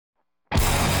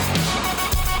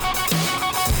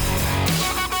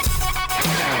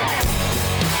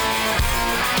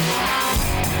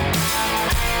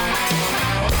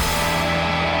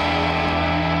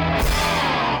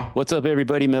What's up,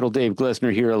 everybody? Metal Dave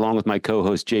Glessner here, along with my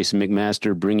co-host Jason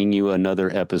McMaster, bringing you another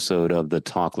episode of the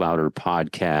Talk Louder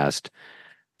podcast.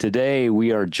 Today,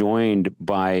 we are joined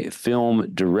by film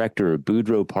director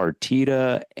Budro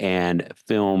Partida and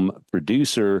film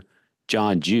producer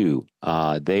John Ju.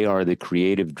 They are the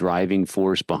creative driving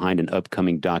force behind an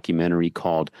upcoming documentary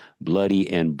called Bloody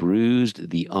and Bruised,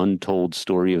 the Untold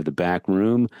Story of the Back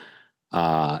Room.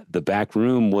 The Back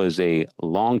Room was a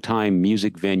longtime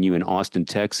music venue in Austin,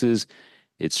 Texas.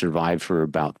 It survived for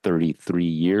about 33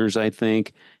 years, I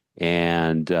think.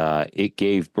 And it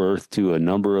gave birth to a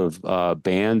number of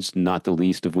bands, not the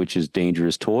least of which is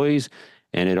Dangerous Toys.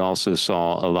 And it also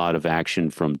saw a lot of action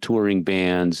from touring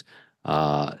bands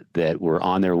that were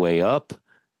on their way up.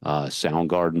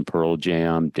 Soundgarden, Pearl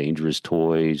Jam, Dangerous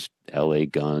Toys, LA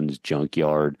Guns,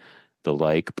 Junkyard, the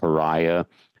like, Pariah.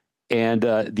 And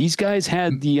these guys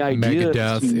had the idea.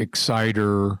 Megadeth,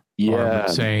 Exciter, Armored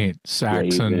Saint,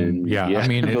 Saxon. Raven, yeah, I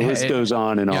mean, the list goes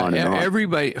on and on and on.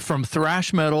 Everybody from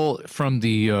thrash metal from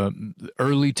the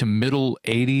early to middle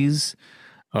 80s,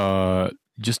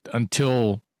 just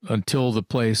until the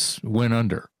place went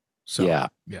under. So, yeah.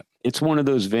 It's one of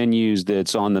those venues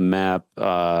that's on the map,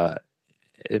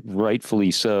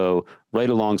 rightfully so, right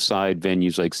alongside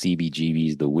venues like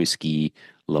CBGB's, The Whiskey,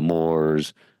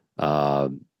 L'Amour's,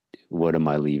 what am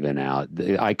I leaving out?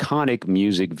 The iconic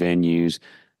music venues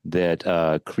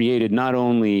that created not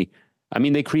only, I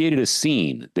mean, they created a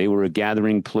scene. They were a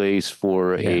gathering place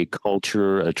for a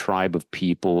culture, a tribe of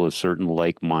people, a certain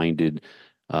like-minded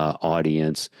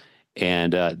audience.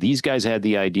 And these guys had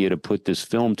the idea to put this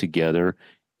film together.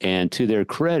 And to their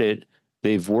credit,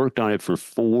 they've worked on it for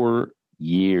 4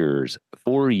 years.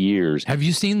 4 years. Have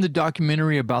you seen the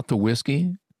documentary about the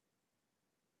whiskey?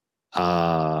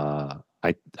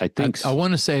 I think I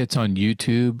want to say it's on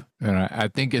YouTube, and I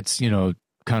think it's,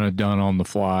 kind of done on the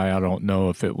fly. I don't know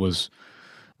if it was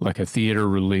like a theater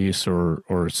release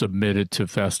or submitted to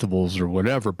festivals or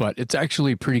whatever, but it's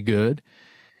actually pretty good.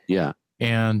 Yeah.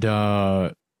 And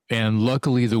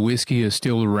luckily the whiskey is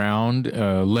still around,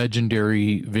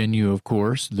 legendary venue, of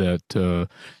course, that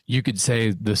you could say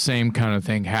the same kind of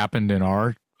thing happened in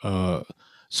our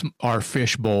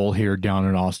fishbowl here down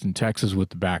in Austin, Texas with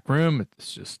the Back Room.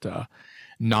 It's just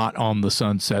not on the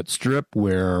Sunset Strip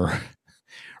where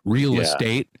real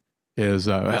estate is.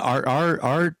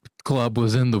 Our club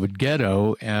was in the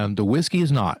ghetto and the whiskey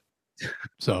is not.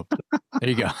 So there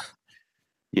you go.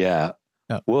 Yeah.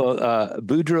 Well,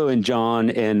 Budro and John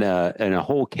and a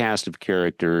whole cast of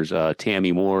characters,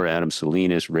 Tammy Moore, Adam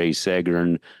Salinas, Ray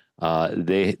Segern,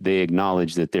 they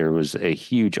acknowledged that there was a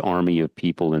huge army of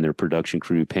people in their production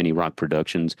crew, Penny Rock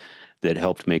Productions, that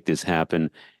helped make this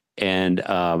happen. And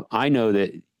I know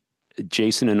that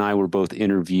Jason and I were both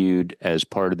interviewed as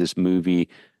part of this movie.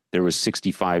 There was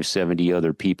 65, 70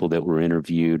 other people that were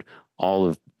interviewed. All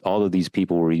of these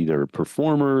people were either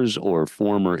performers or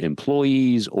former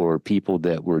employees or people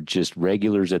that were just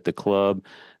regulars at the club.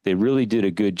 They really did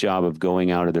a good job of going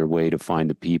out of their way to find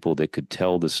the people that could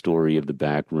tell the story of the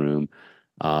Back Room.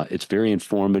 It's very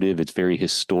informative. It's very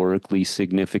historically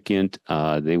significant.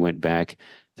 They went back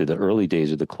to the early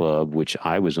days of the club, which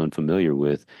I was unfamiliar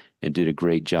with, and did a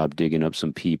great job digging up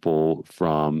some people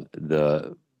from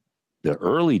the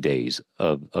early days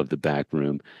of the Back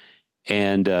Room.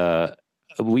 And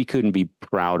we couldn't be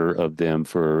prouder of them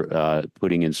for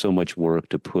putting in so much work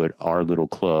to put our little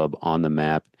club on the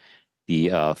map.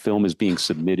 The film is being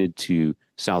submitted to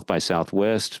South by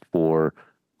Southwest for,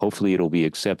 hopefully it'll be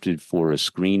accepted for a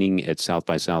screening at South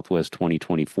by Southwest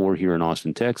 2024 here in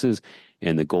Austin, Texas.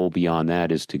 And the goal beyond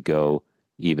that is to go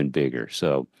even bigger.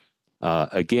 So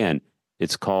again,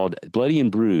 it's called Bloody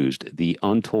and Bruised, the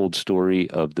Untold Story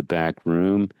of the Back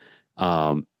Room.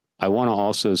 I want to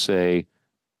also say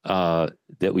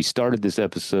that we started this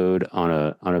episode on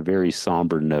a very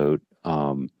somber note.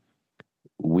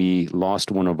 We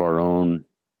lost one of our own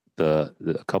a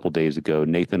couple days ago,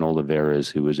 Nathan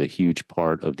Olivarez, who was a huge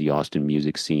part of the Austin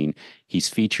music scene. He's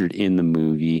featured in the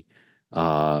movie.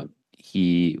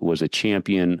 He was a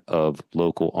champion of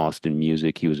local Austin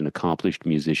music. He was an accomplished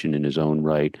musician in his own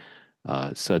right.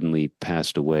 Suddenly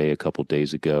passed away a couple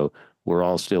days ago. We're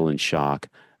all still in shock.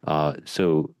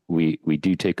 So we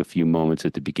do take a few moments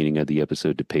at the beginning of the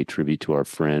episode to pay tribute to our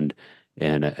friend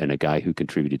and a guy who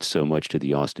contributed so much to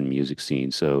the Austin music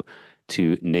scene. So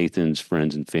to Nathan's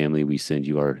friends and family, we send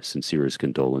you our sincerest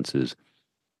condolences.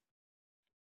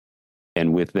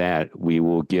 And with that, we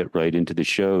will get right into the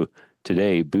show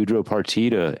today. Budro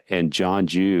Partida and John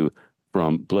Ju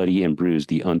from Bloody and Bruised,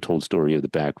 the Untold Story of the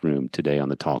Back Room, today on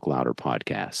the Talk Louder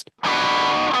podcast.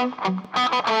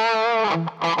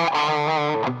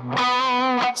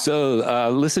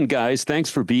 So, listen, guys, thanks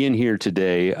for being here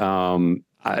today.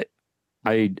 I'd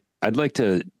like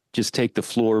to just take the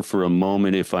floor for a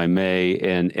moment, if I may,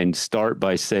 and start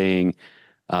by saying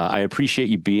I appreciate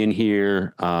you being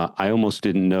here. I almost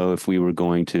didn't know if we were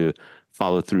going to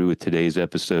follow through with today's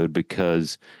episode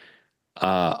because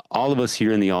all of us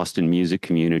here in the Austin music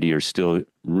community are still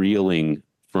reeling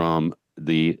from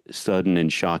the sudden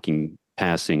and shocking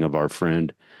passing of our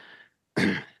friend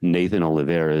Nathan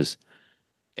Olivarez.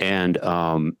 And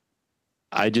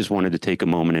I just wanted to take a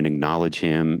moment and acknowledge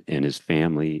him and his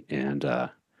family. And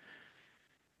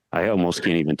I almost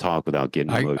can't even talk without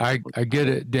getting emotional. I get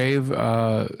it, Dave.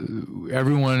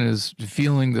 Everyone is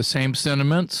feeling the same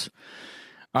sentiments.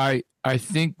 I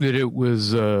think that it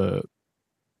was.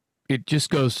 It just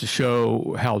goes to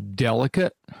show how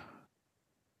delicate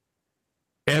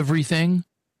everything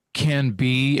can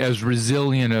be, as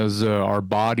resilient as our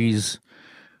bodies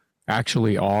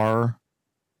actually are.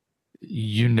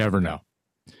 You never know.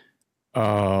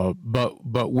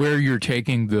 But where you're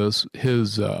taking this,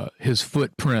 his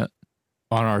footprint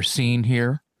on our scene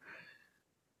here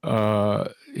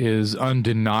is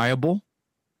undeniable.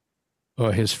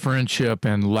 His friendship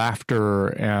and laughter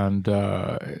and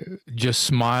just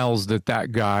smiles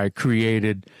that guy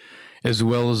created, as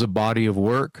well as a body of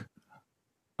work,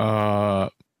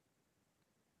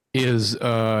 is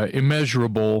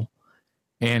immeasurable.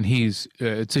 And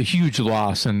it's a huge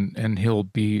loss, and he'll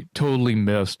be totally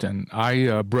missed. And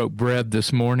I broke bread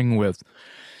this morning with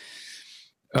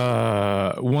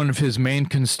one of his main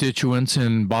constituents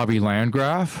in Bobby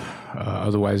Landgraf,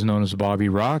 otherwise known as Bobby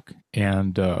Rock.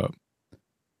 And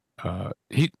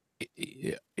he,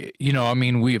 I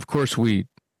mean,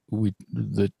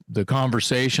 the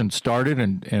conversation started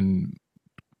and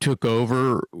took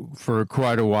over for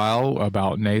quite a while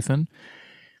about Nathan.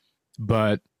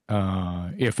 But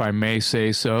if I may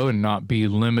say so, and not be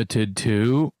limited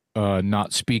to,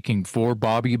 not speaking for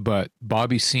Bobby, but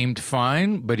Bobby seemed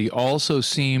fine, but he also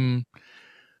seemed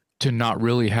to not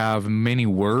really have many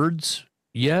words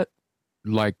yet,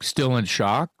 like still in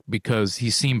shock, because he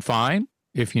seemed fine,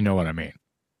 if you know what I mean.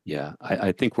 Yeah,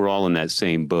 I think we're all in that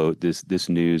same boat. This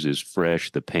news is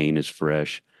fresh. The pain is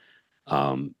fresh.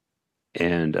 And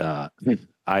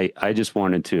I just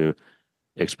wanted to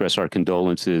express our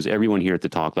condolences. Everyone here at the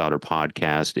Talk Louder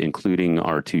podcast, including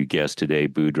our two guests today,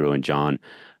 Budro and John,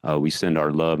 we send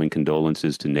our love and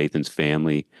condolences to Nathan's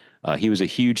family. He was a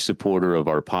huge supporter of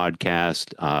our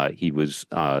podcast.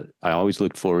 I always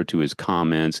looked forward to his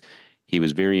comments. He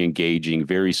was very engaging,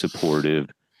 very supportive.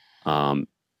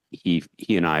 He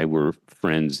and I were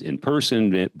friends in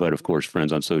person, but of course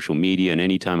friends on social media. And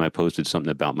anytime I posted something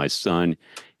about my son,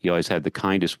 he always had the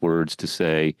kindest words to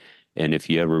say. And if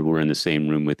you ever were in the same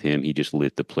room with him, he just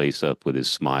lit the place up with his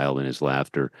smile and his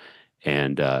laughter.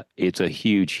 And it's a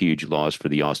huge, huge loss for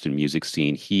the Austin music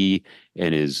scene. He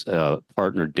and his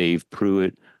partner, Dave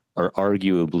Pruitt, are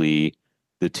arguably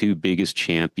the two biggest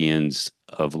champions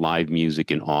of live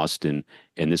music in Austin.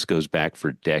 And this goes back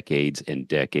for decades and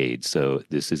decades. So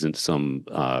this isn't some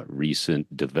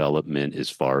recent development as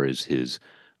far as his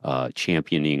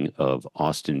championing of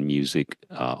Austin music,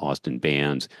 Austin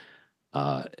bands.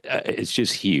 It's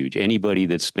just huge. Anybody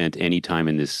that's spent any time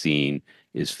in this scene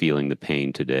is feeling the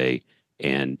pain today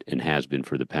and has been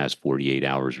for the past 48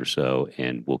 hours or so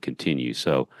and will continue.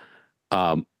 So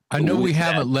I know we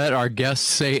haven't let our guests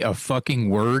say a fucking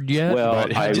word yet, well,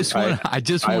 but I just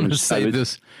want to say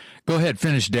this. Go ahead,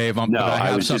 finish, Dave. I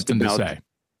have something to say.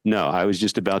 No, I was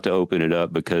just about to open it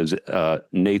up because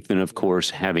Nathan, of course,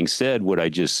 having said what I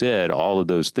just said, all of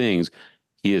those things,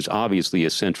 he is obviously a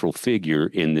central figure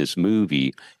in this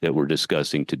movie that we're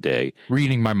discussing today.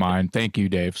 Reading my mind. Thank you,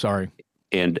 Dave. Sorry.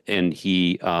 And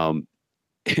he and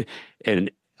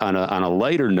on a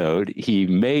lighter note, he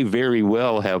may very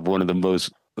well have one of the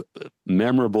most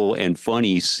memorable and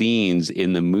funny scenes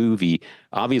in the movie.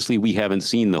 Obviously, we haven't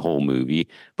seen the whole movie,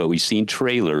 but we've seen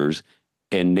trailers.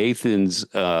 And Nathan's,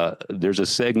 there's a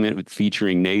segment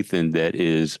featuring Nathan that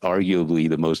is arguably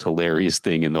the most hilarious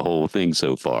thing in the whole thing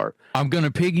so far. I'm going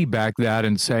to piggyback that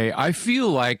and say, I feel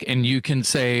like, and you can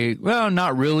say, well,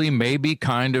 not really, maybe,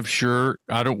 kind of, sure.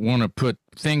 I don't want to put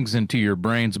things into your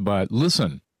brains, but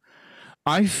listen,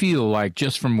 I feel like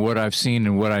just from what I've seen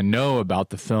and what I know about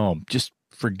the film, just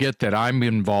forget that I'm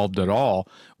involved at all.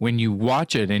 When you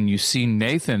watch it and you see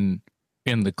Nathan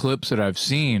in the clips that I've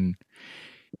seen,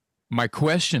 my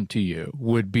question to you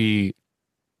would be,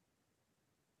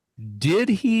 did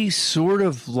he sort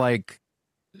of like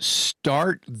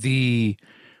start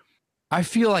I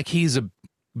feel like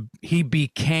he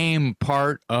became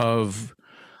part of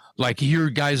like you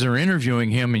guys are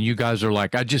interviewing him and you guys are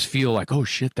like, I just feel like, oh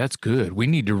shit, that's good. We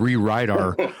need to rewrite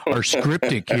our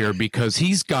scriptic here, because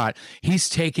he's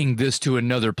taking this to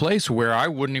another place where I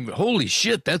wouldn't even, holy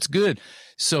shit, that's good.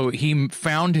 So he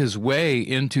found his way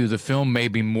into the film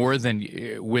maybe more than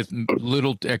with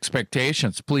little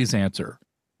expectations. Please answer.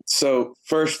 So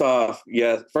first off,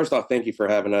 thank you for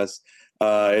having us.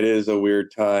 It is a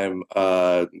weird time,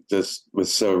 just with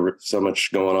so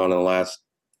much going on in the last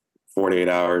 48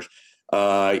 hours.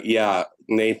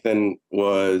 Nathan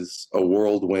was a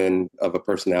whirlwind of a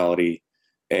personality,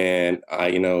 and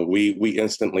we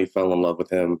instantly fell in love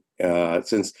with him.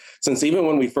 Since even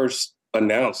when we first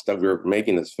announced that we were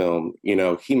making this film, he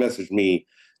messaged me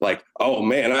like, "Oh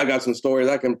man, I got some stories.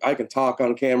 I can talk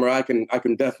on camera. I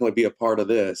can definitely be a part of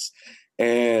this."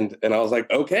 And I was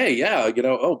like, okay, yeah,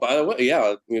 oh, by the way,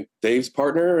 yeah, Dave's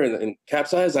partner and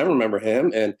Capsize, I remember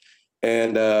him.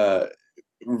 And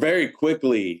very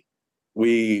quickly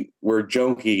we were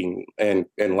joking and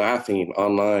laughing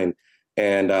online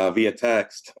and via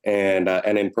text and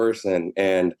in person.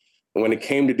 And when it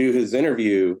came to do his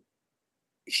interview,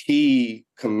 he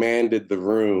commanded the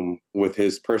room with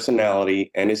his personality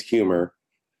and his humor.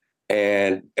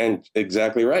 And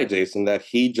exactly right, Jason, that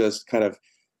he just kind of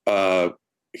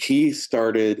he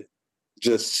started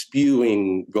just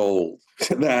spewing gold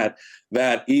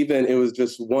that even it was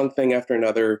just one thing after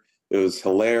another. It was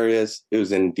hilarious. It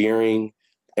was endearing.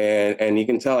 And you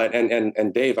can tell it.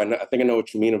 And Dave, I think I know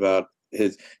what you mean about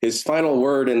his final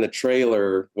word in the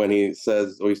trailer when he's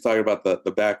talking about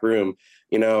the back room.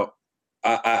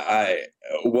 I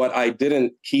what I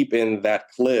didn't keep in that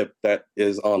clip that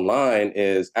is online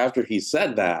is after he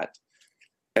said that,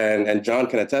 and John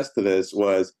can attest to this,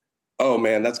 was, oh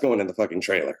man, that's going in the fucking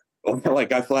trailer.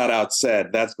 Like I flat out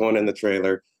said, that's going in the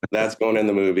trailer. That's going in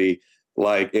the movie.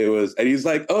 Like it was, and he's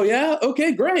like, oh yeah,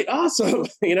 okay, great, awesome.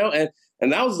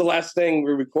 And that was the last thing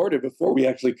we recorded before we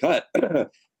actually cut.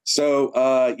 So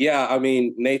I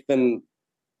mean, Nathan,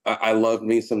 I loved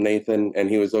me some Nathan, and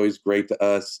he was always great to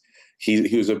us.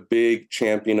 He was a big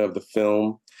champion of the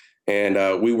film.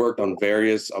 And we worked on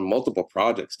multiple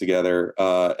projects together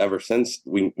ever since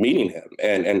meeting him.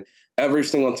 And every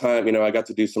single time, I got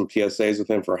to do some PSAs with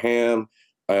him for Ham.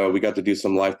 We got to do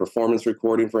some live performance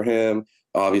recording for him.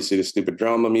 Obviously, the Stupid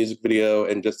Drama music video.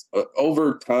 And just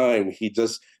over time, he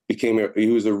just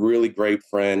he was a really great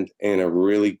friend and a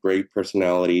really great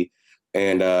personality.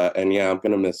 And yeah, I'm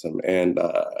going to miss him. And,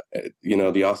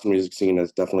 the Austin music scene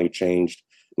has definitely changed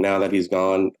now that he's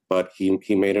gone, but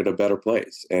he made it a better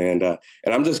place. And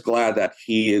I'm just glad that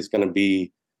he is going to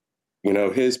be,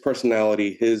 his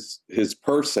personality, his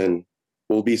person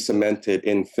will be cemented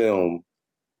in film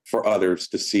for others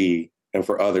to see and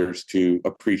for others to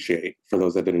appreciate, for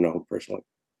those that didn't know him personally.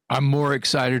 I'm more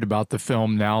excited about the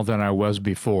film now than I was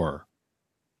before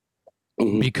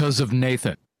because of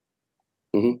Nathan.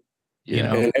 Mm-hmm.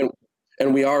 Yeah.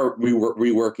 And we are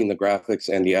reworking the graphics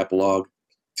and the epilogue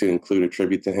to include a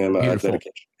tribute to him, a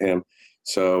dedication to him.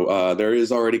 So there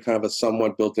is already kind of a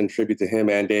somewhat built-in tribute to him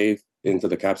and Dave into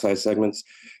the Capsize segments.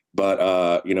 But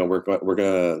I'm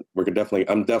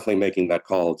definitely making that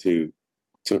call to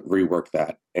rework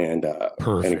that and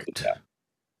perfect. And that.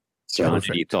 So, John,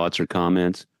 any thoughts or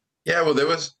comments? Yeah, well,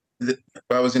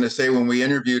 I was going to say, when we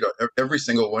interviewed every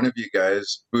single one of you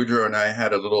guys, Budro and I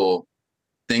had a little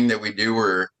thing that we do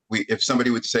where if somebody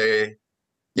would say,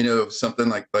 something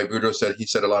like Budro said, he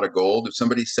said a lot of gold. If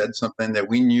somebody said something that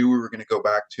we knew we were going to go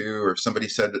back to, or if somebody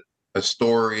said a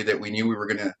story that we knew we were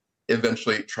going to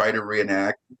eventually try to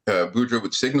reenact, Budro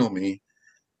would signal me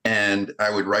and I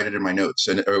would write it in my notes,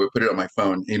 and I would put it on my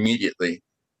phone immediately.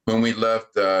 When we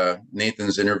left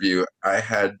Nathan's interview, I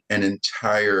had an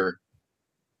entire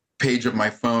page of my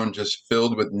phone just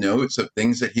filled with notes of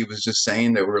things that he was just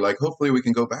saying that were like, hopefully we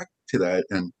can go back to that.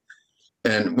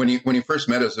 And when he first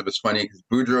met us, it was funny because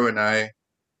Budro and I,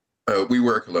 we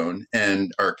wear cologne,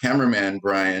 and our cameraman,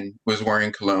 Brian, was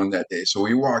wearing cologne that day. So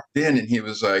we walked in and he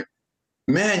was like,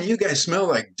 man, you guys smell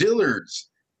like Dillards.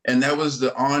 And that was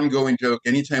the ongoing joke.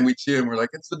 Anytime we'd see him, we're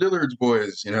like, it's the Dillards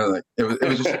boys. Like it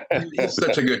was just, he's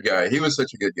such a good guy. He was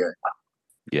such a good guy.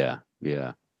 Yeah.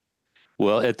 Yeah.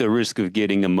 Well, at the risk of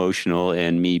getting emotional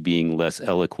and me being less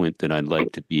eloquent than I'd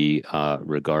like to be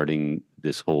regarding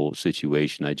this whole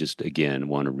situation, I just, again,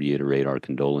 want to reiterate our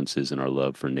condolences and our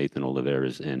love for Nathan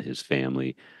Olivarez and his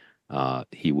family.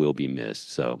 He will be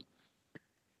missed. So,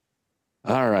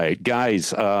 all right,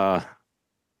 guys,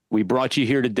 we brought you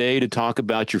here today to talk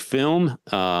about your film,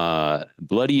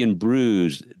 Bloody and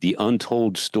Bruised, The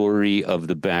Untold Story of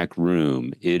the Back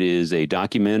Room. It is a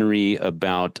documentary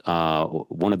about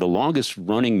one of the longest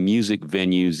running music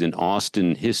venues in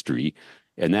Austin history,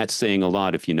 And that's saying a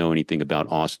lot if you know anything about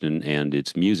Austin and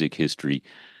its music history.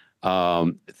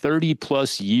 30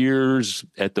 plus years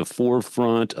at the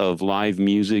forefront of live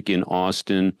music in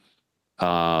Austin.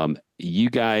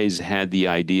 You guys had the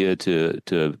idea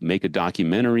to make a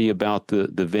documentary about the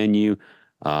venue.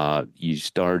 You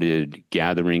started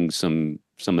gathering some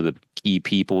of the key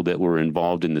people that were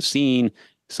involved in the scene,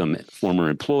 some former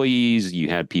employees. You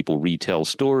had people retell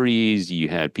stories. You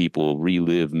had people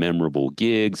relive memorable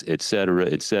gigs, et cetera,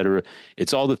 et cetera.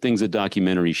 It's all the things a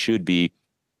documentary should be.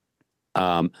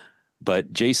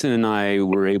 But Jason and I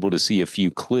were able to see a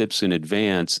few clips in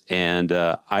advance, and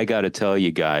I got to tell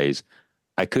you guys,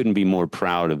 I couldn't be more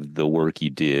proud of the work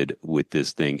you did with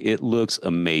this thing. It looks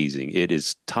amazing. It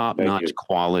is top-notch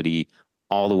quality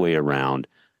all the way around.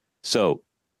 So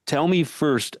tell me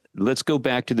first, let's go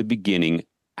back to the beginning.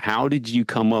 How did you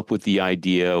come up with the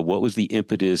idea? What was the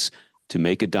impetus to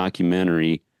make a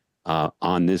documentary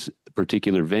on this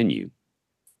particular venue?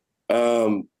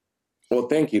 Well,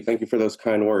 thank you. Thank you for those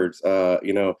kind words. A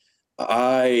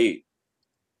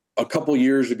couple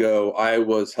years ago, I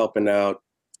was helping out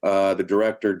the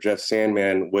director, Jeff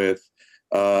Sandman, with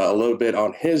a little bit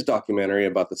on his documentary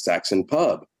about the Saxon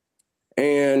pub.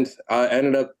 And I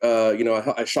ended up,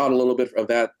 I shot a little bit of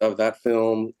that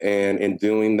film. And in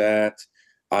doing that,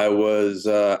 I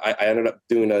ended up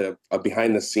doing a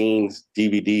behind the scenes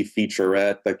DVD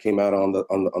featurette that came out on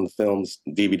the film's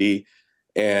DVD.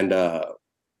 And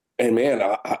man,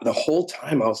 the whole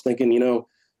time I was thinking,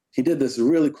 he did this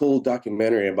really cool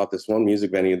documentary about this one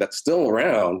music venue that's still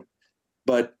around.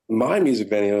 But my music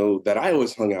venue that I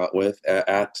always hung out with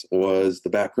at was the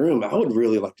Back Room. I would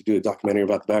really like to do a documentary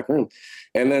about the Back Room.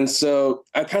 And then so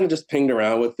I kind of just pinged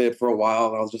around with it for a while.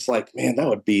 And I was just like, man, that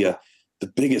would be the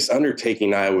biggest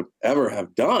undertaking I would ever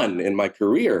have done in my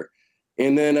career.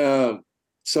 And then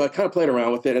so I kind of played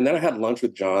around with it. And then I had lunch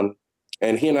with John,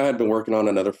 and he and I had been working on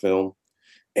another film.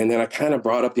 And then I kind of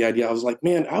brought up the idea. I was like,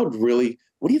 man,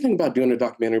 what do you think about doing a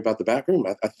documentary about the Back Room?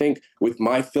 I think with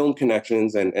my film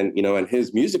connections and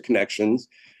his music connections,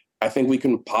 I think we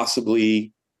can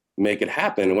possibly make it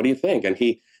happen. What do you think?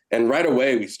 And right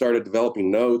away we started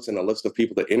developing notes and a list of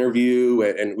people to interview.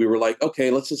 And we were like, okay,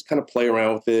 let's just kind of play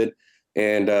around with it.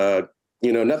 And,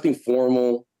 nothing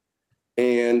formal.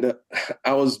 And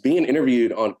I was being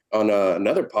interviewed on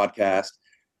another podcast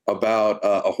about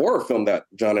a horror film that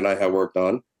John and I had worked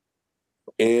on.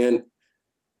 And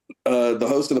the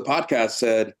host of the podcast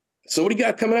said, so what do you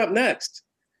got coming up next?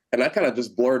 And I kind of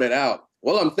just blurted out,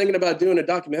 well, I'm thinking about doing a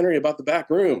documentary about the Back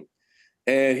Room.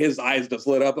 And his eyes just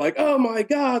lit up like, oh my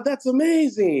God, that's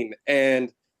amazing.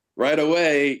 And right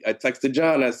away, I texted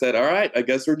John. I said, all right, I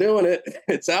guess we're doing it.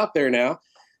 It's out there now.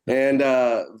 And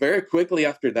very quickly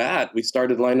after that, we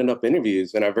started lining up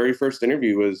interviews. And our very first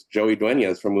interview was Joey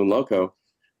Duenas from Moon Loco.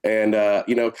 And, and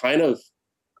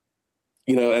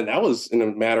that was in a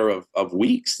matter of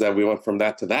weeks that we went from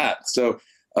that to that. So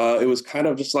it was kind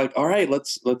of just like, all right,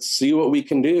 let's see what we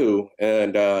can do.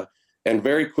 And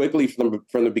very quickly from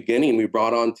the beginning, we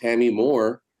brought on Tammy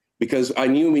Moore because I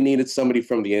knew we needed somebody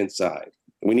from the inside.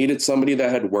 We needed somebody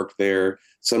that had worked there,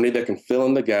 somebody that can fill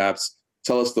in the gaps,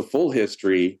 tell us the full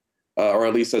history, or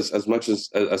at least as much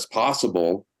as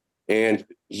possible. And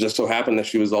it just so happened that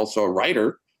she was also a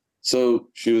writer. So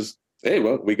she was, hey,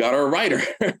 well, we got our writer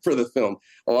for the film,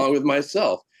 along with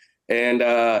myself. And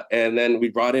then we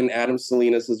brought in Adam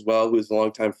Salinas as well, who's a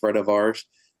longtime friend of ours.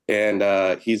 And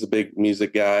he's a big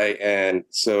music guy. And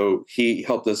so he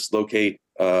helped us locate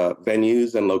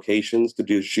venues and locations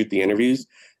to shoot the interviews.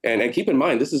 And keep in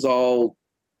mind, this is all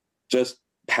just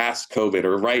past COVID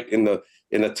or right in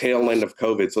the tail end of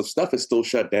COVID. So stuff is still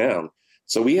shut down.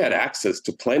 So we had access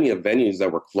to plenty of venues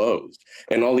that were closed,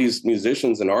 and all these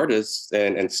musicians and artists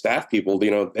and staff people,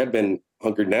 had been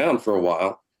hunkered down for a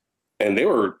while, and they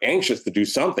were anxious to do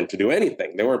something, to do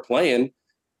anything. They weren't playing.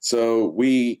 So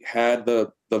we had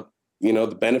the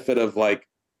benefit of like,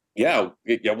 yeah,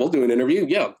 we'll do an interview.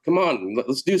 Yeah, come on,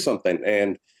 let's do something.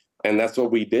 And that's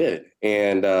what we did.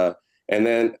 And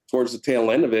then towards the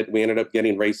tail end of it, we ended up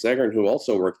getting Ray Segrin, who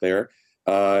also worked there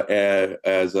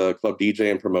as a club DJ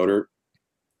and promoter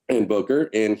and booker,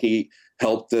 and he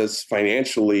helped us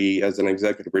financially as an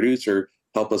executive producer,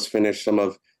 help us finish some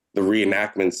of the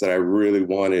reenactments that I really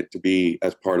wanted to be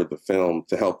as part of the film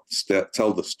to help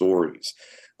tell the stories.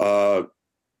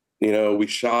 We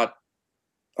shot,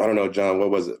 I don't know, John, what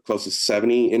was it? Close to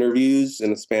 70 interviews in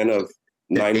the span of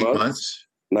 9 months.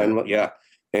 9 months, yeah.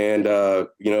 And,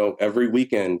 every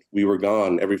weekend we were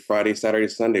gone. Every Friday, Saturday,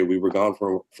 Sunday, we were gone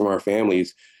from our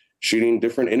families, shooting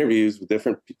different interviews with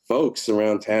different folks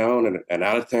around town and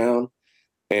out of town,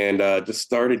 and just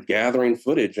started gathering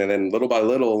footage. And then little by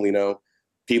little,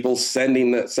 people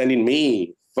sending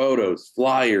me photos,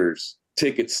 flyers,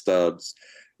 ticket stubs,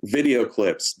 video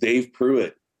clips. Dave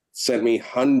Pruitt sent me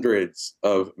hundreds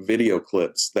of video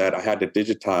clips that I had to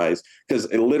digitize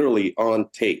because literally on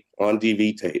tape, on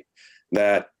DV tape,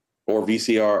 or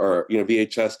VCR or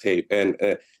VHS tape, and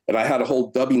I had a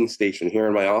whole dubbing station here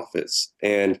in my office,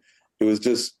 and it was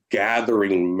just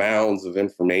gathering mounds of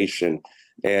information,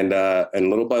 and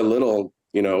little by little,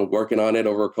 working on it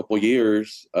over a couple of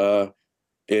years,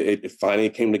 it finally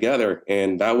came together,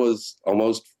 and that was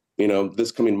almost,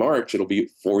 this coming March, it'll be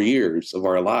 4 years of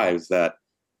our lives that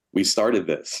we started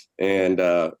this, and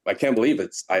I can't believe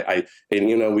it's.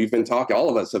 We've been talking. All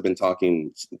of us have been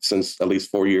talking since at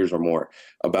least 4 years or more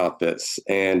about this,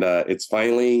 and it's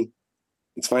finally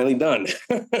done.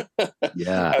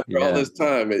 Yeah, after all this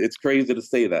time, it's crazy to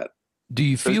say that. Do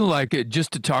you feel like it?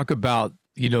 Just to talk about,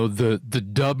 the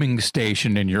dubbing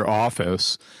station in your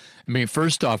office. I mean,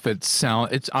 first off,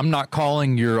 I'm not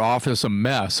calling your office a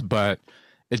mess, but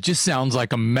it just sounds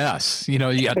like a mess. You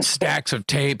got stacks of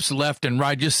tapes left and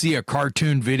right. Just see a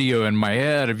cartoon video in my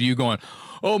head of you going,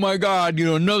 "Oh my God,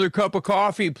 another cup of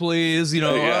coffee, please."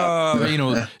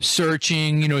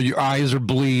 Searching, your eyes are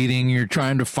bleeding. You're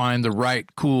trying to find the right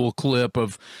cool clip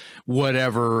of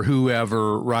whatever,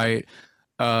 whoever, right?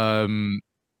 Could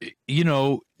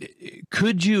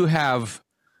you have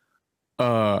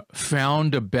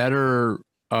found a better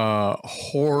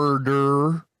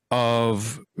hoarder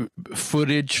of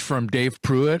footage from Dave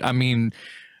Pruitt? I mean,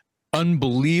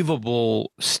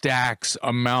 unbelievable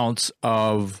amounts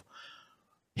of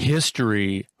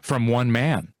history from one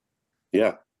man.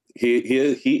 Yeah,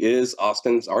 he is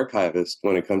Austin's archivist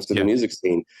when it comes to the music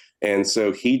scene, and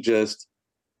so this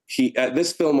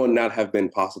film would not have been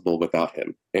possible without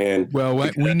him. And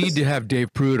we need to have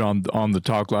Dave Pruitt on the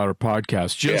Talk Louder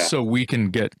podcast just so we can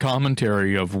get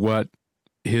commentary of what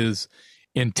his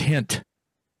intent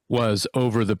was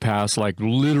over the past,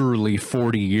 literally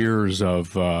 40 years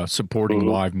of supporting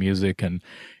live music and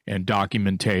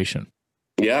documentation.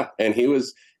 Yeah, and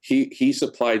he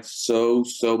supplied so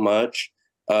much.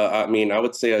 I mean, I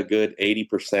would say a good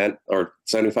 80% or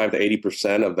 75 to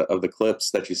 80% of the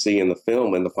clips that you see in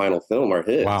the final film are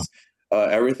his. Wow.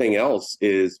 Everything else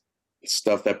is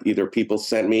stuff that either people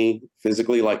sent me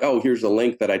physically, like, "Oh, here's a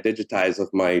link that I digitized of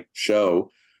my show,"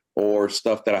 or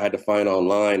stuff that I had to find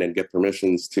online and get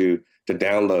permissions to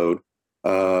download.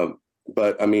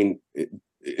 But I mean,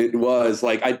 it was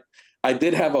like I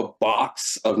did have a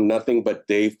box of nothing but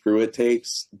Dave Pruitt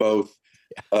tapes, both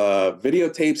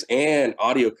videotapes and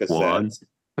audio cassettes.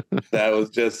 That was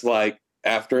just like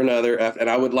after another, and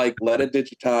I would let it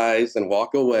digitize and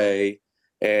walk away.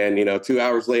 And 2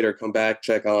 hours later, come back,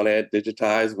 check on it,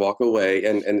 digitize, walk away,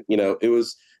 and it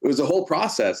was a whole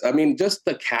process. I mean, just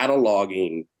the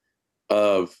cataloging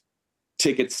of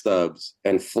ticket stubs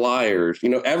and flyers,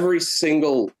 every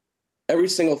single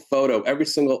photo, every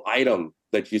single item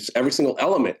every single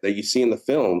element that you see in the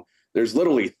film, there's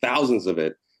literally thousands of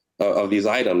these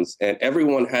items, and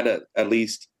everyone had every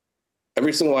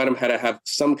single item had to have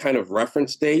some kind of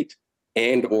reference date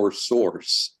and or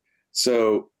source,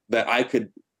 so that I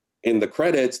could, in the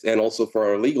credits and also for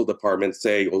our legal department,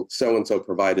 say, well, so-and-so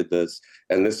provided this,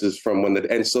 and this is from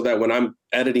and so that when I'm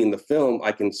editing the film,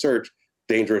 I can search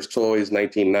Dangerous Toys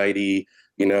 1990,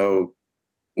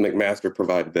 McMaster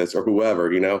provided this, or whoever,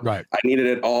 Right. I needed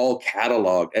it all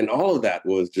cataloged, and all of that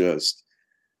was just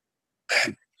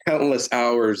countless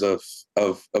hours of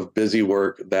busy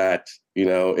work that,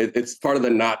 it's part of the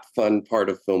not fun part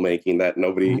of filmmaking that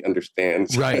nobody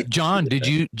understands. Right. John, did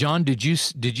you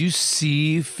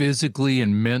see physically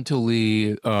and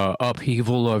mentally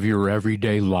upheaval of your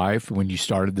everyday life when you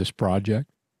started this project?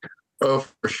 Oh,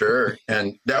 for sure.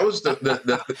 And that was the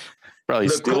Probably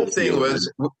the cool thing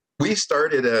was we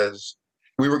started as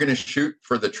we were going to shoot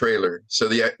for the trailer. So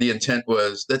the intent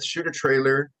was, let's shoot a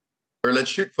trailer, or let's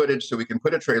shoot footage so we can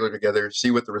put a trailer together, see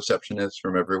what the reception is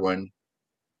from everyone.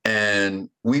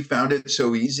 And we found it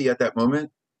so easy at that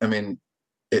moment. I mean,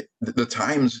 the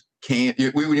times came,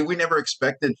 we never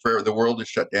expected for the world to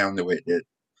shut down the way it did.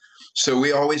 So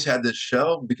we always had this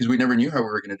shelf, because we never knew how we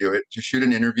were going to do it, to shoot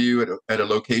an interview at a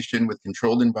location with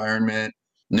controlled environment,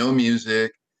 no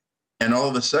music. And all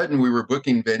of a sudden we were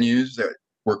booking venues that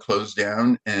were closed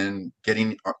down and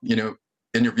getting,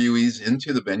 interviewees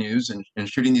into the venues and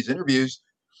shooting these interviews.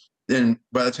 Then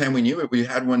by the time we knew it, we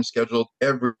had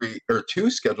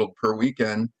two scheduled per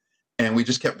weekend, and we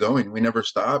just kept going. We never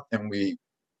stopped. And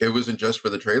it wasn't just for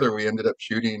the trailer. We ended up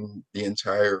shooting the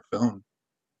entire film.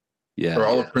 Yeah. For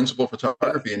all of principal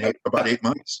photography in about 8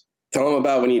 months. Tell them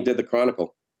about when you did the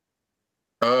Chronicle.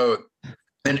 Oh,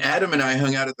 and Adam and I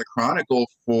hung out at the Chronicle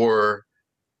for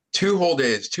 2 whole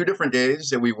days, 2 different days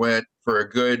that we went for a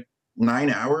good 9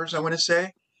 hours, I want to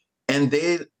say. And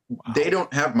they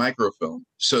don't have microfilm,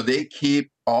 so they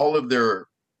keep all of their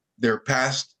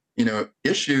past,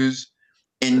 issues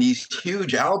in these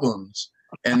huge albums,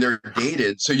 and they're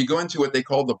dated. So you go into what they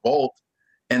call the vault,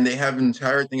 and they have an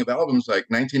entire thing of albums like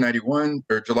 1991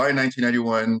 or July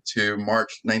 1991 to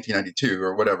March 1992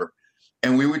 or whatever.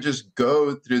 And we would just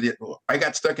go through I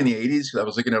got stuck in the 80s because I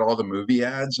was looking at all the movie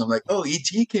ads. I'm like, oh,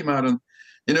 E.T. came out on,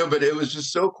 but it was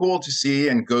just so cool to see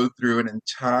and go through an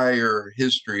entire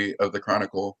history of the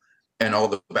Chronicle and all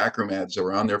the backroom ads that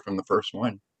were on there from the first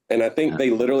one. And I think they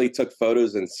literally took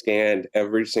photos and scanned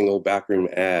every single backroom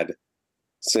ad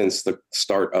since the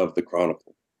start of the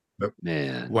Chronicle.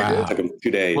 Man. Wow. It took them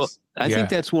 2 days. Well, I think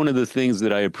that's one of the things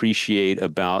that I appreciate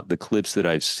about the clips that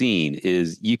I've seen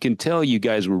is you can tell you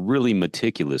guys were really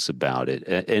meticulous about it.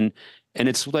 And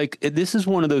it's like, this is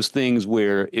one of those things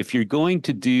where if you're going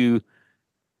to do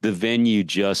the venue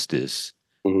justice,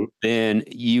 then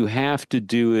you have to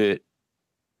do it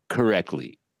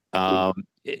correctly.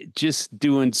 Just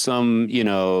doing some,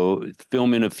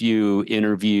 filming a few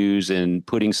interviews and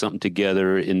putting something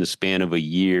together in the span of a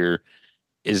year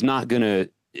is not going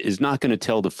to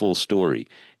tell the full story.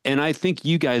 And I think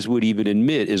you guys would even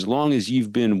admit, as long as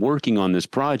you've been working on this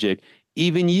project,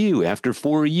 even you, after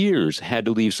 4 years, had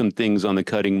to leave some things on the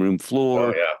cutting room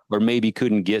floor, or maybe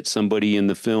couldn't get somebody in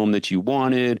the film that you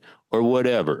wanted, or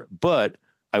whatever. But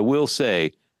I will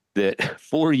say that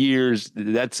 4 years,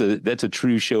 that's a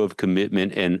true show of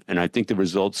commitment, and I think the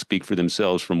results speak for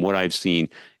themselves from what I've seen.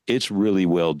 It's really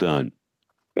well done.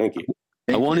 Thank you.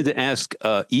 I wanted to ask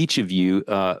each of you,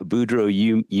 Budro,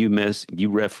 you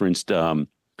referenced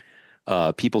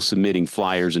people submitting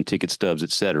flyers and ticket stubs,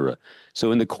 etc.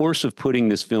 So in the course of putting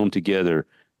this film together,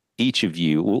 each of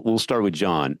you, we'll start with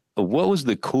John. What was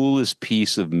the coolest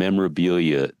piece of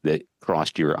memorabilia that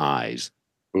crossed your eyes?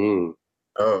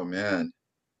 Oh man,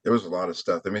 there was a lot of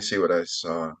stuff. Let me see what I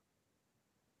saw.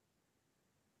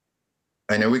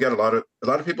 I know we got a lot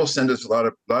of people send us a lot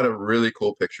of really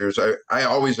cool pictures. I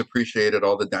always appreciated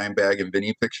all the Dimebag and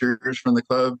Vinny pictures from the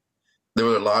club. There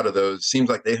were a lot of those. Seems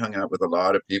like they hung out with a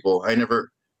lot of people. I never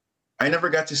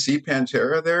got to see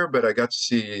Pantera there, but I got to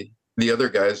see the other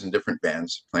guys in different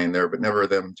bands playing there, but never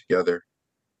them together.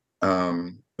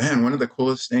 Man, one of the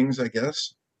coolest things, I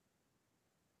guess.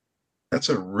 That's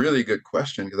a really good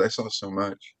question because I saw so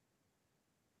much.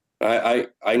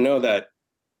 I know that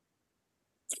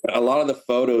a lot of the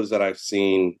photos that I've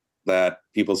seen that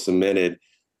people submitted,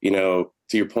 to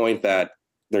your point that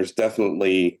there's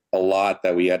definitely a lot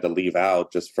that we had to leave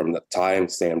out just from the time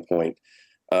standpoint.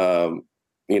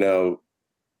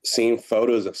 Seeing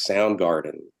photos of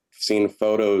Soundgarden, seeing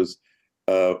photos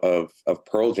of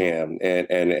Pearl Jam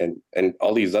and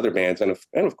all these other bands, and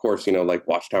of course, like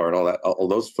Watchtower and all that, all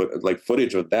those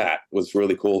footage of that was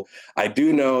really cool. I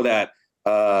do know that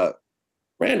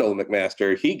Randall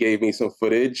McMaster, he gave me some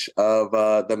footage of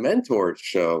the Mentors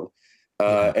show.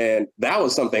 And that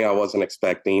was something I wasn't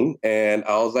expecting. And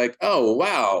I was like, oh,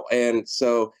 wow. And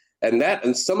so,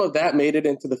 and some of that made it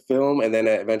into the film. And then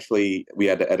eventually we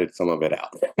had to edit some of it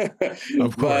out.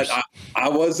 Of course. But I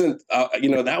wasn't,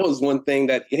 that was one thing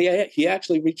that he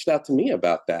actually reached out to me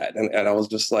about that. And I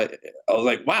was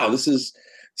like, wow, this is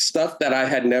stuff that I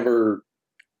had never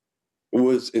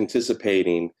was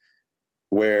anticipating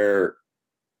where,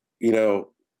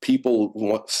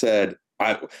 people said,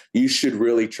 you should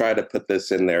really try to put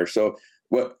this in there. So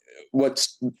what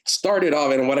started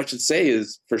off, and what I should say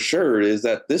is for sure, is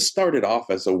that this started off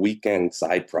as a weekend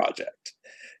side project.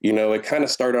 It kind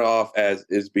of started off as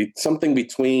something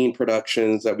between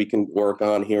productions that we can work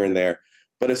on here and there.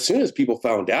 But as soon as people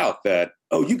found out that,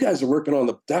 oh, you guys are working on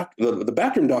the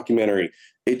backroom documentary,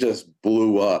 it just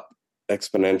blew up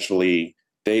exponentially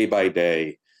day by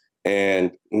day.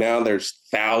 And now there's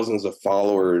thousands of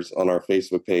followers on our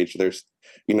Facebook page. There's,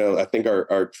 I think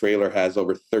our trailer has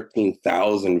over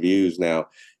 13,000 views now.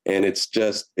 And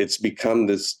it's become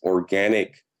this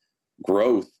organic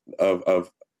growth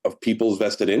of people's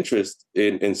vested interest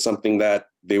in something that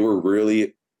they were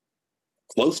really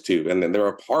close to and then they're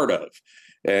a part of.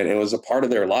 And it was a part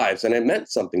of their lives and it meant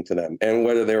something to them. And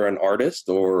whether they're an artist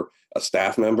or a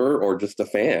staff member or just a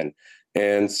fan.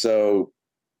 And so,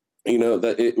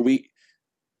 the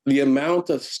amount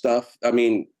of stuff,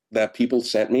 that people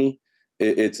sent me,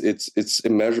 it's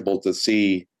immeasurable to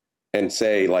see and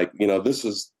say, like, this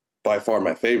is by far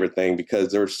my favorite thing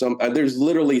because there's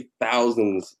literally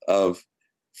thousands of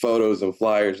photos and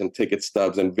flyers and ticket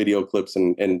stubs and video clips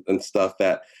and stuff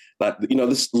that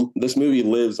this movie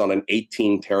lives on an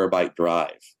 18 terabyte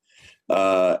drive.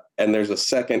 And there's a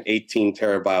second 18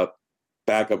 terabyte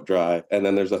backup drive, and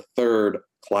then there's a third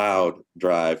cloud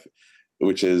drive,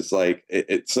 which is like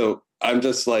so I'm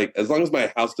just like, as long as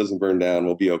my house doesn't burn down,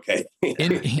 we'll be okay.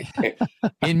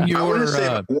 In your I want to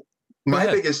say my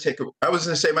biggest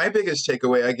takeaway, my biggest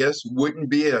takeaway, I guess, wouldn't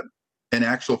be an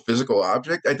actual physical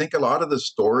object. I think a lot of the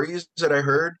stories that I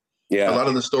heard, a lot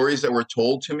of the stories that were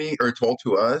told to me or told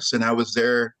to us, and I was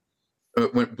there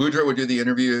when Budro would do the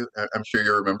interview, I'm sure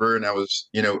you remember, and I was,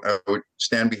 I would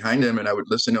stand behind him and I would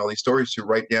listen to all these stories to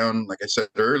write down, like I said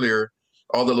earlier,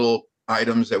 all the little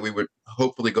items that we would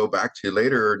hopefully go back to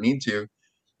later or need to.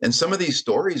 And some of these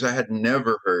stories I had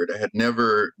never heard. I had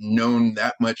never known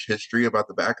that much history about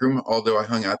the back room, although I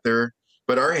hung out there.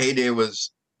 But our heyday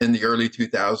was in the early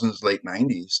 2000s, late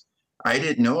 90s. I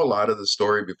didn't know a lot of the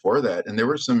story before that. And there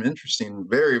were some interesting,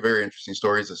 very, very interesting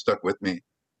stories that stuck with me.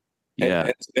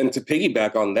 Yeah. And to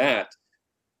piggyback on that,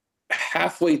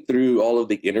 halfway through all of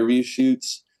the interview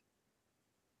shoots,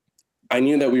 I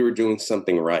knew that we were doing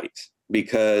something right,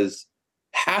 because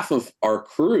half of our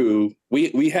crew,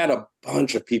 we had a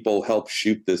bunch of people help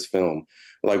shoot this film.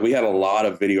 Like, we had a lot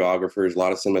of videographers, a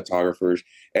lot of cinematographers,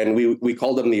 and we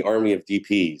called them the army of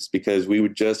DPs, because we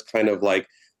would just kind of like,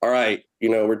 all right,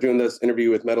 we're doing this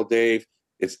interview with Metal Dave.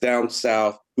 It's down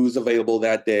south. Who's available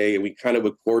that day? And we kind of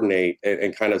would coordinate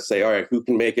and kind of say, all right, who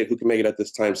can make it at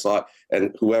this time slot?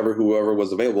 And whoever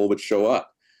was available would show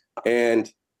up.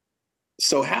 And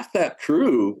so half that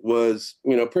crew was,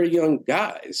 pretty young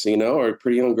guys, or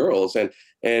pretty young girls.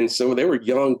 And so they were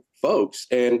young folks.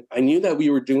 And I knew that we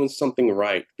were doing something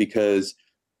right, because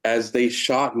as they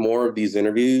shot more of these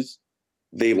interviews,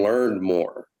 they learned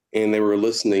more, and they were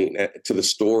listening to the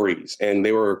stories, and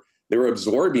they were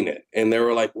absorbing it. And they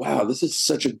were like, wow, this is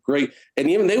such a great, and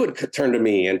even they would turn to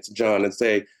me and to John and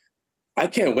say, I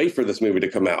can't wait for this movie to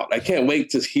come out. I can't wait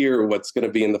to hear what's going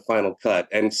to be in the final cut.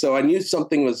 And so I knew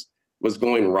something was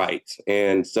going right.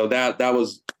 And so that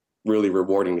was really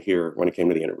rewarding to hear when it came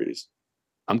to the interviews.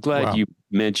 I'm glad you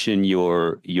mentioned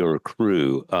your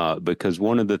crew, because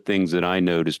one of the things that I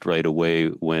noticed right away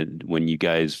when you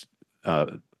guys,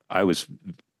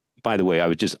 by the way, I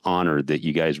was just honored that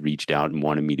you guys reached out and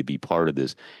wanted me to be part of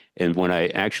this. And when I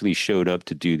actually showed up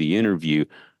to do the interview,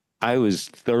 I was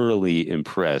thoroughly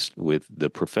impressed with the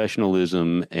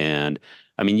professionalism. And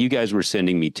I mean, you guys were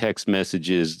sending me text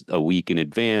messages a week in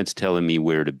advance, telling me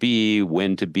where to be,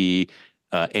 when to be,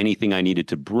 anything I needed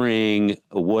to bring,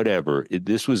 whatever.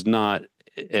 This was not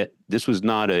a,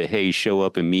 hey, show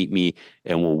up and meet me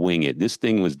and we'll wing it. This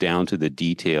thing was down to the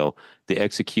detail. The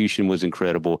execution was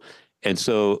incredible. And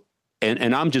so,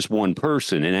 and I'm just one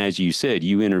person. And as you said,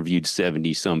 you interviewed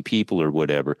 70 some people or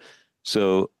whatever.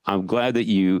 So I'm glad that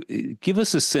you give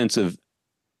us a sense of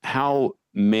how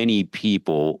many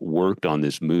people worked on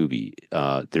this movie.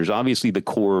 There's obviously the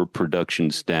core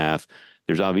production staff.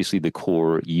 There's obviously the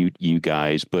core you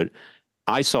guys, but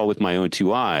I saw with my own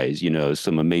two eyes,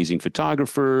 some amazing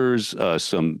photographers,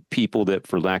 some people that,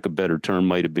 for lack of a better term,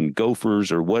 might have been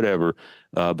gophers or whatever.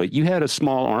 But you had a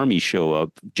small army show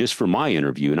up just for my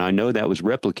interview. And I know that was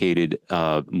replicated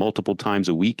multiple times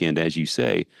a weekend, as you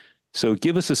say. So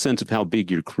give us a sense of how big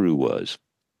your crew was.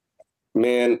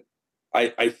 Man,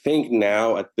 I think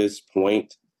now at this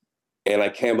point, and I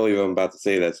can't believe I'm about to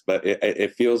say this, but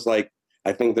it feels like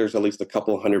I think there's at least a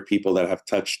couple hundred people that have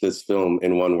touched this film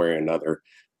in one way or another.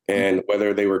 And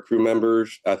whether they were crew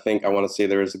members, I want to say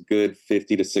there is a good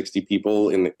 50 to 60 people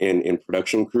in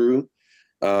production crew.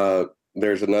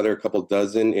 There's another couple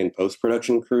dozen in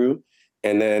post-production crew.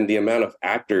 And then the amount of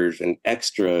actors and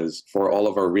extras for all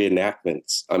of our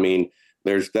reenactments. I mean,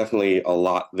 there's definitely a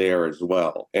lot there as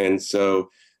well. And so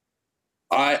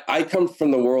I come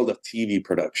from the world of TV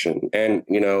production, and,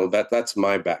 that's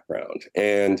my background.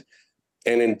 And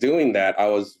in doing that, I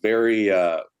was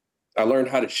I learned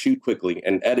how to shoot quickly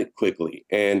and edit quickly,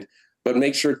 but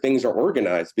make sure things are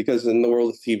organized, because in the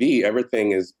world of TV,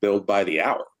 everything is billed by the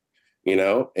hour,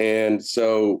 And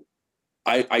so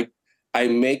I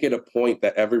make it a point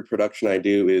that every production I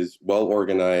do is well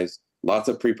organized. Lots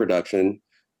of pre-production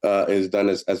is done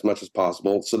as much as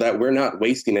possible, so that we're not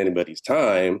wasting anybody's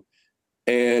time.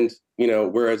 And,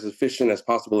 we're as efficient as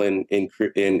possible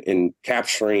in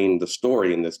capturing the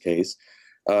story in this case.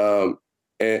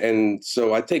 And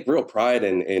so I take real pride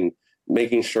in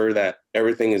making sure that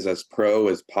everything is as pro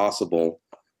as possible,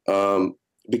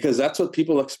 because that's what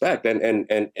people expect.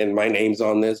 And my name's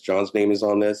on this, John's name is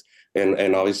on this,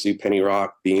 and obviously Penny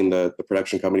Rock being the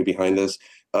production company behind this.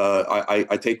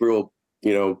 I take real,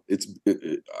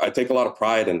 I take a lot of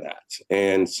pride in that.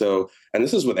 And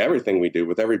this is with everything we do,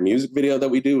 with every music video that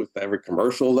we do, with every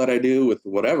commercial that I do, with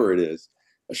whatever it is,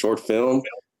 a short film.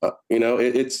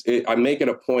 I make it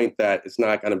a point that it's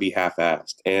not going to be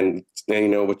half-assed. And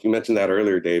what you mentioned that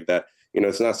earlier, Dave, that,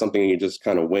 it's not something you just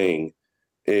kind of wing.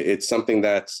 It's something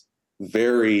that's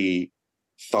very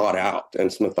thought out and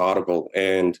it's methodical.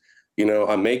 And,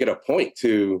 I make it a point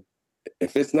to,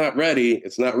 if it's not ready,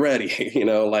 it's not ready.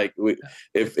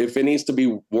 If it needs to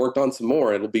be worked on some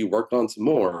more, it'll be worked on some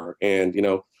more. And,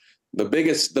 the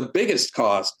biggest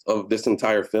cost of this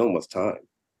entire film was time,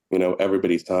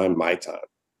 everybody's time, my time.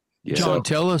 Yeah. John,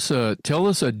 tell us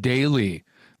a daily,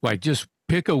 like just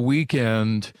pick a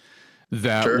weekend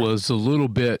that Sure. was a little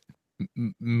bit,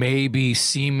 maybe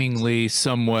seemingly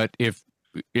somewhat, if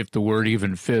the word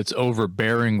even fits,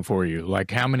 overbearing for you.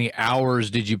 Like how many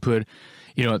hours did you put?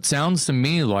 It sounds to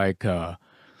me like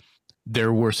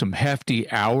there were some hefty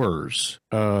hours,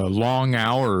 long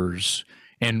hours.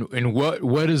 And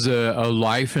what is a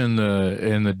life in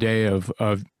the day of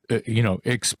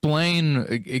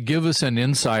explain, give us an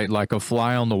insight, like a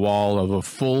fly on the wall of a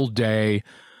full day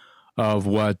of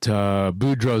what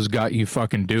Budro's got you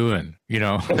fucking doing.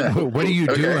 What are you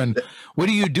doing? What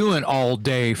are you doing all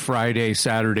day, Friday,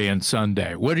 Saturday, and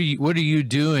Sunday? What are you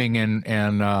doing?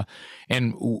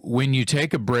 And when you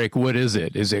take a break, what is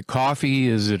it? Is it coffee?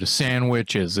 Is it a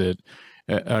sandwich? Is it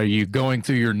are you going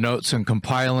through your notes and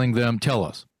compiling them? Tell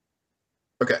us.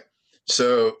 Okay.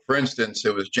 So, for instance,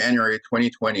 it was January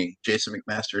 2020. Jason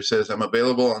McMaster says, I'm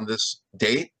available on this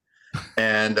date.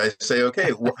 And I say, okay,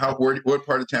 what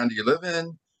part of town do you live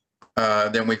in?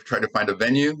 Then we tried to find a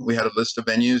venue. We had a list of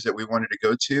venues that we wanted to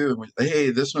go to. And we say,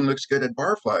 hey, this one looks good at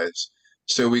Barflies.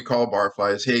 So we call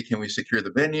Barflies, hey, can we secure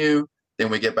the venue? Then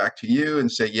we get back to you and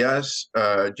say, yes,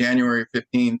 January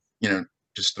 15th,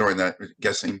 just throwing that,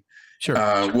 guessing. Sure.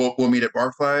 We'll meet at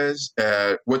Barflies.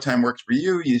 What time works for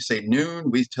you? You say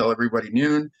noon. We tell everybody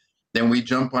noon. Then we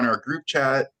jump on our group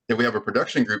chat. Then we have a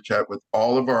production group chat with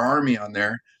all of our army on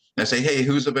there. And I say, hey,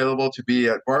 who's available to be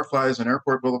at Barflies on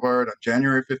Airport Boulevard on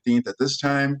January 15th at this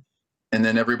time? And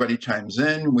then everybody chimes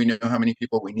in. We know how many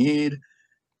people we need.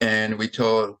 And we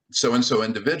tell so-and-so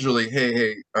individually,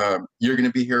 hey, you're going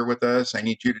to be here with us. I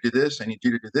need you to do this. I need you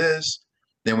to do this.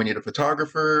 Then we need a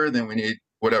photographer. Then we need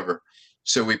whatever.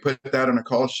 So we put that on a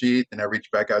call sheet, and I reach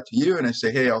back out to you and I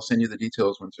say, hey, I'll send you the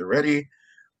details once they're ready.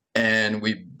 And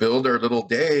we build our little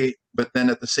day. But then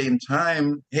at the same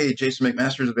time, hey, Jason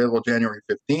McMaster is available January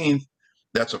 15th.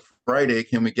 That's a Friday.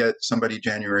 Can we get somebody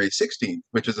January 16th,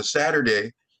 which is a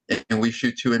Saturday? And we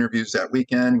shoot 2 interviews that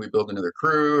weekend. We build another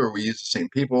crew, or we use the same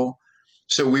people.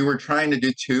 So we were trying to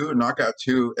do 2, knock out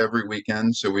 2 every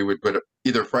weekend. So we would put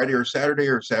either Friday or Saturday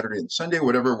and Sunday,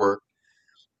 whatever worked.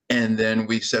 And then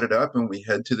we set it up and we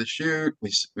head to the shoot.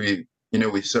 We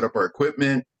set up our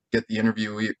equipment, get the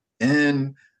interview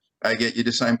in. I get you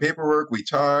to sign paperwork. We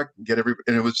talk, and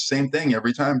it was the same thing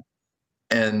every time.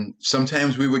 And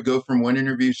sometimes we would go from one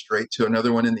interview straight to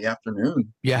another one in the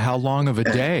afternoon. Yeah. How long of a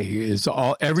day is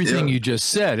everything you just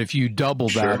said? If you double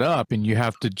that up and you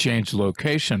have to change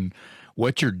location,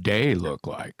 what's your day look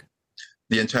like?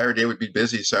 The entire day would be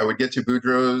busy. So I would get to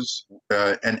Budro's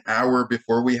an hour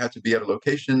before we had to be at a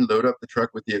location, load up the truck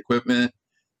with the equipment.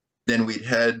 Then we'd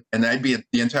head, and I'd be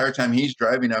the entire time he's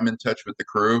driving, I'm in touch with the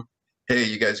crew. Hey,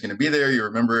 you guys going to be there? You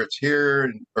remember it's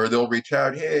here? Or they'll reach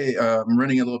out. Hey, I'm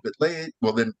running a little bit late.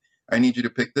 Well, then I need you to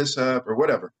pick this up or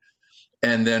whatever.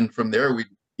 And then from there, we'd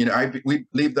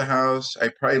leave the house.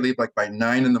 I'd probably leave like by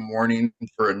 9 a.m.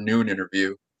 for a noon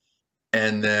interview.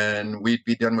 And then we'd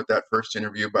be done with that first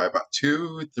interview by about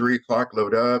 2, 3 o'clock,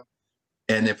 load up.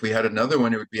 And if we had another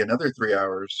one, it would be another 3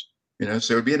 hours,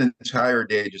 so it would be an entire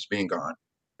day just being gone,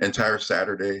 entire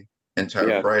Saturday,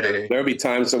 entire Friday. There would be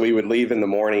times that we would leave in the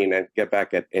morning and get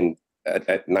back at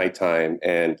nighttime.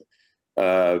 And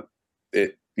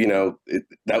it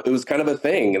was kind of a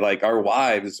thing. Like our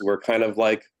wives were kind of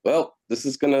like, well, this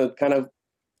is going to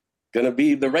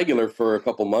be the regular for a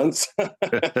couple months.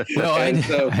 Well,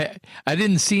 I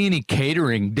didn't see any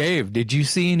catering. Dave, did you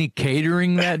see any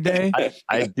catering that day?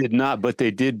 I did not, but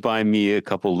they did buy me a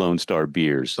couple Lone Star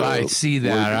beers. So I see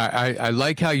that. I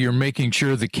like how you're making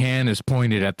sure the can is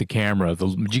pointed at the camera.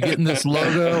 Did you get in this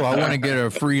logo? I want to get a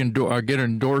free get an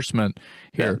endorsement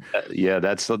here. Yeah,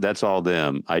 that's all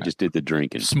them. I just did the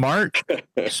drinking. Smart.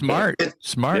 They're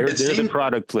the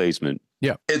product placement.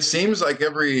 Yeah. It seems like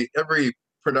every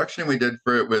production we did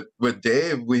for it with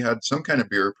Dave, we had some kind of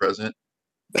beer present.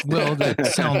 Well, that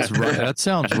sounds right. That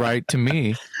sounds right to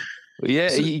me. Yeah,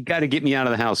 so, you got to get me out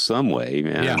of the house some way,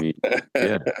 man. Yeah. I mean,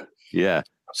 yeah.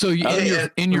 So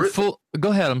in your full,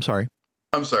 go ahead. I'm sorry.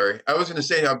 I was going to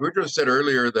say how Budro said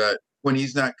earlier that when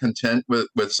he's not content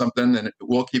with something, and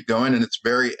we'll keep going, and it's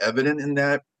very evident in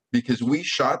that because we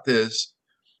shot this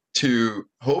to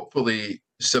hopefully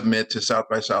submit to South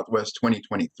by Southwest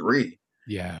 2023.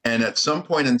 Yeah. And at some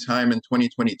point in time in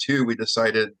 2022, we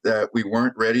decided that we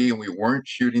weren't ready and we weren't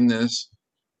shooting this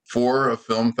for a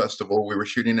film festival. We were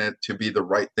shooting it to be the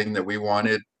right thing that we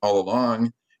wanted all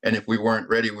along. And if we weren't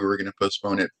ready, we were going to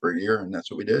postpone it for a year. And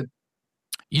that's what we did.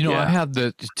 You know, I had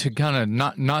to kind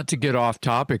of not to get off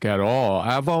topic at all.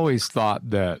 I've always thought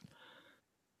that,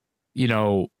 you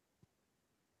know,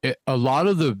 a lot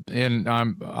of and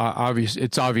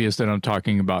it's obvious that I'm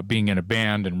talking about being in a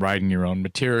band and writing your own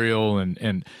material.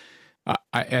 And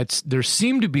there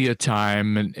seemed to be a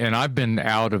time, and I've been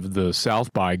out of the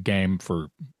South by game for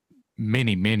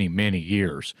many, many, many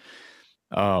years.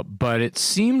 But it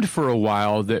seemed for a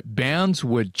while that bands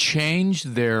would change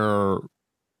the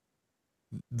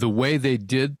way they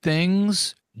did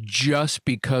things just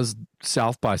because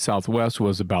South by Southwest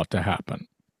was about to happen.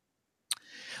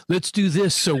 Let's do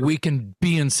this so we can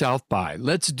be in South by.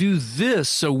 Let's do this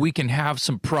so we can have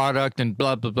some product and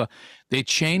blah, blah, blah. They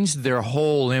changed their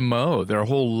whole MO, their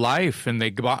whole life. And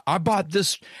I bought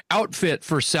this outfit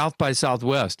for South by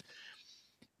Southwest.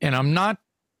 And I'm not,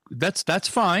 that's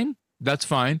fine. That's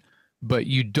fine. But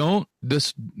you don't,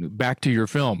 back to your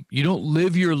film, you don't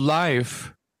live your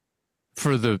life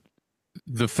for the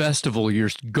festival you're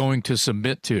going to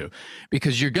submit to,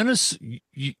 because you're going to,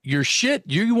 your shit,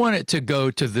 you want it to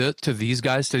go to these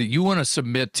guys, you want to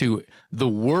submit to the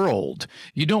world.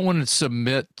 You don't want to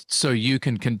submit so you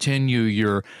can continue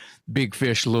your big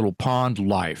fish, little pond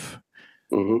life.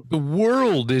 Mm-hmm. The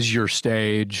world is your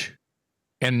stage,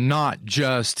 and not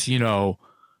just, you know,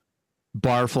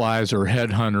 barflies or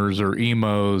headhunters or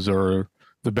emos or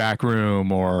the back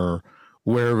room or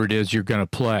wherever it is you're going to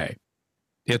play.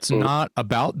 It's not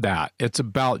about that. It's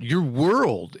about your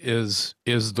world is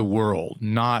the world,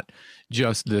 not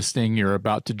just this thing you're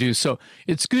about to do. So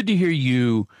it's good to hear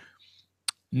you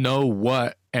know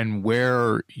what and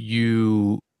where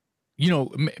you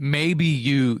know, maybe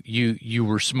you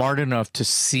were smart enough to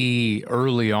see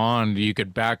early on, you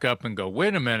could back up and go,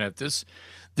 wait a minute, this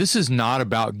is not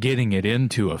about getting it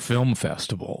into a film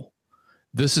festival.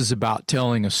 This is about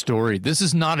telling a story. This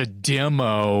is not a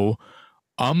demo.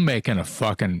 I'm making a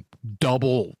fucking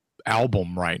double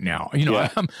album right now. You know,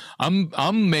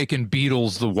 I'm making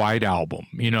Beatles the White Album,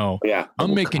 you know. Yeah.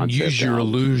 I'm making Use Your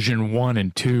Illusion 1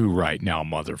 and 2 right now,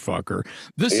 motherfucker.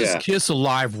 This is Kiss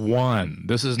Alive 1.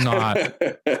 This is not,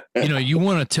 you know, you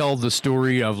want to tell the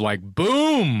story of like,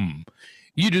 boom.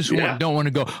 You just don't want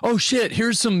to go, oh shit,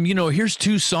 here's some, you know, here's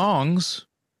 2 songs.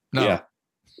 No. Yeah.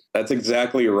 That's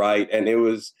exactly right. And it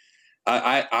was,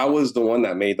 I was the one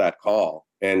that made that call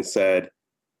and said,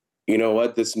 you know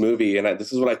what, this movie, and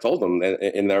this is what I told them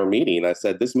in our meeting. I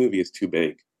said, this movie is too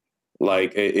big.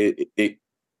 Like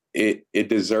it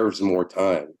deserves more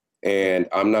time, and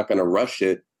I'm not going to rush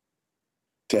it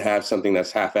to have something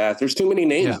that's half-assed. There's too many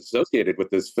names associated with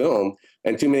this film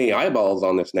and too many eyeballs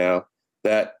on this now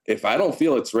that if I don't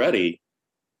feel it's ready,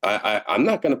 I'm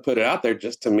not going to put it out there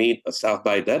just to meet a South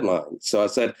by deadline. So I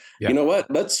said, you know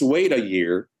what, let's wait a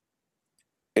year.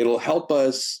 It'll help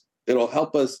us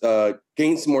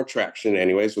gain some more traction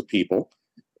anyways with people,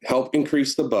 help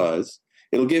increase the buzz.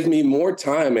 It'll give me more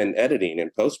time in editing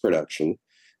and post-production.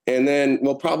 And then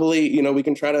we'll probably, you know, we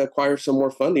can try to acquire some more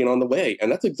funding on the way.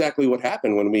 And that's exactly what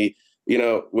happened when we, you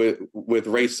know, with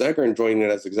Ray Segrin joining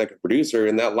as executive producer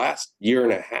in that last year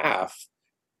and a half,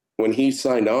 when he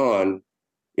signed on,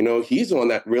 you know, he's the one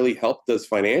that really helped us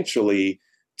financially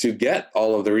to get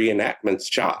all of the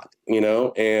reenactments shot, you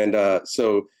know, and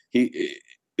so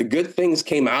the good things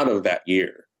came out of that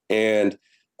year. And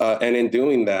in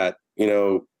doing that, you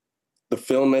know, the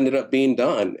film ended up being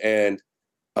done. And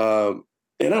I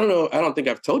don't know, I don't think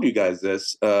I've told you guys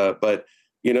this, but,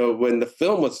 you know, when the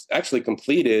film was actually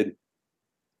completed,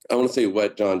 I want to say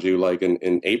what, John Jew, like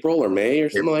in April or May or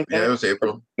something like that? Yeah, it was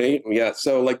April. May, yeah.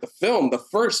 So like the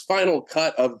first final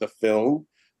cut of the film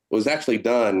was actually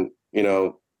done, you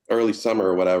know, early summer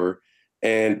or whatever.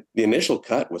 And the initial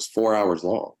cut was 4 hours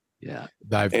long. Yeah.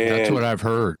 That's what I've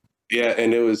heard. Yeah.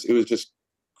 And it was just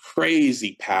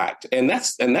crazy packed. And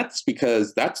that's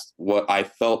because that's what I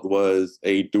felt was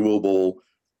a doable,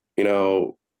 you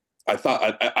know, I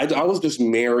thought I was just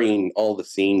marrying all the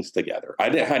scenes together.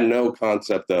 I had no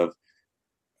concept of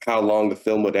how long the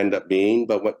film would end up being,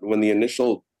 but when the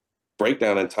initial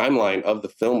breakdown and timeline of the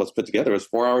film was put together, it was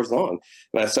 4 hours long.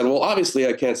 And I said, well, obviously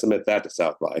I can't submit that to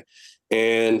South by.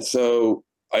 And so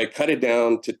I cut it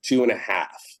down to 2.5.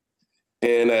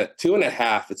 And at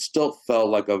 2.5, it still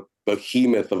felt like a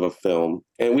behemoth of a film.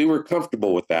 And we were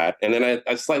comfortable with that. And then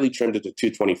I slightly trimmed it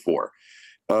to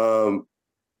 2.24.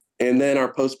 And then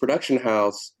our post-production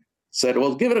house said,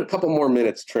 well, give it a couple more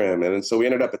minutes trim. And so we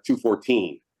ended up at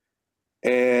 2:14.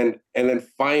 And then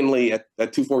finally at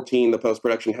 2:14, the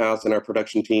post-production house and our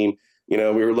production team, we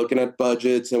were looking at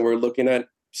budgets and we're looking at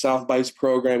South by's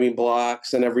programming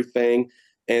blocks and everything.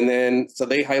 And then, so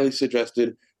they highly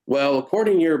suggested, well,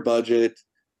 according to your budget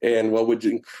and what would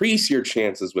increase your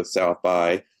chances with South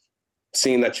by,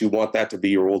 seeing that you want that to be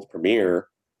your world premiere,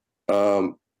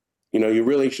 you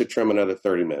really should trim another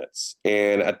 30 minutes.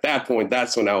 And at that point,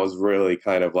 that's when I was really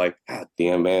kind of like, God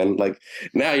damn, man, like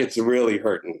now it's really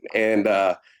hurting. And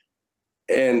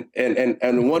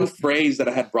one phrase that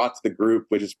I had brought to the group,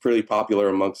 which is pretty popular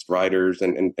amongst writers,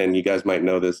 and you guys might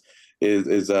know this,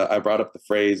 is I brought up the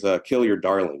phrase, kill your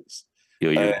darlings.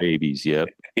 Kill your babies, yep.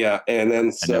 Yeah. And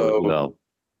then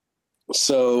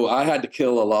so I had to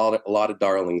kill a lot of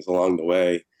darlings along the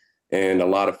way, and a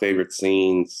lot of favorite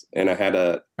scenes, and I had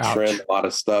to trim a lot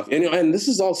of stuff. And this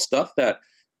is all stuff that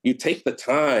you take the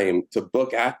time to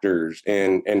book actors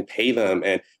and pay them,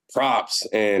 and props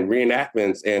and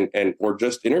reenactments and or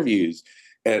just interviews.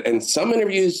 And some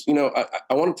interviews,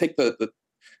 I want to take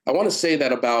I want to say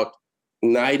that about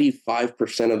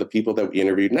 95% of the people that we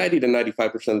interviewed, 90 to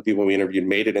 95% of the people we interviewed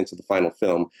made it into the final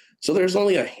film. So there's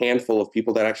only a handful of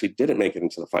people that actually didn't make it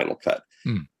into the final cut.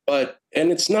 And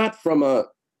it's not from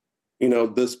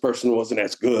this person wasn't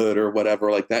as good or whatever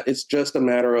like that. It's just a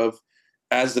matter of,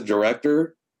 as the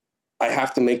director, I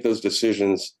have to make those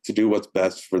decisions to do what's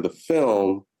best for the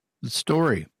film. The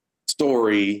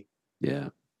story. Yeah.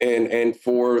 And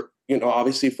for,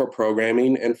 obviously for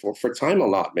programming and for time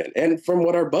allotment and from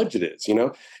what our budget is,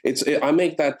 I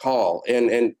make that call.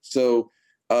 And so,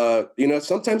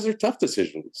 sometimes they're tough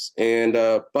decisions, and,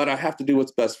 but I have to do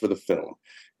what's best for the film.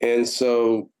 And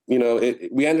so,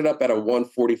 we ended up at a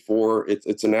 1:44.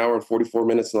 It's an hour and 44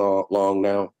 minutes long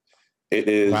now. It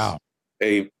is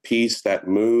a piece that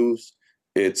moves.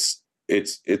 It's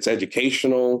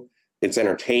educational. It's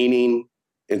entertaining.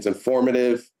 It's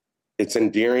informative. It's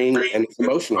endearing, and it's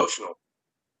emotional.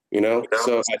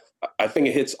 So I think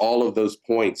it hits all of those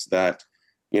points that,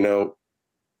 I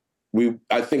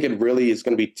think it really is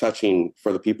going to be touching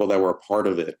for the people that were a part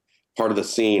of it, part of the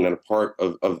scene and a part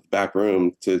of the back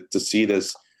room to see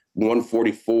this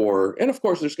 1:44. And of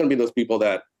course, there's going to be those people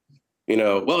that,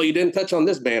 well, you didn't touch on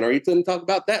this band, or you didn't talk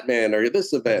about that band, or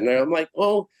this event. And I'm like,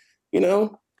 well,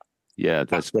 yeah,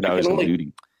 that's what I was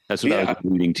alluding. That's what I was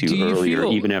alluding to earlier.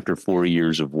 Even after 4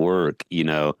 years of work,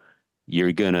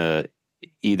 you're gonna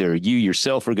either you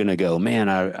yourself are gonna go, man,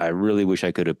 I really wish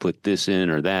I could have put this in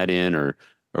or that in or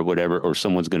whatever, or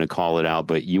someone's going to call it out.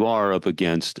 But you are up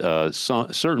against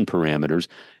certain parameters.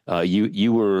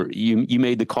 You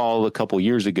made the call a couple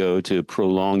years ago to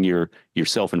prolong your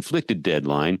self-inflicted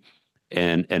deadline,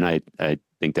 and I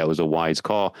think that was a wise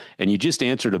call. And you just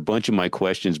answered a bunch of my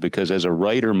questions, because as a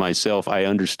writer myself, I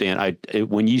understand.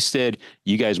 When you said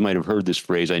you guys might have heard this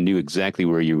phrase, I knew exactly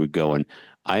where you were going.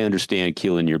 I understand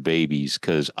killing your babies,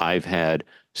 because I've had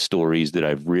stories that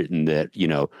I've written that,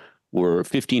 were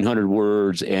 1,500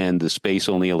 words and the space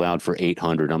only allowed for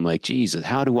 800. I'm like, Jesus,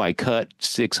 how do I cut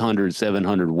 600,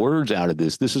 700 words out of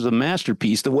this? This is a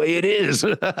masterpiece the way it is.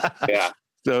 Yeah.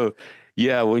 So,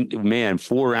 yeah,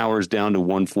 4 hours down to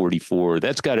 1:44,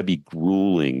 that's got to be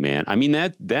grueling, man. I mean,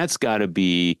 that's got to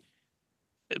be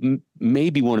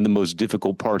maybe one of the most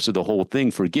difficult parts of the whole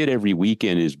thing. Forget every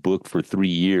weekend is booked for 3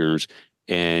 years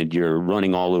and you're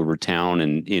running all over town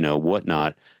and,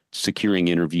 whatnot, securing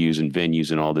interviews and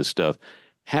venues and all this stuff.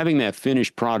 Having that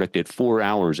finished product at 4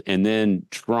 hours and then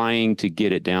trying to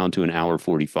get it down to an hour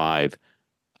 45,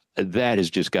 that has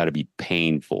just got to be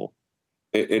painful.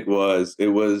 It was,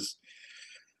 there was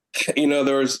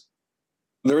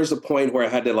a point where I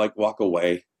had to walk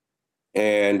away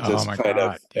and just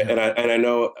and I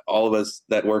know all of us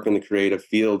that work in the creative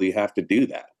field, you have to do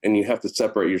that, and you have to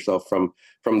separate yourself from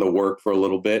the work for a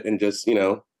little bit and just,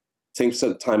 take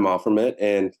some time off from it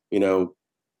and,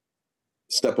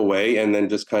 step away and then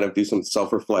just kind of do some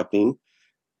self-reflecting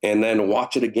and then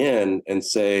watch it again and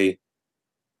say,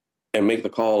 and make the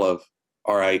call of,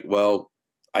 all right, well,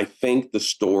 I think the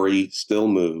story still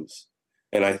moves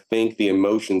and I think the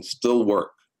emotions still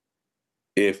work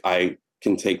if I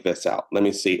can take this out. Let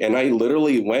me see. And I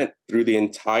literally went through the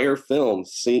entire film,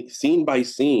 scene by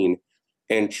scene,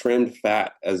 and trimmed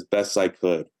fat as best I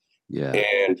could. Yeah.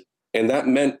 And that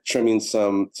meant trimming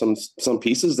some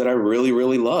pieces that I really,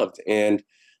 really loved. And,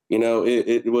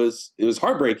 it was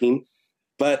heartbreaking,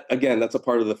 but again, that's a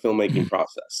part of the filmmaking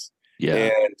process. Yeah.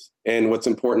 And what's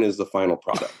important is the final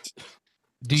product.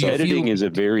 editing is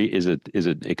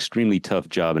an extremely tough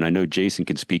job, and I know Jason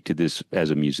can speak to this as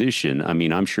a musician. I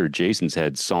mean, I'm sure Jason's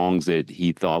had songs that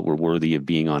he thought were worthy of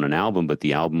being on an album, but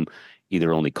the album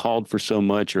either only called for so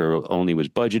much or only was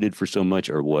budgeted for so much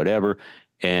or whatever,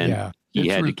 and he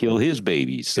had to kill his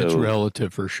babies. So it's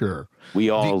relative for sure. We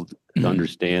all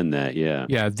understand that. Yeah.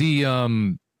 Yeah. Do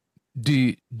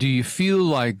you feel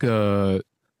like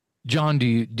John? Do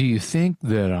you think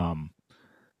that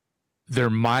there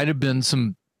might have been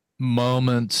some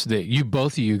moments that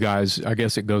both of you guys, I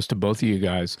guess it goes to both of you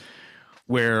guys,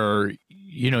 where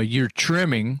you're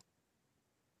trimming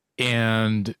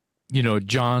and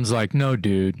John's like, no,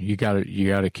 dude, you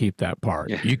gotta keep that part.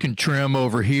 Yeah. You can trim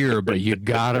over here, but you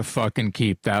gotta fucking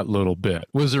keep that little bit.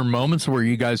 Was there moments where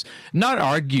you guys not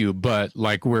argue, but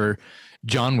like where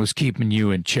John was keeping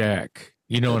you in check?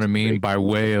 You know what I mean? By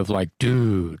way of like,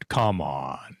 dude, come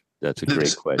on. That's a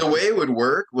great question. The way it would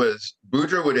work was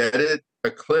Budro would edit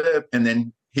a clip and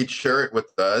then he'd share it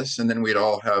with us, and then we'd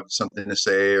all have something to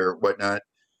say or whatnot.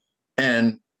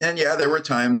 And yeah, there were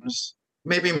times,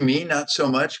 maybe me not so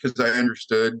much, because I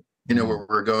understood, where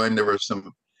we're going. There were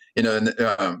some, and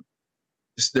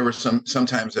there were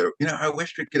sometimes that, I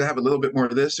wish we could have a little bit more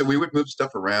of this. So we would move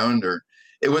stuff around, or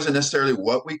it wasn't necessarily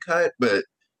what we cut, but,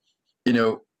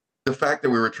 the fact that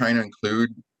we were trying to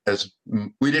include,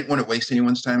 we didn't want to waste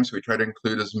anyone's time. So we tried to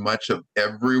include as much of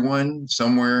everyone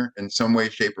somewhere in some way,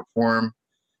 shape, or form,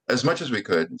 as much as we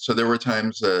could. So there were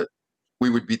times that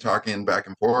we would be talking back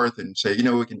and forth and say,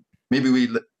 maybe we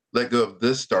let go of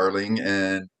this darling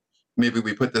and maybe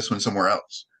we put this one somewhere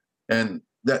else. And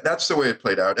that's the way it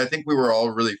played out. I think we were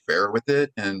all really fair with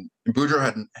it. And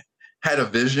Budro had a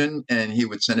vision, and he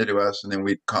would send it to us, and then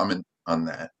we'd comment on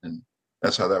that. And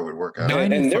that's how that would work out.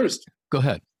 And go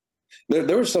ahead.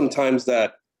 There were some times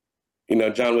that,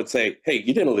 John would say, hey,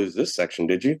 you didn't lose this section,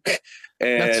 did you?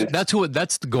 And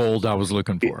that's the gold I was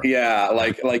looking for. Yeah.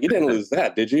 Like you didn't lose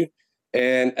that, did you?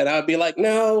 And I'd be like,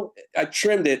 no, I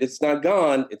trimmed it. It's not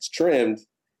gone. It's trimmed.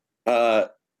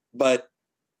 But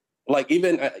like,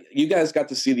 even you guys got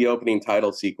to see the opening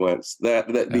title sequence.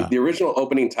 The original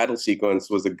opening title sequence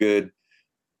was a good,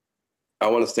 I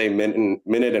want to say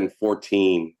minute and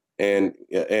 14, and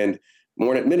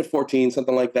more than minute 14,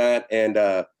 something like that. And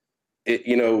I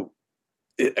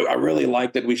really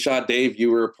liked it. We shot, Dave,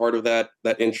 you were a part of that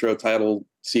intro title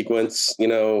sequence. We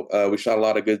shot a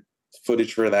lot of good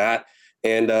footage for that.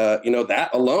 And, that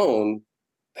alone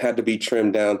had to be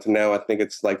trimmed down to now, I think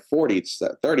it's like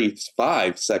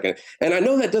 35 seconds. And I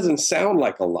know that doesn't sound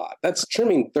like a lot. That's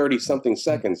trimming 30 something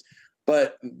seconds,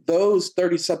 but those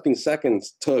 30 something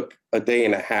seconds took a day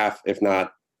and a half, if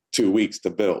not 2 weeks to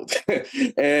build.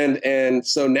 and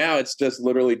so now it's just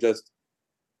literally just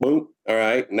boom. All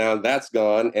right, now that's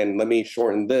gone. And let me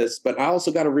shorten this, but I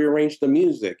also got to rearrange the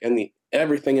music and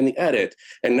everything in the edit.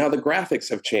 And now the graphics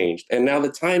have changed, and now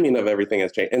the timing of everything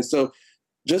has changed. And so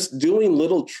just doing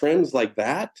little trims like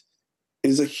that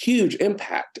is a huge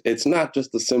impact. It's not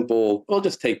just a simple, well,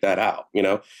 just take that out.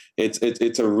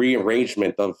 It's a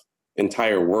rearrangement of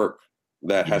entire work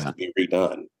that has to be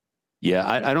redone. Yeah,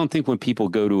 I don't think when people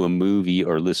go to a movie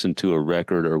or listen to a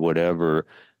record or whatever,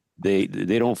 they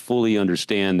don't fully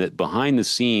understand that behind the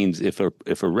scenes, if a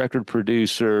record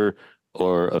producer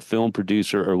or a film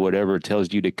producer or whatever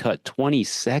tells you to cut 20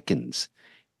 seconds,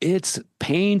 it's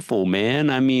painful, man.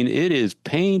 I mean, it is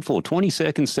painful. 20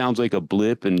 seconds sounds like a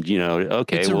blip, and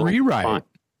okay, it's a rewrite. Fine.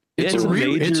 It's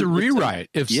a rewrite.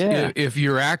 If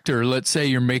your actor, let's say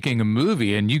you're making a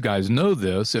movie, and you guys know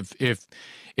this,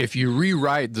 if you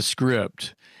rewrite the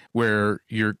script where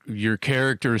your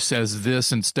character says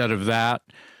this instead of that,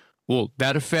 well,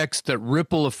 that affects the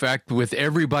ripple effect with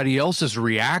everybody else's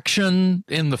reaction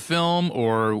in the film,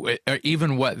 or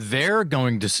even what they're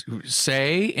going to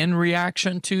say in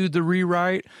reaction to the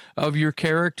rewrite of your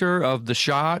character, of the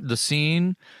shot, the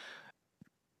scene.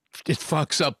 It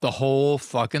fucks up the whole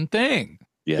fucking thing.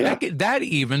 Yeah. That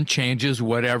even changes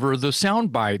whatever the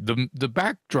soundbite, the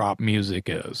backdrop music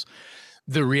is.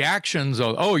 The reactions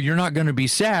of, oh, you're not going to be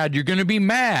sad, you're going to be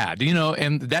mad,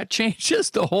 and that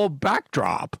changes the whole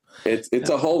backdrop. It's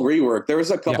a whole rework. There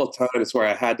was a couple times where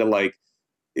I had to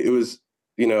it was,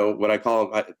 what I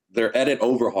call them, they're edit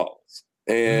overhauls.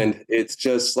 And it's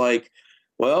just like,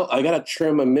 well, I got to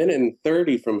trim a minute and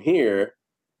 30 from here.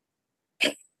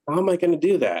 How am I going to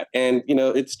do that? And,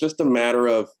 it's just a matter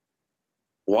of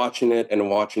watching it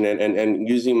and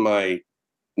using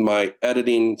my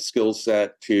editing skill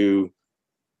set to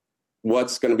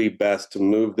what's going to be best to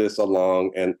move this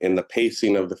along and in the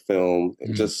pacing of the film,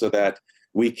 just so that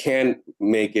we can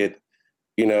make it,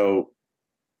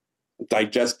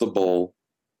 digestible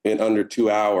in under 2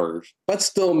 hours, but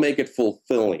still make it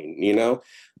fulfilling, you know?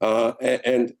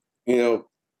 And you know,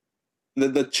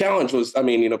 the challenge was, I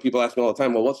mean, you know, people ask me all the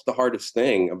time, well, what's the hardest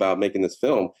thing about making this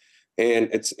film? And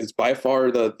it's by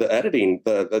far the editing,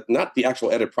 the not the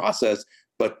actual edit process,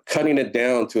 but cutting it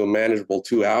down to a manageable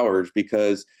 2 hours,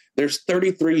 because there's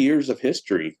 33 years of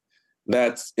history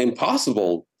that's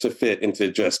impossible to fit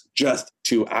into just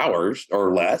 2 hours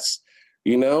or less.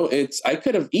 You know, I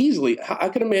could have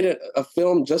made a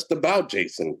film just about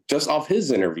Jason, just off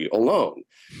his interview alone.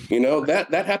 You know,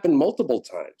 that happened multiple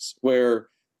times where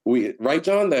right,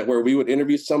 John, that where we would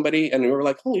interview somebody and we were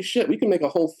like, holy shit, we can make a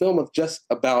whole film of just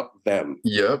about them.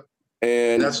 Yep.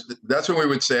 And that's when we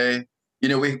would say, you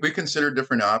know, we consider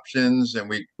different options, and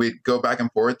we go back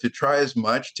and forth to try as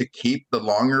much to keep the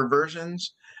longer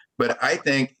versions. But I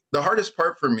think the hardest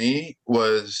part for me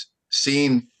was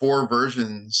seeing 4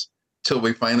 versions till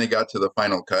we finally got to the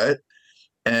final cut.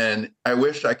 And I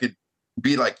wish I could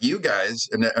be like you guys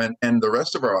and the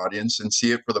rest of our audience and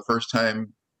see it for the first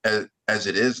time as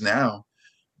it is now.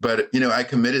 But, you know, I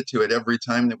committed to it every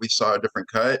time that we saw a different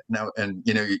cut now. And,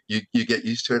 you know, you get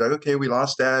used to it. Like, okay, we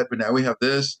lost that, but now we have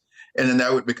this. And then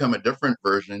that would become a different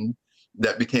version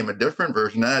that became a different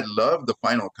version. And I love the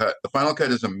final cut. The final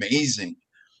cut is amazing,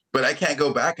 but I can't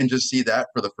go back and just see that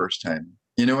for the first time.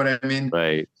 You know what I mean?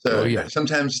 Right. So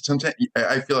sometimes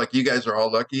I feel like you guys are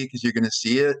all lucky because you're going to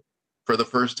see it for the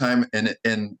first time and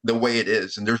the way it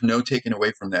is. And there's no taking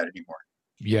away from that anymore.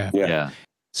 Yeah.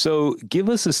 So give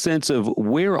us a sense of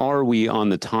where are we on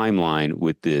the timeline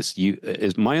with this?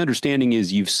 As my understanding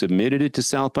is you've submitted it to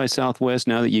South by Southwest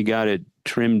now that you got it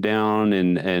trimmed down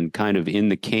and kind of in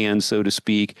the can, so to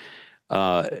speak.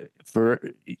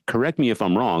 Correct me if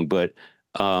I'm wrong, but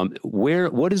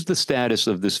what is the status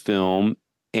of this film,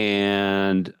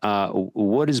 and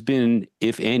what has been,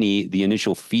 if any, the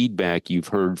initial feedback you've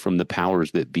heard from the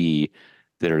powers that be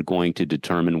that are going to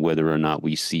determine whether or not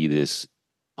we see this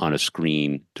on a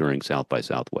screen during South by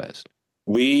Southwest?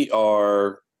 We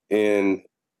are in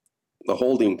the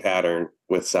holding pattern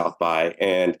with South by,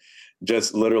 and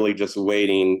just literally just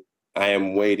waiting. I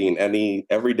am waiting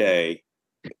every day,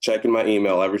 checking my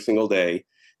email every single day,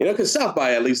 you know, because South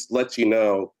by at least lets you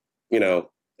know,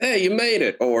 hey, you made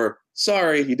it, or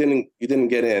sorry, you didn't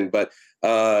get in, but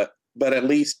at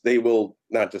least they will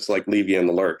not just like leave you in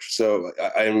the lurch. So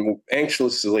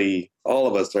all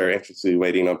of us are anxiously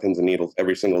waiting on pins and needles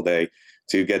every single day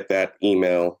to get that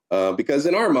email, because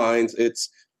in our minds, there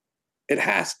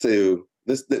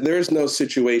is no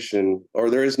situation or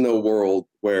there is no world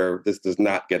where this does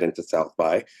not get into South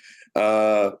by.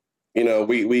 You know,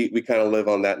 we kind of live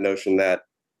on that notion that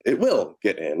it will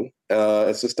get in.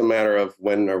 It's just a matter of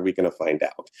when are we going to find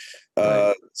out.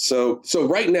 Right. So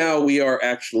right now we are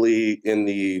actually in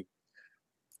the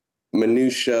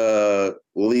minutia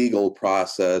legal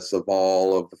process of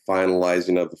all of the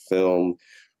finalizing of the film.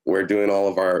 We're doing all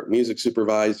of our music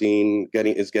supervising,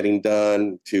 getting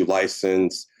done to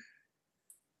license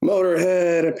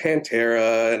Motorhead and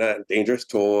Pantera and Dangerous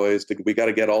Toys. We got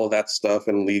to get all of that stuff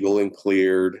and legal and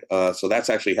cleared. So that's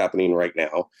actually happening right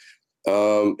now.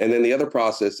 And then the other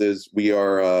process is we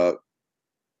are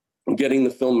getting the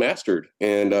film mastered,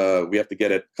 and we have to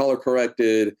get it color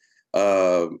corrected,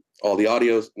 all the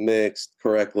audio mixed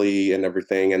correctly and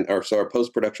everything. And our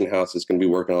post-production house is going to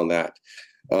be working on that.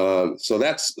 So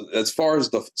that's as far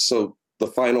as the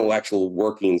final actual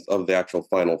workings of the actual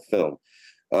final film.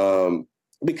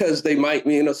 Because they might,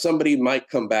 somebody might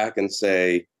come back and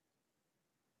say,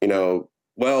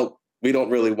 well, we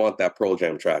don't really want that Pearl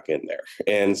Jam track in there.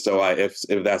 And so if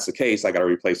that's the case, I got to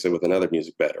replace it with another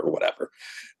music bed or whatever.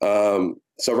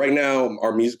 So right now,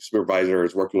 our music supervisor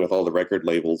is working with all the record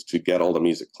labels to get all the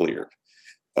music cleared.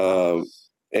 And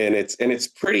it's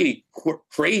pretty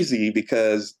crazy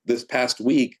because this past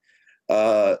week,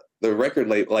 the record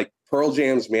label, like Pearl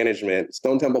Jam's management,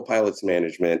 Stone Temple Pilots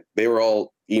management, they were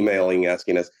all emailing,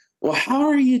 asking us, well, how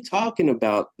are you talking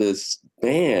about this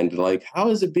band? Like, how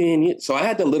is it being used? So I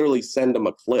had to literally send them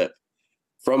a clip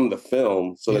from the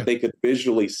film so that they could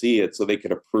visually see it, so they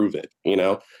could approve it,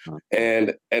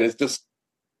 and it's just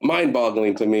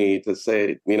mind-boggling to me to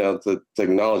say, to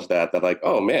acknowledge that like,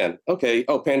 oh man, okay,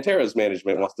 Pantera's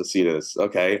management wants to see this.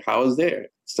 Okay, how is their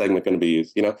segment going to be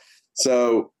used?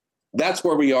 So that's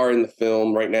where we are in the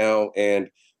film right now, and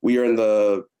we are in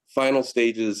the final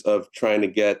stages of trying to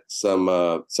get some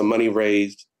money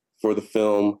raised for the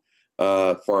film,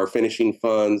 for our finishing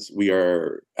funds. We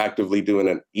are actively doing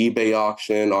an eBay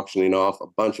auctioning off a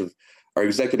bunch of our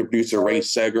executive producer Ray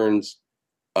Segern's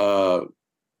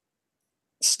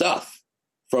stuff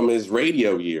from his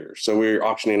radio years. So we're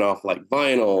auctioning off like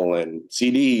vinyl and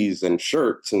CDs and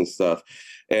shirts and stuff.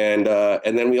 And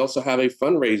then we also have a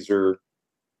fundraiser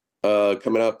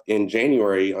coming up in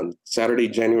January, on Saturday,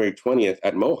 January 20th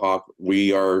at Mohawk.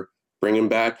 We are bringing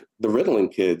back the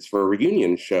Ritalin Kids for a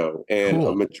reunion show. And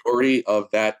a majority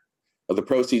of the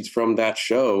proceeds from that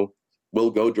show will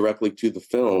go directly to the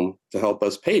film to help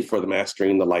us pay for the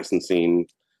mastering, the licensing,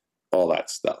 all that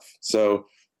stuff. So,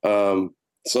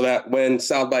 so that when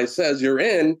South by says you're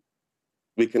in,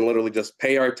 we can literally just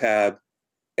pay our tab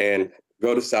and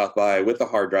go to South by with a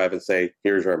hard drive and say,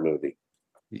 here's our movie.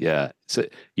 Yeah. So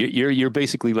you're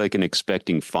basically like an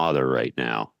expecting father right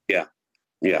now.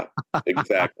 Yeah,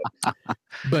 exactly.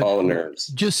 But all the nerves.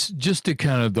 Just to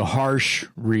kind of the harsh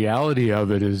reality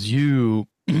of it is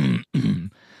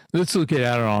let's look at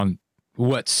it on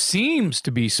what seems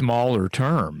to be smaller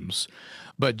terms,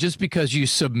 but just because you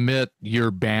submit your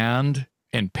band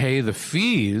and pay the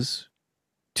fees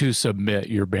to submit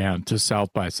your band to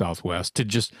South by Southwest, to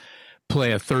just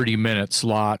play a 30-minute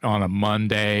slot on a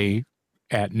Monday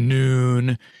at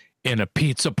noon in a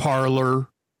pizza parlor.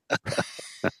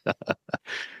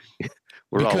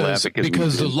 We're all laughing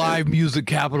because the live music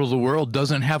capital of the world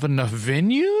doesn't have enough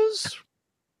venues.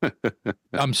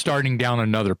 I'm starting down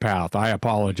another path. I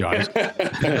apologize.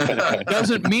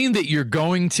 Doesn't mean that you're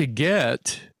going to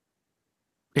get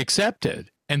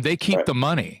accepted, and they keep the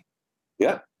money.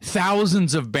 Yeah.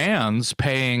 Thousands of bands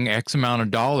paying X amount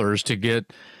of dollars to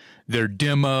get their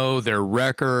demo, their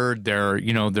record,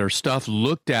 their stuff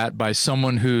looked at by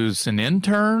someone who's an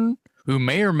intern who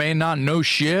may or may not know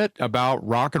shit about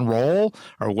rock and roll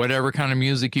or whatever kind of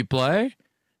music you play,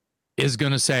 is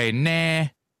going to say, nah,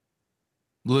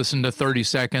 listen to 30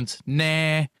 seconds,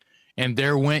 nah, and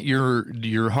there went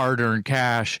your hard-earned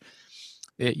cash.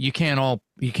 You can't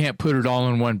put it all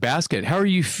in one basket. How are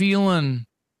you feeling?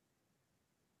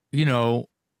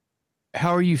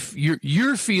 How are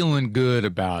you're feeling good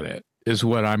about it is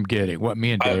what I'm getting, what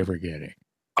me and Dave are getting.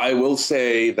 I will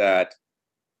say that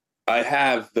I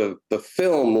have the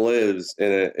film lives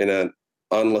in an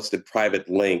unlisted private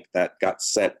link that got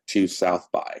sent to South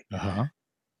by. Uh-huh.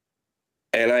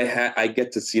 And I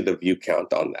get to see the view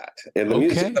count on that. And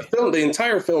the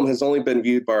entire film has only been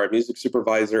viewed by our music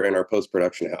supervisor and our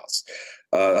post-production house,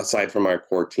 aside from our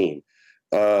core team.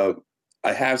 I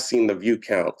have seen the view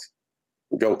count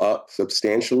go up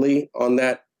substantially on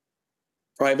that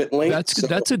private link.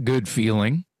 That's a good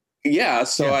feeling. Yeah.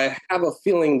 So I have a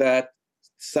feeling that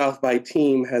South by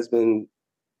team has been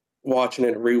watching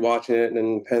it, rewatching it,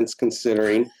 and hence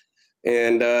considering.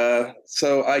 And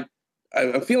so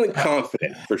I'm feeling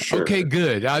confident for sure. Okay,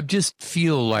 good. I just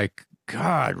feel like,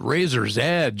 God, razor's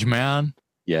edge, man.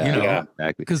 Yeah,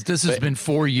 exactly. Because this has been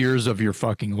 4 years of your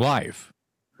fucking life.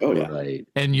 Oh yeah. Right.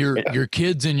 And your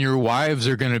kids and your wives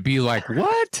are going to be like,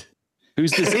 what?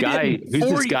 Who's this guy? Who's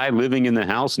this guy living in the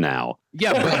house now?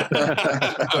 Yeah,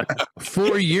 but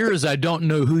 4 years, I don't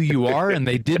know who you are, and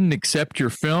they didn't accept your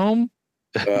film.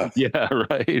 Yeah,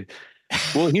 right.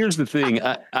 Well, here's the thing.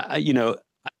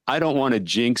 I don't want to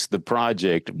jinx the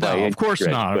project. Of course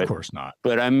not.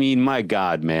 But I mean, my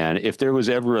God, man, if there was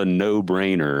ever a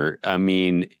no-brainer, I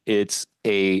mean, it's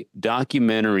a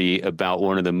documentary about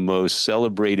one of the most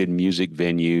celebrated music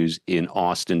venues in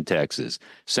Austin, Texas.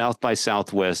 South by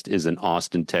Southwest is an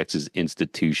Austin, Texas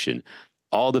institution.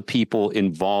 All the people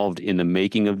involved in the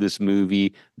making of this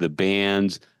movie, the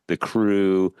bands, the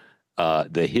crew,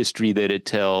 the history that it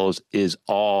tells is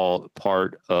all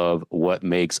part of what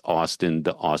makes Austin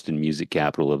the Austin music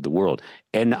capital of the world.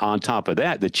 And on top of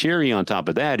that, the cherry on top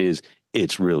of that is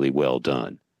it's really well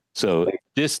done. So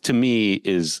this to me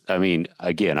is, I mean,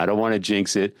 again, I don't want to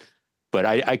jinx it, but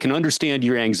I can understand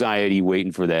your anxiety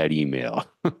waiting for that email.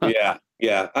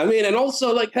 Yeah. I mean, and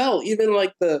also like hell, even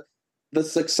like the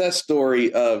success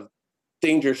story of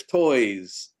Dangerous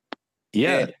Toys.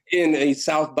 Yeah. In a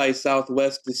South by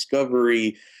Southwest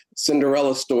Discovery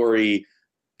Cinderella story,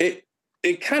 it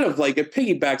kind of like it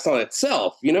piggybacks on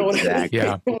itself. You know what I mean?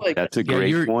 Yeah. Like, that's a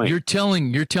great point. You're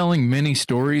telling many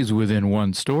stories within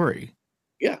one story.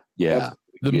 Yeah. Yeah.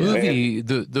 The movie,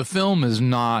 the film is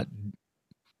not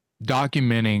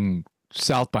documenting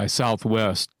South by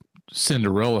Southwest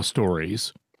Cinderella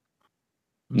stories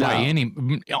by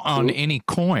any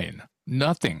coin.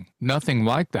 Nothing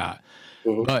like that.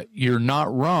 Mm-hmm. But you're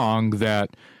not wrong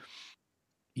that,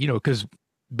 because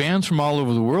bands from all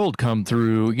over the world come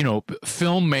through,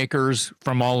 filmmakers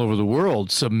from all over the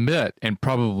world submit and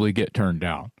probably get turned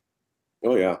down.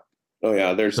 Oh yeah.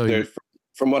 There's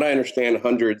from what I understand,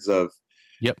 hundreds of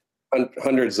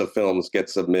films get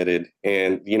submitted,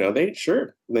 and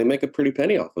they make a pretty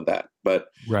penny off of that. But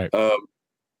right.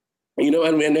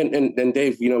 And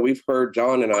Dave, we've heard,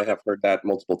 John and I have heard that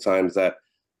multiple times, that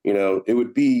it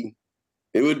would be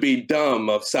it would be dumb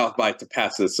of South by to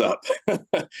pass this up.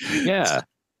 Yeah.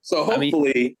 So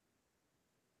hopefully,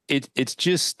 it's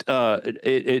just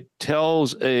it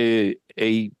tells a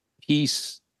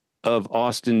piece of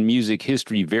Austin music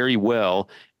history very well.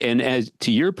 And as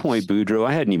to your point, Budro,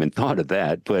 I hadn't even thought of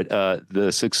that, but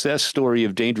the success story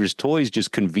of Dangerous Toys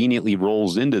just conveniently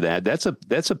rolls into that. That's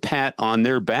a pat on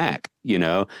their back,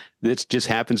 that just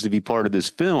happens to be part of this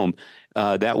film.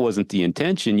 That wasn't the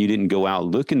intention. You didn't go out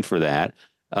looking for that.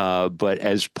 But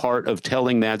as part of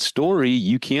telling that story,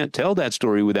 you can't tell that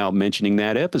story without mentioning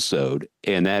that episode.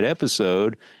 And that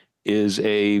episode is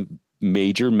a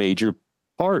major, major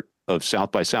part of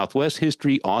South by Southwest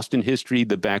history, Austin history,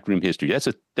 the backroom history.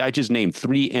 I just named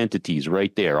 3 entities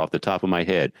right there off the top of my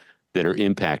head that are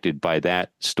impacted by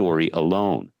that story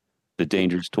alone, the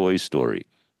Dangerous Toys story.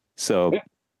 So,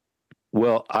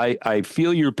 well, I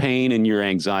feel your pain and your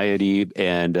anxiety,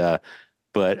 and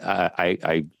but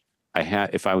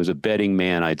if I was a betting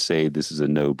man, I'd say this is a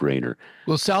no-brainer.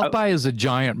 Well, South by is a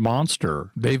giant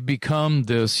monster. They've become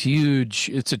this huge,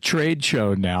 it's a trade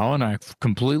show now, and I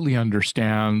completely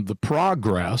understand the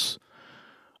progress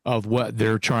of what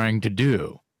they're trying to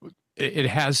do. It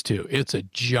has to. It's a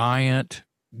giant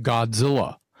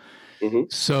Godzilla. Mm-hmm.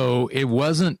 So it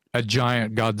wasn't a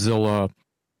giant Godzilla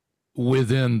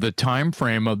within the time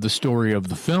frame of the story of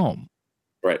the film.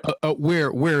 Right.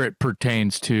 Where it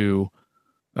pertains to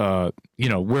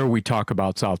where we talk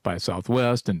about South by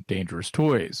Southwest and Dangerous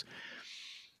Toys.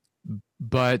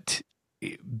 But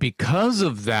because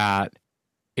of that,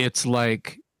 it's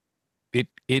like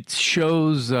it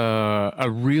shows a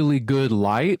really good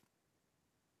light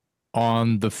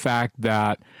on the fact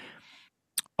that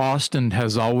Austin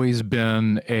has always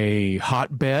been a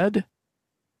hotbed,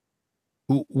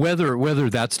 whether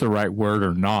that's the right word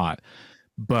or not.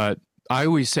 But I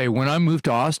always say when I moved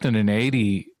to Austin in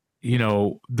 80,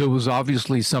 there was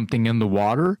obviously something in the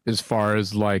water as far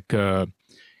as like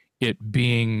it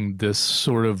being this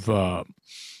sort of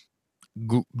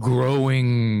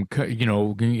growing,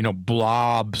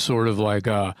 blob, sort of like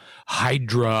a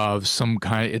hydra of some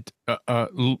kind,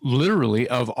 literally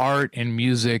of art and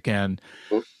music and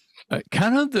I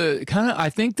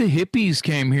think the hippies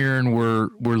came here and were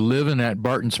living at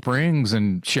Barton Springs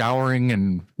and showering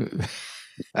and.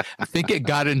 I think it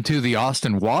got into the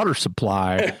Austin water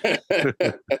supply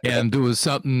and there was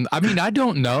something, I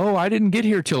don't know. I didn't get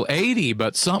here till 80,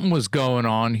 but something was going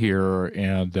on here.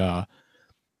 And,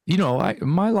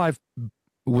 my life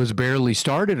was barely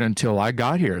started until I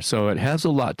got here. So it has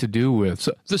a lot to do with,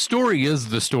 so the story is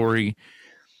the story.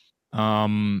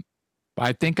 I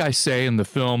think I say in the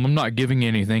film, I'm not giving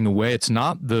anything away. It's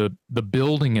not the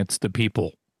building, it's the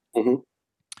people. Mm-hmm.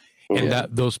 And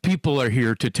that those people are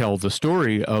here to tell the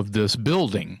story of this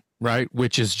building, right?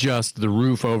 Which is just the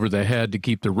roof over the head to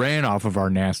keep the rain off of our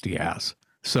nasty ass.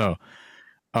 So,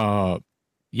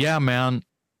 yeah, man,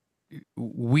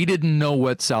 we didn't know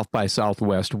what South by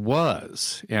Southwest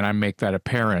was. And I make that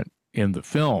apparent in the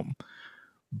film.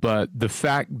 But the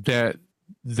fact that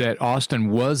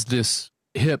Austin was this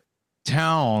hip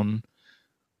town,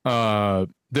 that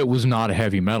was not a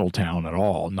heavy metal town at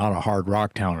all, not a hard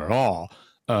rock town at all.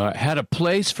 Had a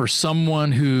place for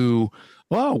someone who,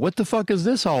 wow, what the fuck is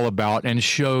this all about? And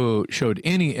showed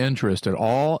any interest at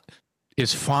all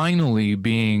is finally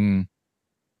being,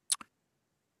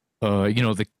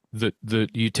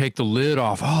 you take the lid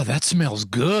off. Oh, that smells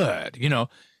good.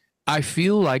 I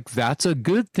feel like that's a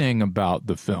good thing about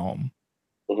the film.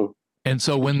 Mm-hmm. And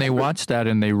so when they watch that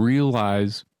and they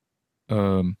realize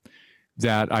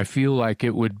that, I feel like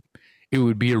it would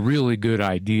be a really good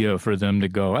idea for them to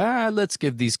go, let's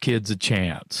give these kids a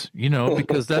chance,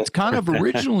 because that's kind of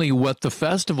originally what the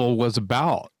festival was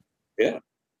about. Yeah.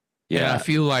 Yeah. I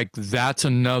feel like that's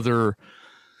another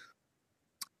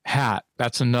hat.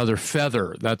 That's another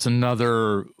feather. That's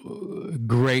another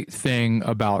great thing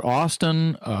about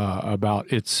Austin, about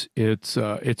its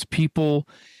people.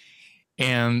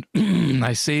 And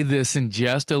I say this in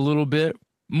jest a little bit.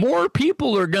 More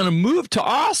people are going to move to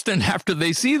Austin after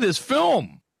they see this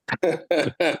film. Do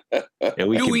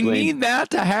we need that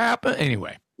to happen?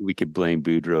 Anyway. We could blame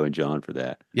Budro and John for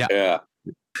that. Yeah.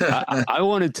 I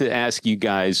wanted to ask you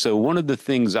guys, so one of the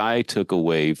things I took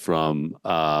away from,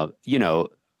 I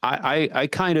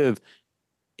kind of,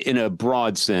 in a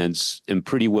broad sense, am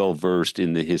pretty well versed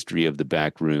in the history of the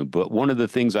back room. But one of the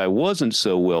things I wasn't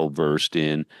so well versed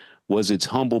in was its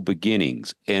humble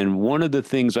beginnings. And one of the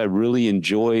things I really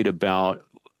enjoyed about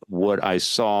what I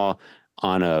saw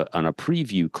on a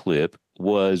preview clip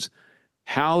was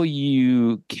how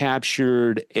you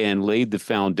captured and laid the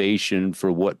foundation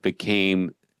for what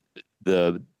became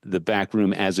the the back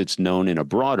room as it's known in a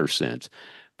broader sense.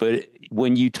 But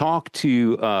when you talk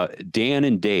to Dan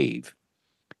and Dave,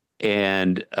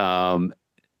 and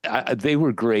they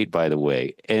were great, by the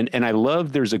way, and I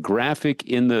love there's a graphic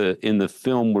in the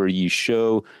film where you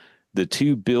show the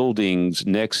two buildings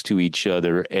next to each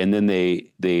other, and then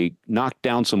they knocked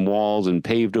down some walls and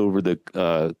paved over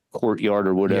the courtyard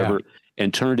or whatever,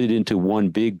 and turned it into one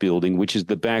big building, which is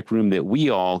the back room that we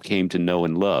all came to know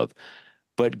and love.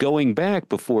 But going back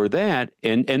before that,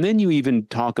 and then you even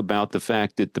talk about the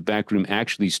fact that the back room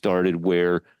actually started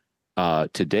where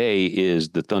today is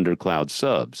the Thundercloud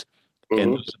Subs.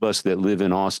 And those of us that live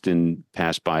in Austin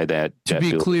pass by that. To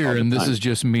be clear, and this is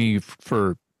just me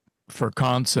for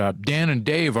concept, Dan and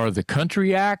Dave are the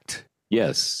country act.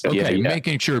 Yes. Okay,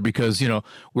 making sure, because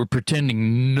we're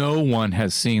pretending no one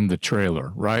has seen the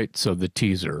trailer, right? So the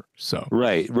teaser. So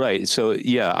right. So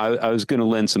I was going to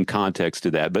lend some context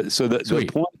to that, but so the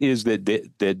point is that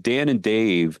Dan and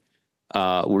Dave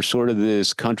were sort of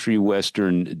this country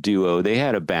western duo. They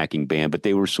had a backing band, but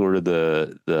they were sort of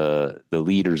the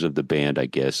leaders of the band, I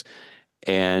guess.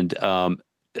 And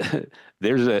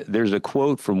there's a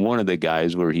quote from one of the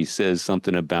guys where he says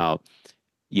something about,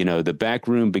 the back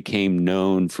room became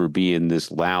known for being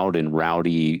this loud and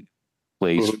rowdy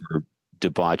place for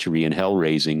debauchery and hell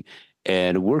raising.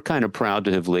 And we're kind of proud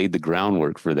to have laid the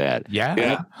groundwork for that. Yeah.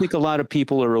 And I think a lot of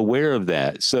people are aware of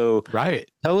that. So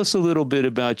tell us a little bit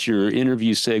about your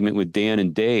interview segment with Dan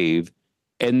and Dave.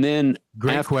 And then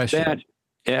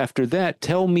after that,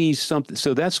 tell me something.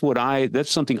 So that's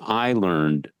something I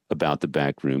learned about the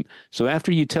back room. So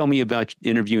after you tell me about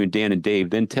interviewing Dan and Dave,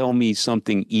 then tell me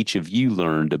something each of you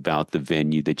learned about the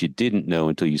venue that you didn't know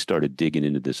until you started digging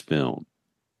into this film.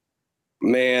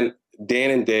 Man,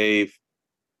 Dan and Dave,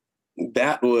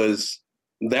 that was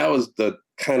the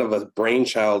kind of a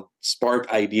brainchild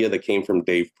spark idea that came from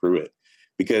Dave Pruitt,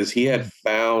 because he had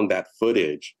found that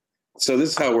footage. So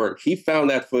this is how it worked. He found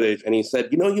that footage and he said,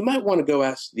 you might want to go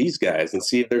ask these guys and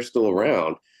see if they're still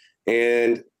around.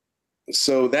 And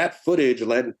so that footage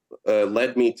led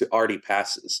me to Artie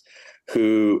Passes,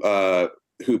 who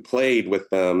played with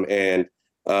them. And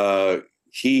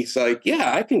he's like,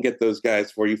 yeah, I can get those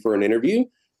guys for you for an interview.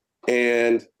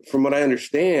 And from what I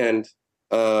understand,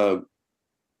 what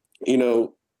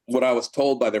I was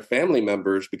told by their family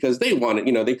members, because they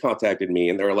wanted, they contacted me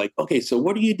and they were like, okay, so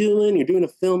what are you doing? You're doing a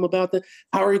film about that.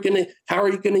 How are you going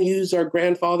to use our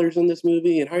grandfathers in this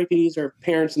movie? And how are you going to use our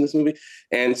parents in this movie?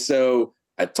 And so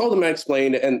I told them, I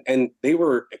explained, and they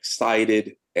were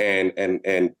excited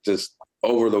and just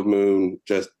over the moon,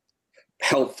 just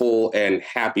helpful and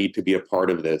happy to be a part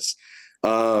of this.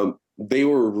 They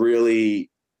were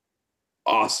really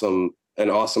awesome,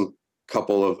 an awesome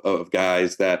couple of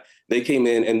guys that they came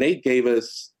in and they gave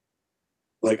us,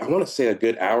 like, I want to say a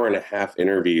good hour and a half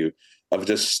interview of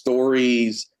just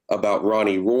stories about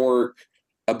Ronnie Rourke,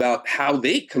 about how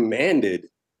they commanded.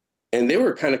 And they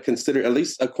were kind of considered, at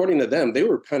least according to them, they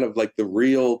were kind of like the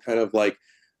real kind of like,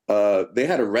 they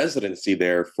had a residency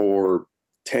there for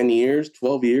 10 years,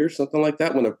 12 years, something like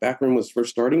that, when the back room was first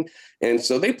starting. And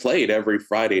so they played every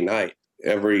Friday night,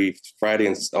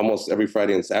 almost every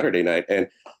Friday and Saturday night. And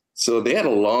so they had a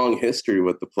long history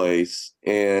with the place.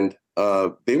 And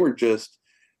they were just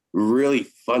really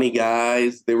funny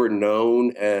guys. They were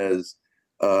known as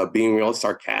being real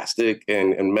sarcastic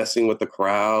and messing with the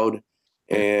crowd.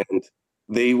 And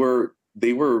they were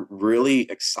really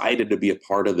excited to be a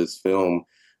part of this film.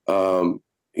 Another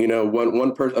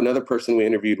person we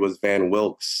interviewed was Van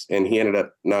Wilkes, and he ended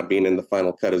up not being in the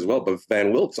final cut as well. But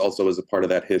Van Wilkes also is a part of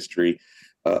that history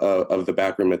of the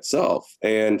backroom itself.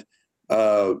 And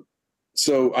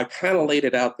so I kind of laid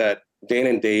it out that Dan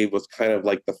and Dave was kind of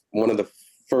like one of the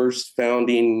first but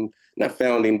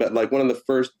like one of the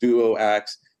first duo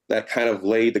acts that kind of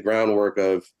laid the groundwork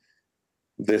of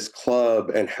this club,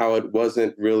 and how it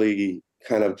wasn't really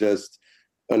kind of just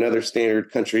another standard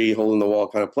country hole in the wall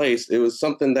kind of place. It was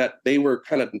something that they were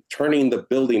kind of turning the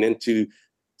building into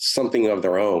something of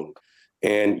their own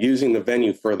and using the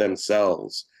venue for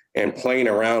themselves and playing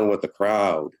around with the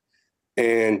crowd.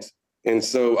 And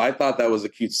so I thought that was a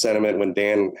cute sentiment when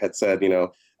Dan had said,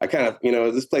 I kind of,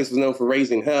 this place was known for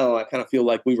raising hell. I kind of feel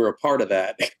like we were a part of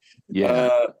that.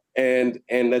 Yeah. And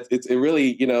that's, it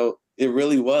really, it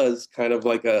really was kind of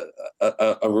like a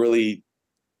really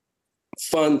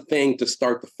fun thing to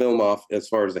start the film off as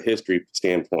far as the history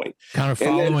standpoint. Kind of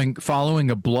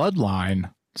following a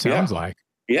bloodline, sounds like.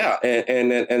 Yeah.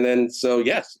 And then, so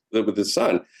yes, with the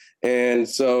son. And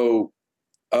so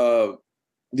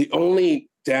the only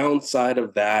downside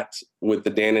of that with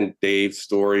the Dan and Dave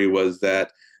story was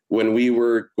that when we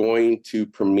were going to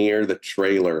premiere the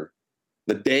trailer,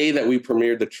 the day that we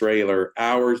premiered the trailer,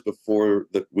 hours before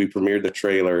we premiered the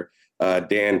trailer,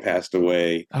 Dan passed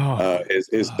away.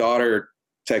 His daughter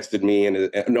texted me, and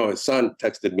his son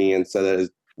texted me and said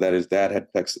that his dad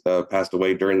had passed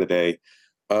away during the day.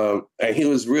 And he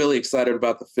was really excited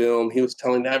about the film. He was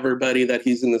telling everybody that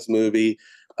he's in this movie.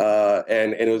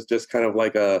 And it was just kind of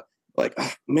like oh,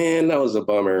 man, that was a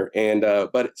bummer. And,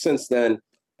 but since then,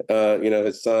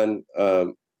 his son,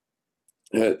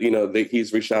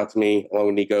 he's reached out to me along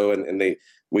with Nico, and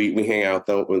we hang out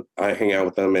I hang out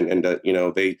with them, and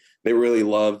they really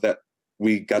love that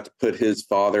we got to put his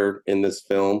father in this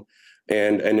film,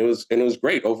 and it was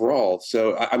great overall.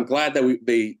 So I'm glad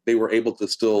that they were able to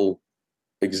still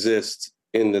exist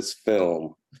in this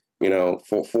film,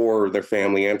 for their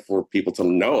family and for people to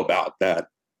know about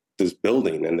this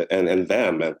building and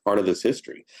them and part of this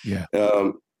history. Yeah.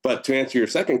 But to answer your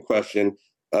second question,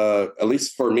 at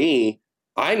least for me,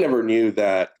 I never knew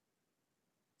that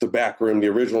the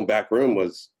original back room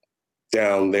was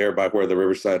down there by where the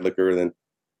Riverside Liquor and then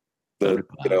the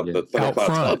Thundercloud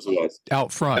Clubs was.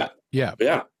 Out front. Yeah.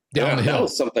 Down the hill. That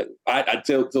was something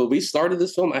till we started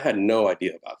this film, I had no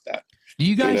idea about that. Do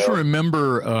you guys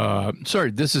remember,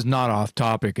 sorry, this is not off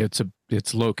topic,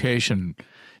 it's location.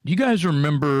 Do you guys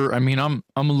remember, I mean, I'm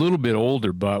a little bit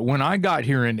older, but when I got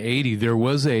here in 80, there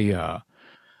was a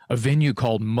venue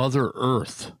called Mother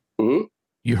Earth. Mm-hmm.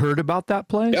 You heard about that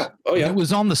place? Yeah. Oh, yeah. It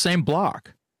was on the same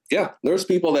block. Yeah. There's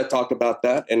people that talked about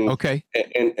that. And okay.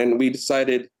 And we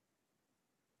decided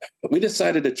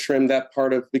to trim that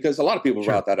part because a lot of people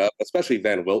brought that up, especially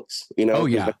Van Wilkes, Oh,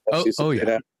 yeah.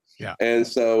 Yeah. And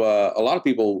so a lot of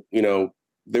people,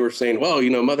 they were saying, well,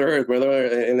 Mother Earth,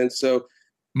 and then so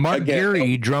Mark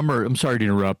Geary, drummer, I'm sorry to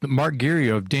interrupt, Mark Geary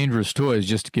of Dangerous Toys,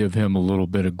 just to give him a little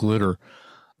bit of glitter,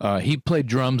 he played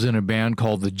drums in a band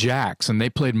called the Jacks, and they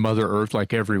played Mother Earth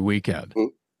like every weekend.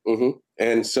 Mm-hmm.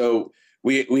 And so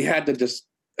we had to just,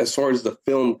 as far as the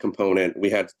film component, we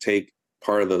had to take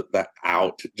part of that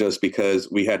out just because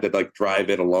we had to drive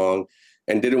it along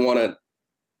and didn't want to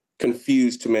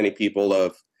confuse too many people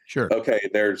of, sure, okay,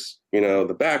 there's,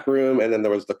 the back room, and then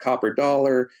there was the Copper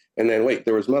Dollar, and then wait,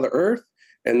 there was Mother Earth.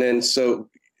 And then so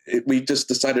we just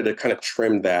decided to kind of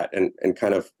trim that and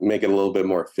kind of make it a little bit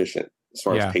more efficient as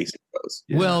far as pacing goes.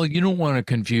 Yeah. Well, you don't want to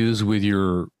confuse with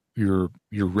your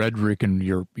rhetoric and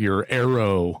your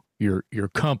arrow, your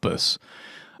compass.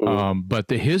 Mm-hmm. But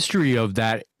the history of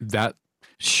that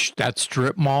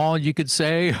strip mall, you could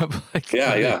say,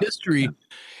 the history.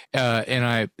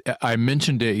 And I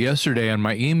mentioned it yesterday on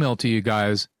my email to you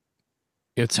guys.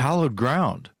 It's hallowed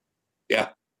ground. Yeah.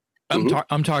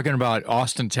 I'm talking about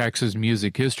Austin, Texas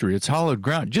music history. It's hallowed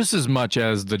ground just as much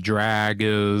as the drag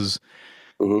is,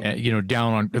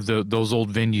 down on those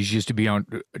old venues used to be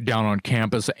down on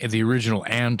campus. The original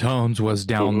Antones was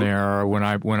down there when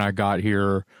I got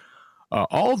here.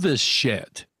 All this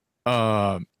shit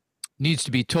needs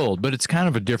to be told, but it's kind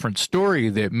of a different story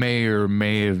that may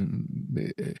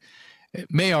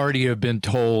already have been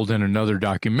told in another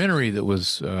documentary that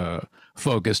was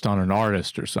focused on an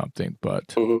artist or something.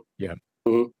 But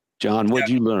John, what'd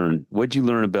you learn? What'd you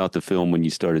learn about the film when you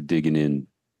started digging in?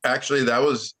 Actually,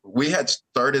 we had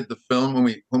started the film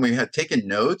when we had taken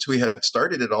notes. We had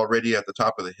started it already at the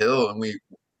top of the hill, and we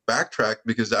backtracked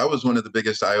because that was one of the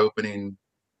biggest eye-opening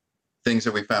things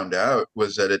that we found out,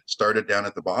 was that it started down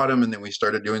at the bottom, and then we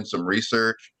started doing some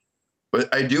research.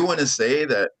 But I do want to say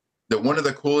that one of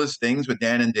the coolest things with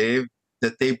Dan and Dave,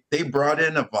 that they brought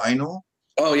in a vinyl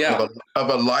of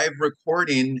a live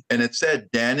recording, and it said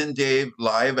Dan and Dave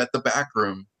live at the back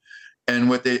room.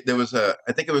 And there was I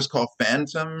think it was called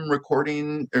Phantom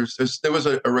Recording. There was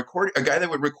a guy that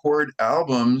would record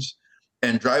albums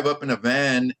and drive up in a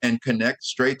van and connect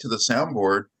straight to the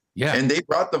soundboard. Yeah. And they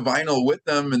brought the vinyl with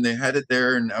them, and they had it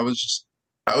there. And I was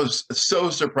so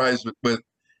surprised with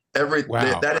everything.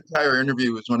 Wow. That entire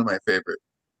interview was one of my favorite.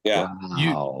 Yeah.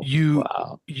 Wow.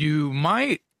 You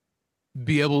might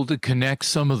be able to connect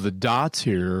some of the dots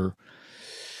here.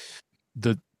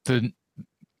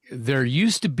 There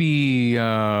used to be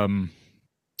a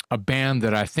band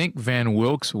that I think Van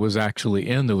Wilkes was actually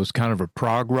in, that was kind of a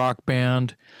prog rock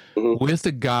band with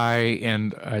a guy,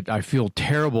 and I feel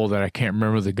terrible that I can't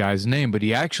remember the guy's name, but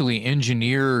he actually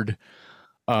engineered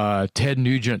Ted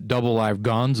Nugent Double Live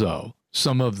Gonzo,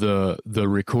 some of the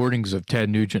recordings of Ted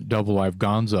Nugent Double Live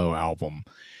Gonzo album.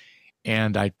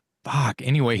 And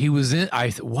anyway, he was in,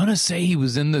 I want to say he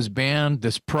was in this band,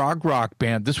 this prog rock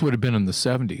band. This would have been in the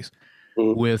 70s.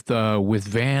 With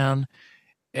Van,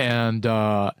 and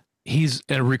he's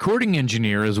a recording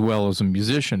engineer as well as a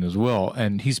musician as well,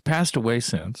 and he's passed away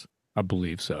since, I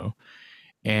believe so.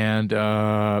 And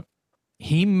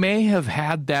he may have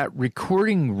had that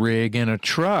recording rig in a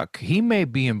truck. He may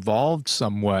be involved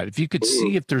somewhat. If you could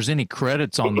see if there's any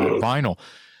credits on that vinyl,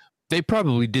 they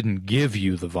probably didn't give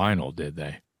you the vinyl, did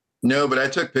they? No, but I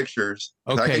took pictures.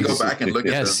 Okay. I can go back and look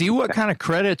at them. See what kind of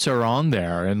credits are on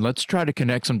there, and let's try to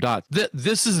connect some dots.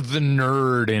 This is the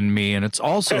nerd in me, and it's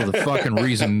also the fucking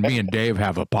reason me and Dave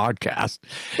have a podcast.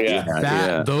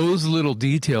 Those little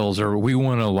details we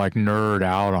want to like nerd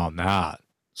out on that.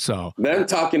 So them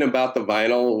talking about the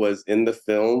vinyl was in the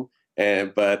film,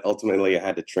 but ultimately I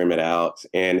had to trim it out.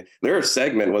 And their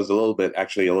segment was a little bit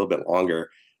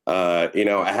longer. I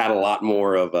had a lot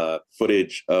more of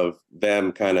footage of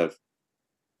them kind of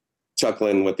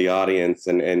chuckling with the audience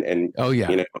and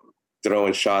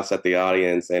throwing shots at the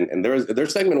audience. And their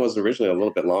segment was originally a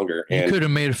little bit longer. You could have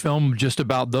made a film just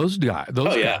about those guys.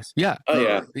 Guys. Yeah.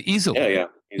 Easily.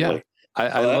 Yeah.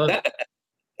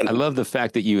 I love the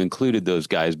fact that you included those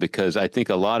guys, because I think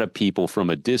a lot of people from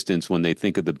a distance, when they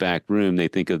think of the back room, they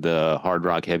think of the hard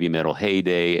rock heavy metal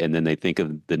heyday, and then they think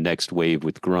of the next wave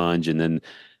with grunge, and then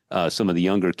some of the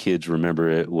younger kids remember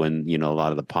it when, a lot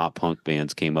of the pop punk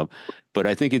bands came up. But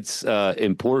I think it's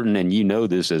important, and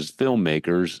this as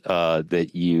filmmakers,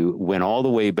 that you went all the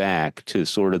way back to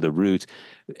sort of the roots.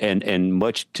 And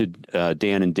much to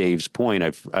Dan and Dave's point,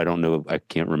 I don't know, I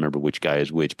can't remember which guy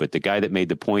is which, but the guy that made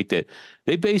the point that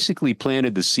they basically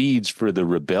planted the seeds for the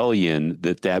rebellion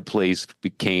that place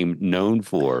became known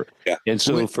for. Yeah. And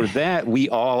so for that, we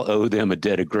all owe them a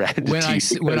debt of gratitude.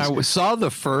 When I saw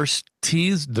the first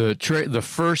the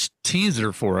first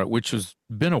teaser for it, which has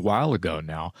been a while ago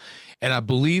now, and I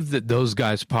believe that those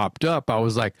guys popped up, I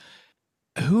was like,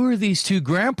 who are these two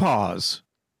grandpas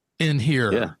in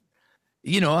here? Yeah.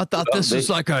 I thought this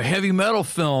was like a heavy metal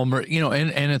film, or,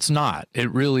 and it's not.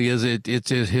 It really is.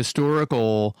 It's a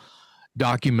historical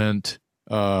document.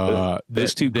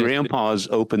 Those two grandpas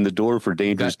opened the door for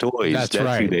Dangerous Toys. That's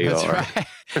right. Who they are.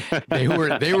 Right.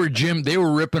 They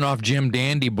were ripping off Jim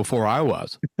Dandy before I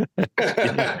was.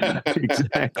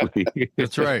 Exactly.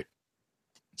 That's right.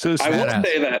 So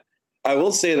I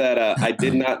will say that I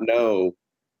did not know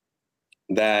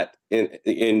that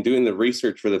in doing the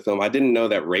research for the film, I didn't know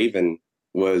that Raven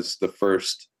was the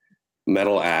first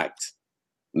metal act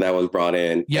that was brought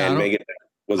in. Yeah, and Megadeth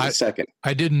was the second.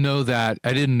 I didn't know that.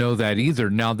 I didn't know that either.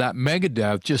 Now that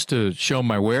Megadeth, just to show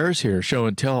my wares here, show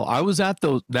and tell, I was at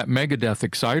that Megadeth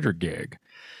Exciter gig.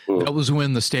 That was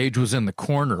when the stage was in the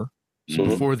corner. So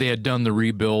before they had done the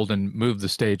rebuild and moved the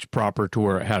stage proper to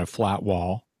where it had a flat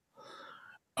wall.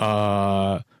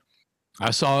 I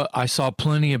saw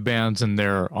plenty of bands in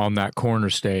there on that corner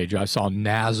stage. I saw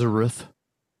Nazareth.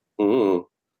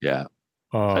 Yeah.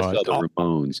 I saw the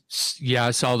Ramones. Yeah,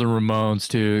 I saw the Ramones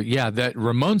too. Yeah, that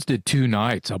Ramones did 2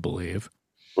 nights, I believe.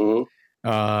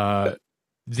 That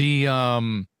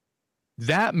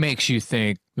makes you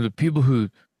think the people who,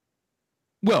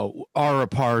 are a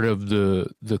part of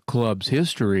the club's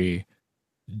history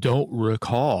don't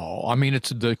recall. I mean, it's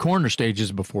the corner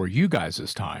stages before you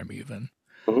guys' time even.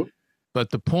 But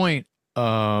the point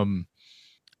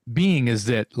being is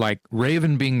that, like,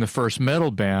 Raven being the first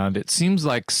metal band, it seems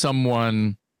like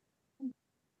someone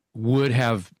would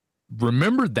have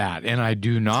remembered that, and I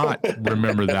do not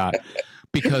remember that,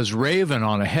 because Raven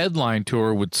on a headline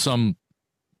tour with some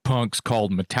punks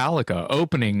called Metallica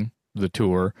opening the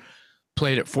tour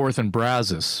played at 4th and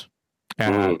Brazos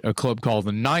at a club called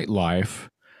the Nightlife,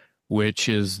 which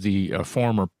is a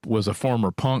former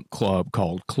punk club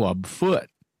called Club Foot.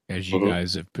 As you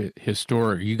guys have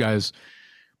you guys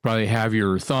probably have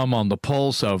your thumb on the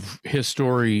pulse of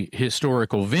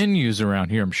historical venues around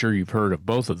here. I'm sure you've heard of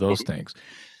both of those things.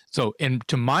 So, and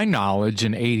to my knowledge,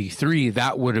 in '83,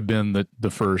 that would have been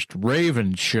the first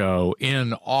Raven show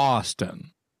in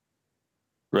Austin.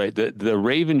 Right. The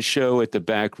Raven show at the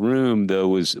back room, though,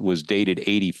 was dated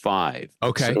 '85.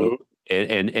 Okay. So,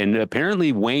 and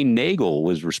apparently Wayne Nagel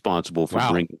was responsible for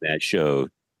bringing that show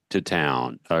to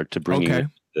town, or to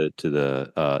bringing it to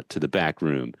the back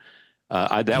room.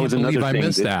 That was another thing. I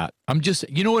missed that. I'm just,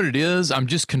 you know what it is? I'm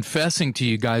just confessing to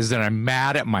you guys that I'm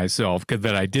mad at myself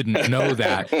that I didn't know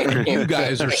that. You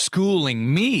guys are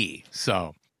schooling me.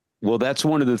 So, well, that's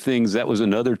one of the things. That was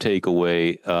another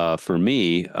takeaway for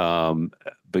me,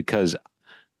 because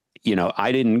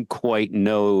I didn't quite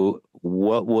know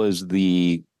what was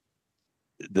the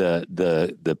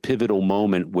pivotal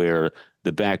moment where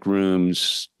the back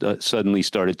rooms suddenly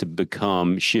started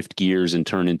to shift gears and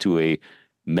turn into a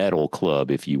metal club,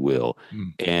 if you will.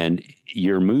 And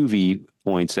your movie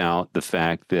points out the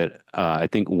fact that I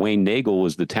think Wayne Nagel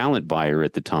was the talent buyer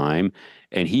at the time,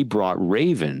 and he brought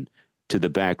Raven to the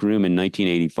back room in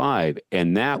 1985.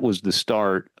 And that was the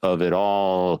start of it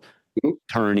all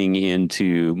turning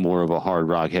into more of a hard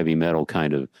rock, heavy metal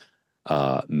kind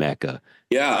of mecca.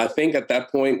 Yeah, I think at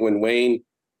that point when Wayne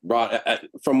brought,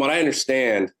 from what I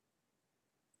understand,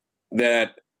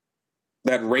 that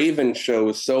Raven show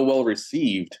was so well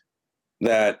received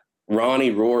that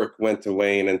Ronnie Rourke went to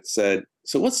Wayne and said,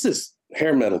 "So what's this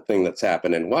hair metal thing that's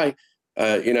happening? Why,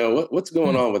 what's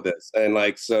going on with this?" And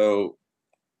like, so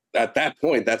at that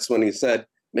point, that's when he said,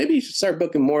 maybe you should start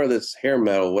booking more of this hair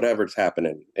metal, whatever's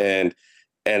happening. And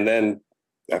then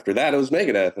after that, it was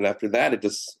Megadeth, and after that, it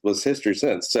just was history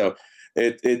since. So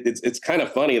it's kind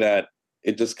of funny that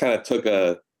it just kind of took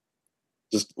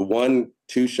just 1-2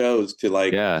 shows to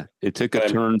like, yeah, it took a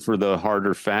turn for the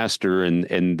harder, faster,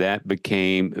 and that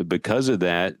became, because of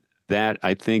that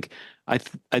I think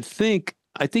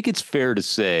it's fair to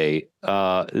say,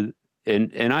 and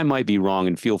I might be wrong,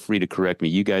 and feel free to correct me.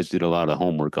 You guys did a lot of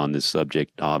homework on this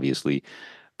subject, obviously,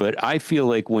 but I feel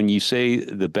like when you say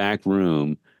the back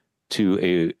room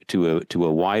to a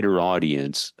wider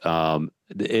audience,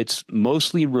 it's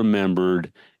mostly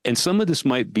remembered. And some of this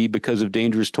might be because of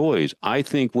Dangerous Toys. I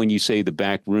think when you say the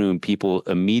back room, people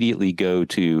immediately go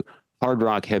to hard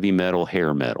rock, heavy metal,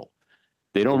 hair metal.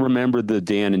 They don't remember the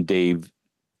Dan and Dave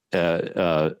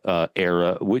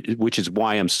era, which is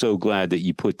why I'm so glad that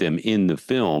you put them in the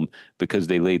film, because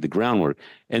they laid the groundwork.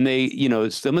 And they,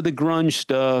 some of the grunge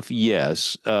stuff,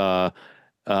 yes,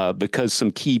 because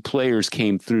some key players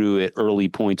came through at early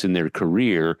points in their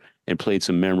career and played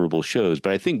some memorable shows.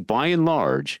 But I think by and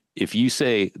large, if you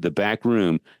say the back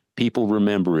room, people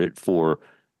remember it for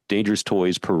Dangerous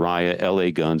Toys, Pariah, LA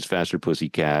Guns, Faster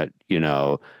Pussycat,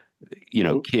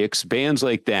 Kicks, bands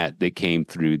like that came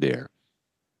through there.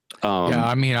 Yeah,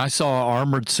 I mean, I saw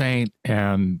Armored Saint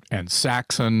and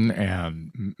Saxon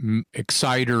and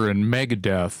Exciter and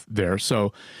Megadeth there.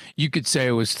 So you could say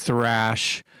it was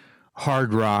thrash,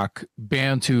 hard rock,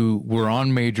 bands who were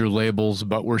on major labels,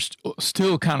 but were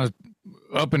still kind of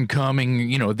up and coming.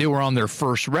 They were on their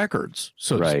first records,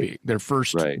 so to speak, their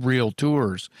first real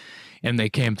tours. And they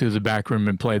came through the back room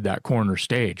and played that corner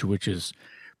stage, which is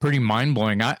pretty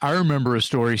mind-blowing. I remember a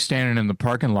story standing in the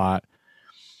parking lot,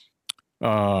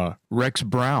 Rex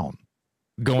Brown,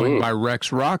 going by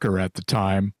Rex Rocker at the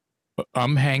time.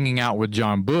 I'm hanging out with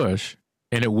John Bush,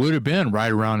 and it would have been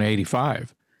right around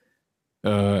 85.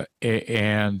 And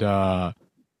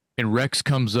Rex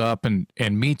comes up and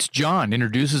meets John,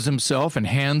 introduces himself, and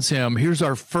hands him, here's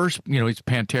our first, he's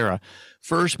Pantera.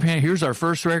 Here's our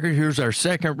first record, here's our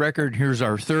second record, here's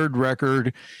our third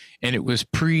record. And it was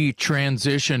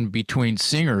pre-transition between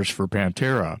singers for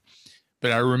Pantera.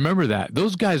 But I remember that.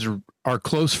 Those guys are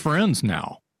close friends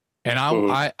now. And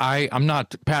I'm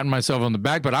not patting myself on the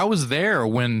back, but I was there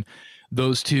when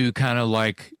those two kind of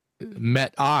like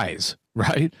met eyes,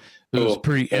 right? It was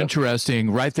pretty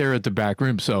interesting right there at the back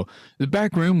room. So the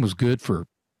back room was good for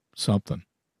something.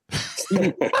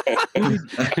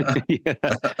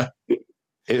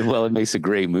 It makes a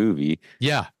great movie.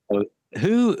 Yeah.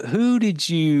 Who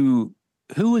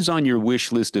was on your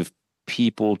wish list of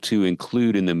people to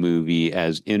include in the movie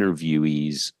as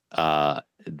interviewees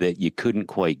that you couldn't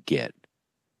quite get?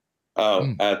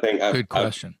 I think good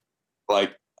question.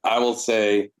 I will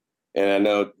say, and I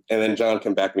know, and then John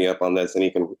can back me up on this and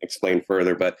he can explain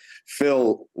further, but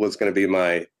Phil was going to be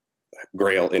my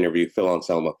Grail interview, Phil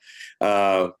Anselmo.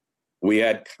 We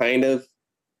had kind of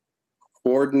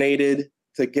coordinated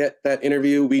to get that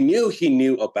interview. We knew he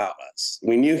knew about us.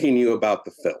 We knew he knew about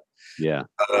the film. Yeah.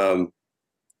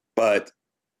 But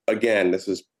again, this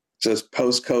was just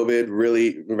post-COVID,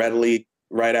 really readily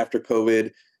right after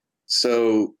COVID.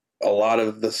 So a lot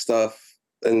of the stuff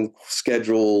and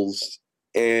schedules,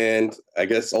 and I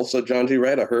guess also John G.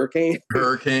 Read a hurricane.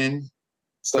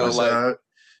 So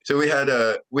so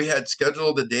we had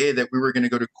scheduled a day that we were going to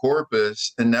go to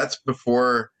Corpus, and that's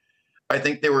before I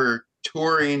think they were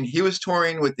touring. He was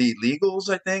touring with the Illegals,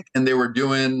 I think, and they were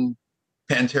doing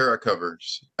Pantera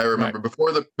covers. I remember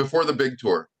before the big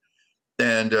tour.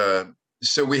 And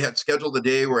so we had scheduled a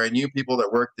day where I knew people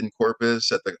that worked in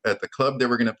Corpus at the club they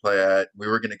were going to play at. We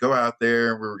were going to go out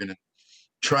there. We were going to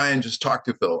try and just talk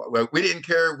to Phil. We didn't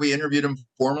care. We interviewed him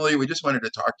formally. We just wanted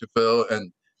to talk to Phil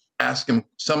and ask him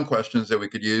some questions that we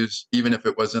could use, even if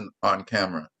it wasn't on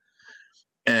camera.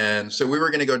 And so we were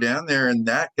going to go down there, and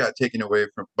that got taken away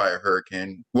by a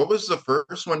hurricane. What was the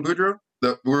first one, Budro? We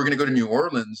were going to go to New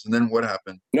Orleans, and then what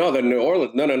happened? No, the New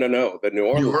Orleans. No. The New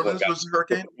Orleans was the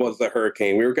hurricane. Was the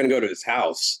hurricane? We were going to go to his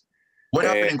house. What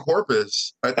happened in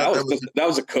Corpus? I thought that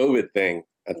was a COVID thing.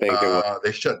 I think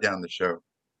they shut down the show.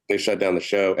 They shut down the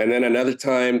show, and then another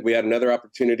time we had another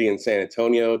opportunity in San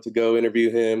Antonio to go interview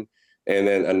him, and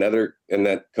then and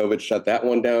that COVID shut that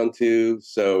one down too.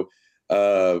 So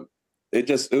it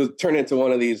was turned into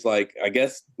one of these, like, I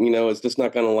guess, it's just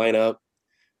not going to line up.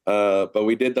 But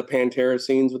we did the Pantera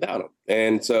scenes without him.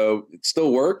 And so it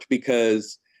still worked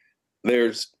because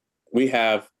we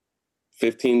have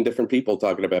 15 different people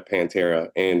talking about Pantera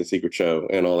and the Secret Show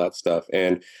and all that stuff.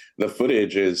 And the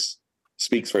footage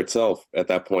speaks for itself at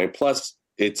that point. Plus,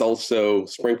 it's also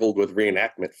sprinkled with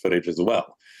reenactment footage as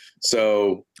well.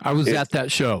 So I was at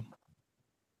that show.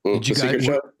 Did you guys?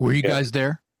 Were you guys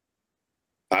there?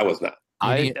 I was not.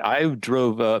 I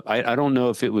drove up. I don't know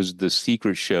if it was the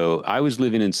Secret Show. I was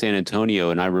living in San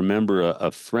Antonio, and I remember a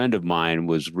friend of mine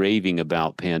was raving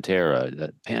about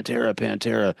Pantera.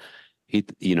 Pantera.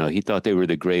 He thought they were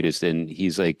the greatest, and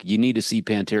he's like, "You need to see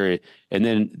Pantera." And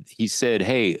then he said,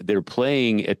 "Hey, they're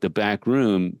playing at the back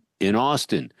room in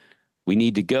Austin. We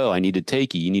need to go. I need to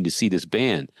take you. You need to see this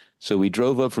band." So we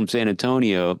drove up from San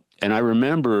Antonio, and I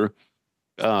remember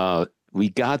we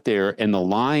got there, and the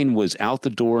line was out the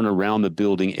door and around the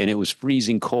building, and it was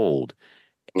freezing cold.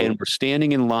 And we're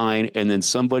standing in line, and then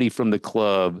somebody from the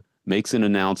club makes an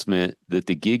announcement that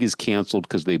the gig is canceled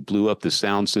because they blew up the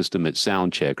sound system at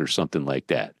sound check or something like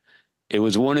that. It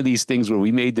was one of these things where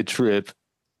we made the trip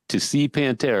to see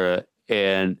Pantera,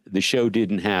 and the show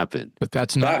didn't happen. But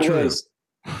that's not true.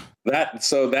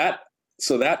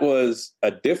 So that was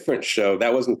a different show.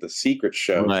 That wasn't the Secret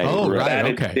Show. Right. Oh,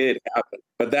 right. That did happen.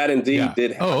 But that indeed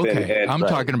did happen. Oh, okay. And, I'm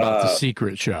talking about the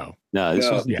Secret Show. No, this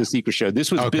was the Secret Show.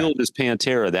 This was billed as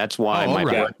Pantera. That's why my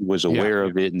brother was aware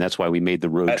of it, and that's why we made the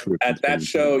road trip. At that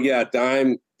show,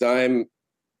 Dime,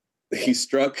 he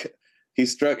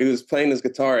was playing his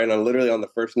guitar, and literally on the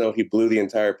first note, he blew the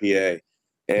entire PA.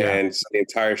 And so the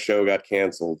entire show got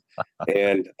canceled.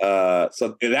 And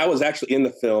so that was actually in the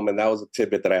film, and that was a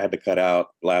tidbit that I had to cut out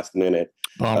last minute.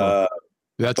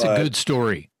 That's a good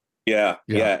story. Yeah.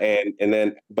 And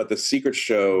then, but the Secret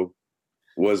Show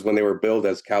was when they were billed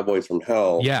as Cowboys from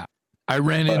Hell. Yeah. I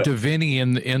ran into Vinny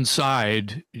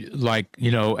inside, like,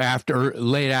 after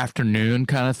late afternoon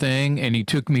kind of thing. And he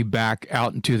took me back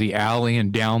out into the alley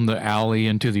and down the alley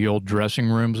into the old dressing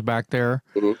rooms back there.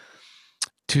 Mm-hmm.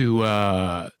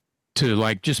 To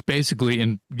like just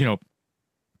basically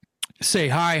say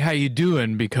hi, how you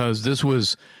doing? Because this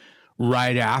was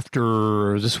right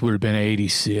after, this would have been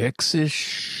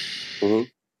 86-ish, mm-hmm.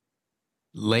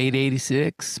 Late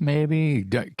 86 maybe.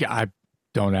 I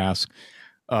don't ask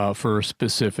for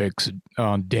specifics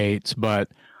on dates, but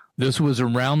this was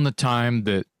around the time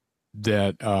that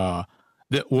well,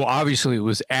 obviously it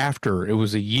was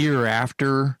a year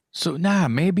after. So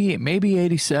maybe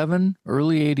 87,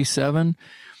 early 87.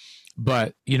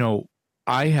 But,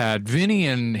 I had Vinny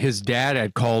and his dad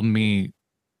had called me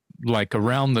like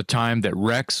around the time that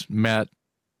Rex met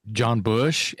John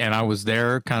Bush, and I was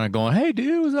there kind of going, "Hey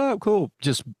dude, what's up? Cool."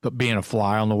 Just being a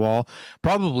fly on the wall,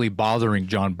 probably bothering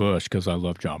John Bush because I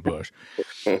love John Bush.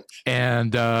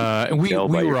 And we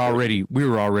were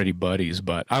already buddies,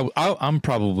 but I'm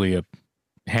probably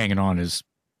hanging on his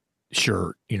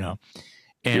shirt,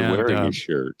 And, you're wearing his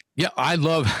shirt. Yeah, I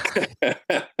love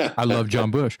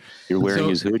John Bush. You're wearing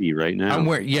his hoodie right now. I'm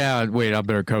wearing. Yeah, wait, I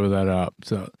better cover that up.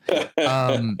 So,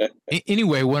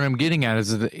 anyway, what I'm getting at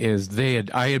is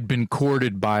I had been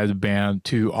courted by the band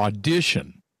to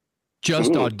audition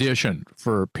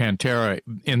for Pantera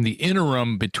in the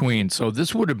interim between. So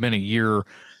this would have been a year,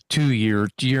 2 year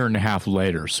and a half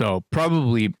later. So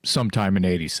probably sometime in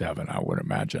 87, I would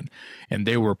imagine. And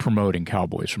they were promoting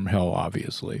Cowboys from Hell,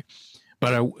 obviously.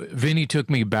 But Vinny took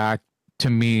me back to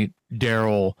meet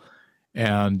Daryl,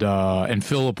 and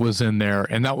Philip was in there,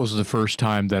 and that was the first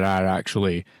time that I'd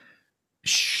actually,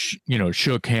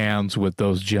 shook hands with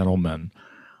those gentlemen.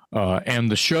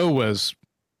 And the show was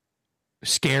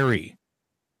scary,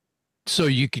 so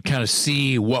you could kind of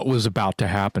see what was about to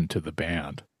happen to the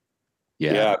band.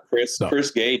 Yeah. Chris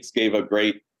Gates gave a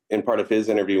great, in part of his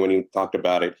interview when he talked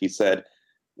about it, he said,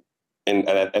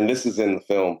 and this is in the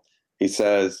film, he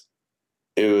says,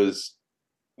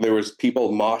 there was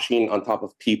people moshing on top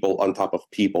of people, on top of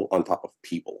people, on top of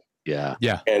people. Yeah.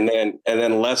 And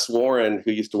then Les Warren,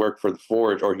 who used to work for the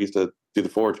Forge, or he used to do the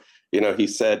Forge, he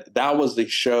said that was the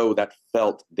show that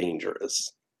felt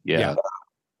dangerous. Yeah.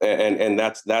 And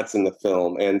that's in the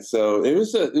film. And so it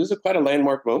was a quite a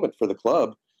landmark moment for the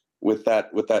club with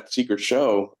that Secret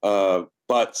Show.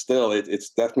 But still, it's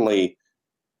definitely,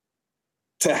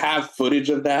 to have footage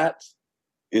of that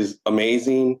is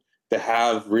amazing. To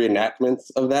have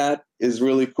reenactments of that is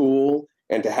really cool.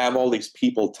 And to have all these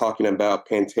people talking about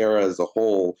Pantera as a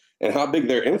whole and how big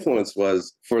their influence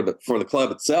was for the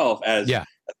club itself as a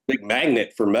big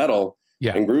magnet for metal.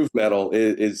 and groove metal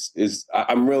is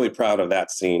I'm really proud of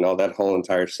that scene, all that whole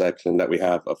entire section that we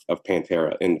have of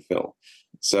Pantera in the film.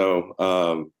 So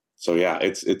yeah,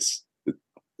 it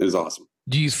is awesome.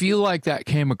 Do you feel like that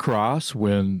came across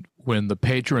when the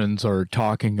patrons are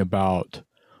talking about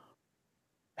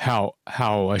how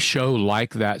a show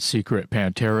like that Secret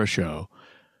Pantera show,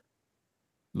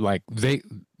 like they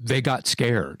got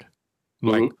scared,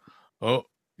 like, oh,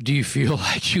 do you feel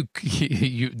like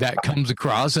you that comes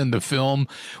across in the film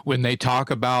when they talk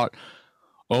about,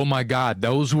 oh my God,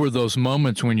 those were those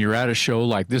moments when you're at a show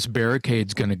like this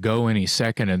barricade's going to go any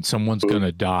second and someone's going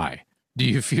to die? Do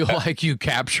you feel like you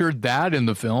captured that in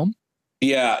the film?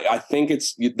 Yeah, I think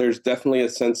there's definitely a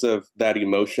sense of that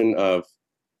emotion of,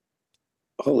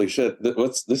 holy shit,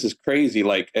 this is crazy.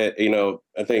 Like, I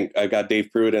think I got Dave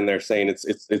Pruitt in there saying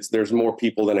it's there's more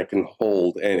people than it can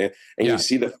hold. And you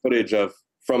see the footage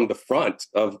from the front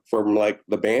from like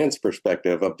the band's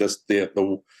perspective of just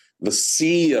the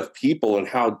sea of people and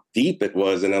how deep it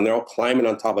was. And then they're all climbing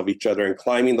on top of each other and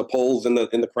climbing the poles in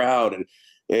the crowd. And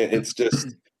it's just,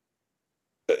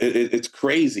 it's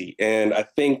crazy. And I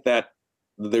think that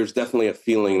there's definitely a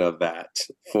feeling of that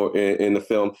in the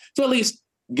film to at least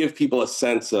give people a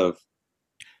sense of,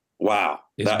 wow,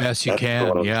 as best you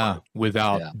can,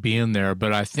 without being there.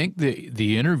 But I think the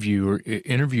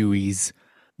interviewees,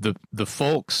 the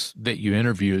folks that you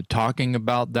interviewed talking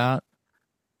about that,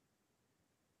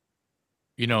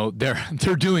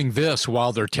 they're doing this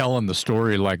while they're telling the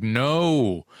story, like,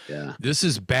 no, this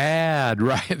is bad,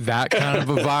 right? That kind of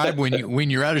a vibe when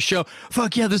you're at a show.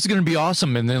 Fuck yeah, this is gonna be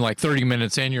awesome. And then like 30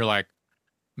 minutes in, you're like,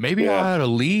 maybe I ought to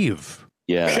leave.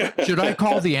 Yeah. Should I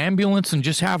call the ambulance and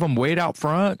just have them wait out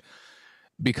front?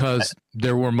 Because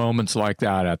there were moments like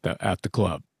that at the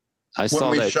club.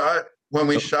 When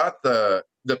we shot the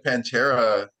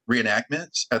Pantera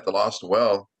reenactments at the Lost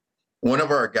Well, one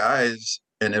of our guys,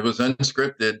 and it was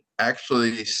unscripted,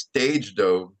 actually stage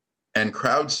dove and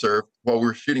crowd surfed while we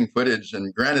were shooting footage.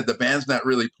 And granted, the band's not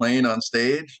really playing on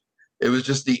stage. It was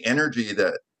just the energy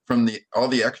that from all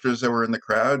the extras that were in the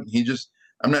crowd.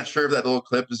 I'm not sure if that little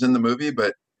clip is in the movie,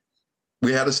 but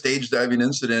we had a stage diving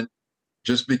incident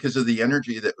just because of the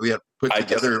energy that we had put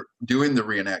together doing the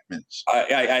reenactments.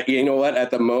 You know what?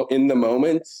 In the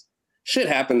moment, shit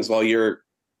happens while you're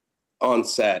on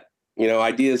set.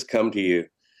 Ideas come to you.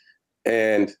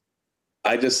 And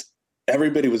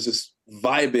everybody was just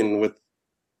vibing with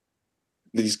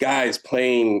these guys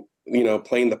playing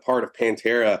the part of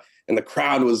Pantera, and the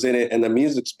crowd was in it, and the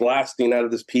music's blasting out of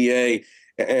this PA,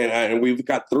 and we've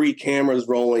got 3 cameras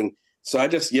rolling. So I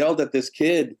just yelled at this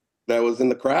kid that was in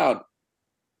the crowd,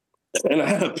 and I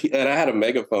had a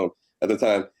megaphone at the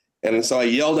time, and so I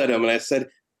yelled at him and I said,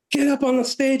 "Get up on the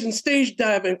stage and stage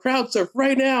dive and crowd surf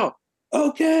right now."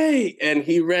 Okay, and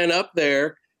he ran up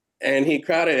there. And he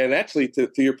crowded, and actually,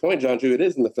 to your point, John Drew, it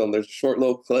is in the film. There's a short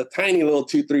little clip, tiny little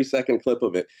 2-3 second clip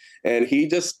of it, and he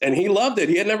loved it.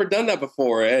 He had never done that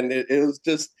before, and it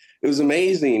was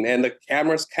amazing. And the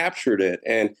cameras captured it,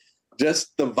 and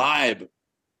just the vibe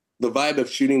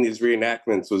of shooting these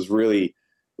reenactments was really,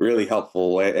 really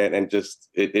helpful, and just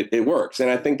it works. And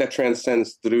I think that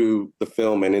transcends through the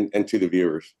film and to the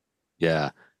viewers. Yeah.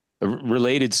 A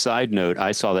related side note,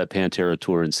 I saw that Pantera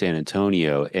tour in San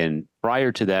Antonio, and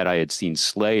prior to that, I had seen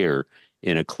Slayer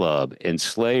in a club, and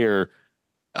Slayer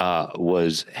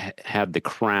had the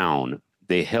crown.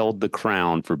 They held the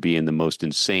crown for being the most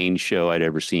insane show I'd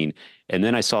ever seen. And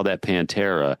then I saw that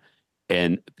Pantera,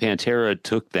 and Pantera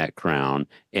took that crown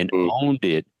and owned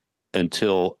it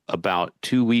until about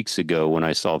 2 weeks ago when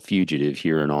I saw Fugitive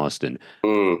here in Austin.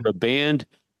 The band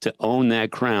to own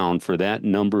that crown for that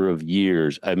number of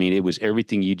years. I mean, it was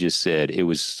everything you just said. It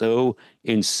was so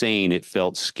insane. It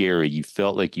felt scary. You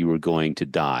felt like you were going to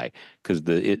die because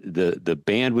the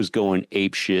band was going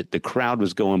ape shit. The crowd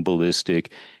was going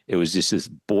ballistic. It was just this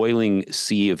boiling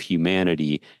sea of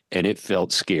humanity, and it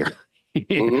felt scary.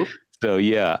 So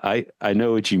yeah, I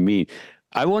know what you mean.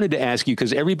 I wanted to ask you,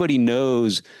 because everybody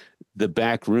knows the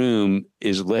back room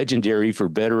is legendary for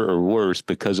better or worse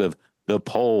because of the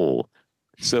pole.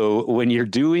 So when you're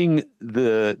doing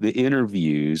the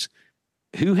interviews,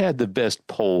 who had the best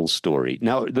pole story?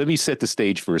 Now, let me set the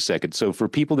stage for a second. So for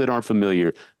people that aren't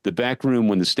familiar, the back room,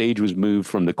 when the stage was moved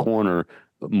from the corner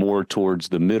more towards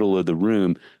the middle of the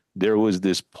room, there was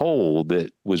this pole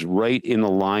that was right in the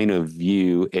line of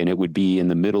view, and it would be in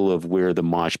the middle of where the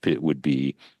mosh pit would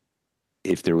be,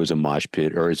 if there was a mosh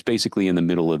pit, or it's basically in the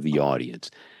middle of the audience.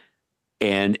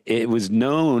 And it was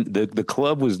known, the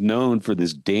club was known for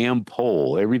this damn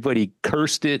pole. Everybody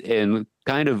cursed it and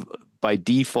kind of by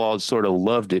default sort of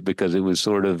loved it because it was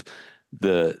sort of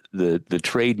the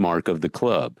trademark of the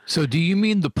club. So do you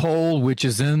mean the pole which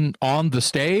is on the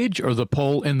stage, or the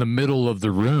pole in the middle of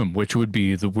the room, which would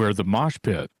be where the mosh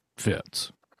pit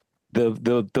fits?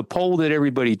 The pole that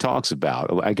everybody talks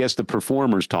about. I guess the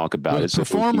performers talk about it.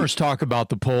 Performers talk about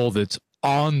the pole that's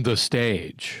on the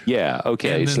stage. Yeah,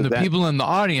 okay. And then so the people in the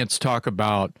audience talk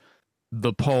about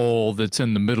the pole that's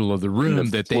in the middle of the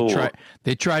room that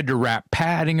they tried to wrap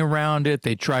padding around it.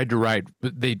 They tried to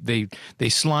they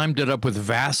slimed it up with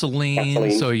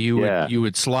Vaseline. So you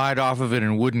would slide off of it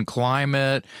and wouldn't climb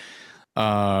it.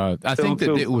 I think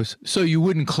that it was so you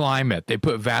wouldn't climb it. They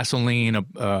put Vaseline,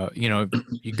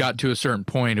 you got to a certain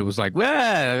point, it was like,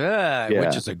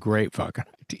 which is a great fucking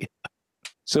idea.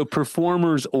 So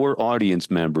performers or audience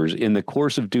members, in the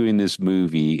course of doing this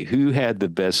movie, who had the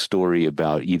best story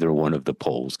about either one of the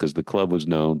poles? Because the club was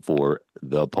known for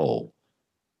the pole.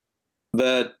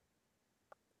 There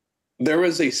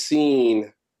was a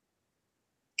scene,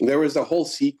 there was a whole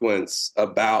sequence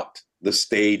about the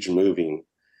stage moving.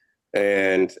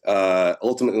 And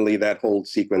ultimately that whole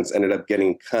sequence ended up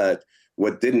getting cut.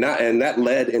 And that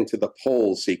led into the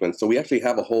pole sequence. So we actually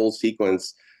have a whole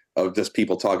sequence of just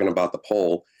people talking about the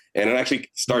pole. And it actually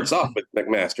starts off with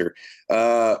McMaster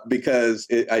because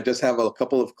I just have a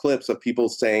couple of clips of people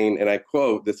saying, and I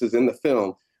quote, this is in the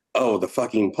film, "Oh, the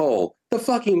fucking pole, the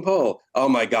fucking pole. Oh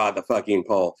my God, the fucking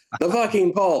pole, the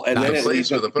fucking pole." And then the place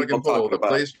for the fucking pole, the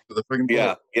place for the fucking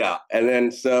pole. Yeah. And then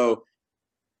so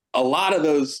a lot of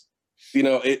those,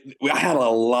 I had a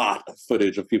lot of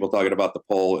footage of people talking about the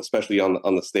pole, especially on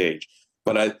the stage.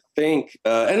 But I think,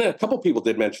 and a couple people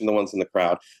did mention the ones in the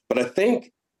crowd, but I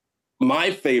think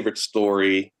my favorite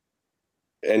story,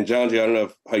 and John G, I don't know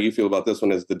how you feel about this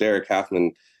one, is the Derek Halfman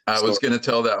I was going to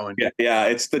tell that one. Yeah,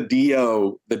 it's the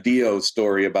Dio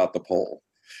story about the pole,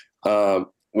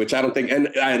 which I don't think, and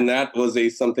that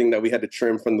was something that we had to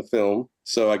trim from the film.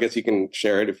 So I guess you can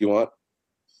share it if you want.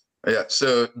 Yeah.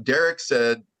 So Derek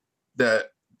said that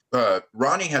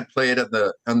Ronnie had played on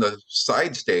the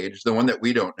side stage, the one that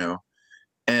we don't know,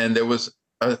 and there was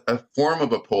a form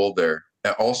of a pole there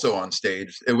also on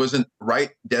stage. It wasn't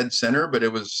right dead center, but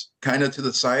it was kind of to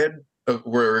the side of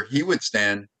where he would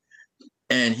stand.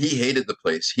 And he hated the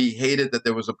place. He hated that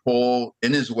there was a pole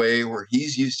in his way where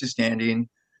he's used to standing.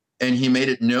 And he made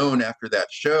it known after that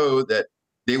show that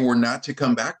they were not to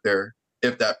come back there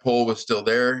if that pole was still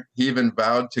there. He even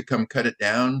vowed to come cut it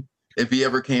down if he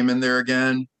ever came in there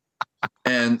again.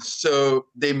 And so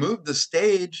they moved the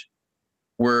stage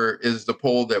where is the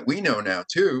pole that we know now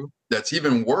too. That's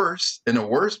even worse, in a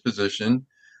worse position.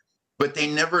 But they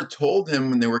never told him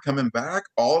when they were coming back.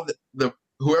 All the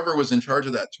whoever was in charge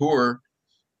of that tour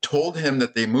told him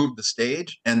that they moved the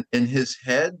stage, and in his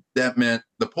head that meant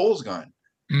the pole's gone.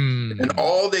 And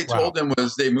all they told him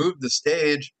was they moved the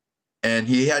stage, and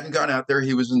he hadn't gone out there.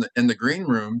 He was in the green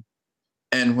room,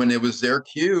 and when it was their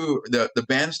cue, the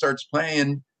band starts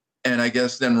playing, and I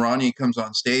guess then Ronnie comes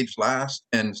on stage last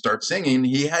and starts singing.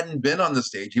 He hadn't been on the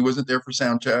stage. He wasn't there for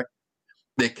sound check.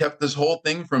 They kept this whole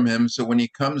thing from him, so when he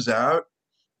comes out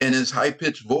in his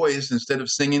high-pitched voice, instead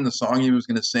of singing the song he was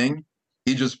going to sing,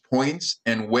 he just points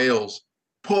and wails,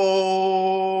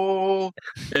 "Pole,"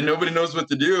 and nobody knows what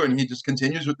to do. And he just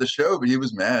continues with the show, but he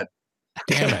was mad.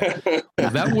 Damn it.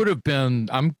 Well, that would have been,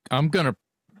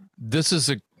 this is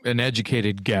an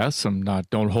educated guess.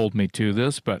 Don't hold me to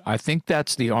this, but I think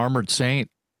that's the Armored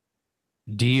Saint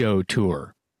Dio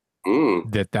tour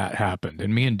that happened.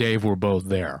 And me and Dave were both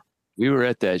there. We were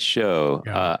at that show.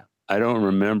 Yeah. I don't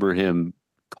remember him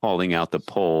calling out the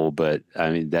pole, but I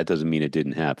mean, that doesn't mean it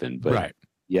didn't happen. But right.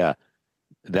 Yeah,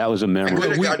 that was a memory. I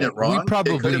could have gotten it wrong.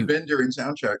 It could have been during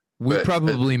sound check. We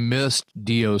probably missed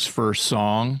Dio's first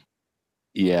song.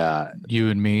 Yeah. You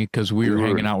and me, because we were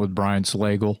hanging out with Brian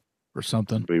Slagle or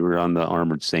something. We were on the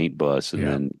Armored Saint bus and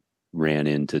then ran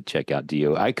in to check out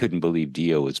Dio. I couldn't believe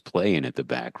Dio was playing at the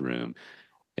back room,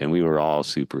 and we were all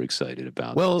super excited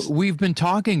about this. We've been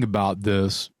talking about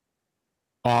this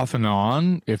off and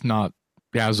on, if not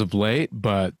as of late,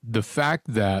 but the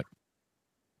fact that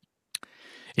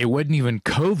it wasn't even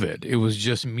COVID, it was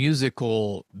just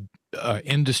musical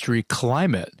industry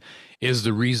climate is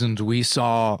the reasons we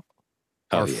saw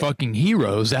our fucking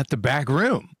heroes at the back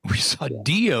room. We saw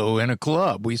Dio in a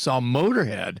club. We saw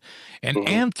Motorhead and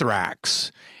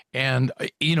Anthrax and,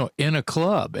 in a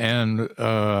club. And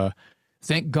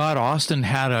thank God Austin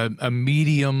had a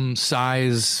medium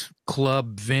size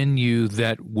club venue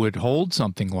that would hold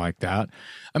something like that.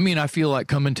 I mean, I feel like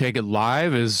Come and Take It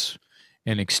Live is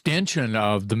an extension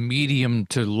of the medium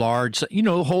to large,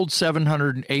 hold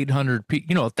 700, 800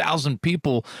 people, 1,000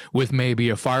 people with maybe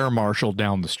a fire marshal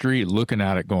down the street looking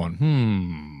at it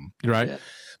going, right? Yeah.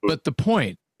 but the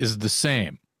point is the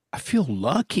same. I feel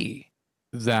lucky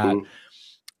that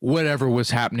whatever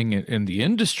was happening in the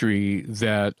industry,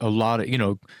 that a lot of,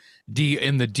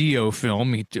 in the Dio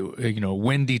film,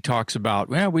 Wendy talks about,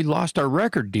 well, we lost our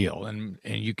record deal. And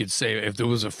you could say if there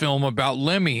was a film about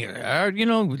Lemmy, we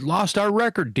lost our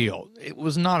record deal. It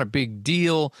was not a big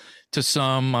deal to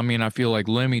some. I mean, I feel like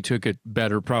Lemmy took it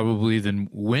better probably than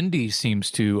Wendy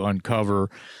seems to uncover.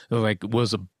 Like, it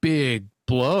was a big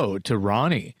blow to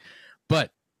Ronnie.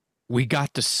 But we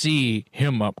got to see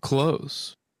him up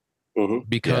close.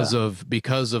 Because of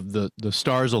the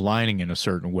stars aligning in a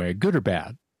certain way, good or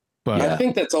bad. But I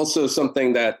think that's also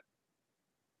something that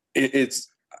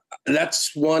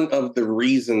that's one of the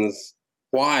reasons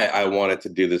why I wanted to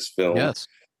do this film. Yes,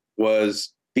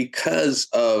 was because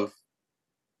of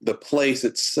the place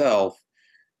itself.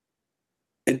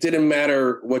 It didn't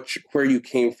matter where you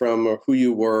came from or who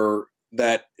you were,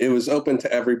 that it was open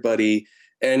to everybody,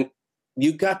 and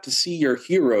you got to see your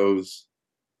heroes,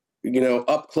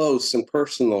 up close and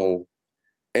personal,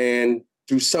 and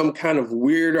through some kind of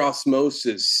weird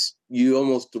osmosis, you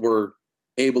almost were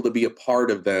able to be a part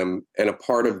of them and a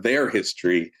part of their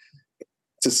history,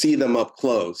 to see them up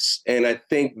close. And I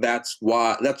think that's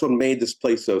what made this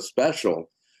place so special,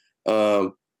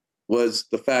 was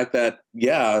the fact that,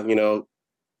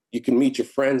 you can meet your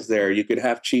friends there, you could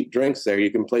have cheap drinks there,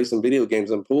 you can play some video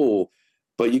games and pool,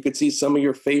 but you could see some of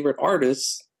your favorite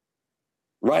artists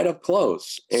right up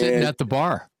close. Sitting at the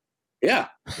bar. Yeah,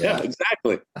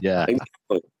 exactly. Yeah.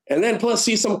 Exactly. And then plus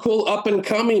see some cool up and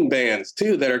coming bands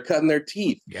too that are cutting their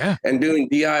teeth and doing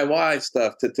DIY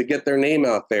stuff to get their name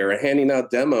out there, and handing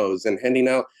out demos and handing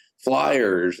out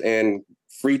flyers and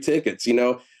free tickets.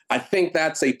 I think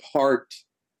that's a part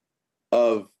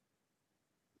of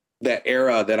that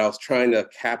era that I was trying to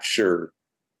capture,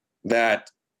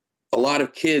 that a lot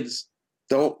of kids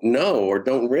don't know or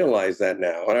don't realize that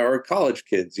now, or college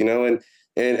kids,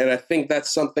 and I think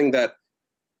that's something that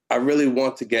I really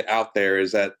want to get out there,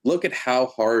 is that look at how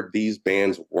hard these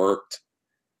bands worked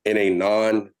in a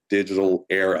non-digital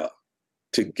era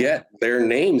to get their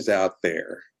names out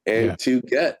there, and to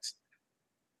get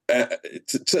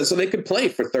so they could play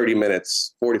for 30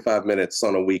 minutes, 45 minutes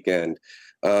on a weekend.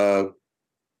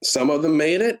 Some of them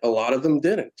made it, a lot of them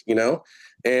didn't,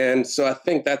 And so I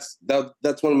think that's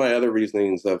one of my other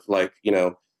reasonings of, like,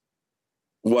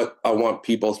 what I want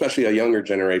people, especially a younger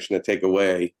generation, to take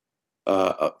away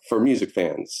for music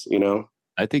fans,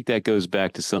 I think that goes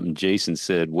back to something Jason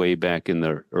said way back in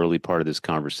the early part of this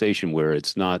conversation, where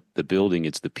it's not the building,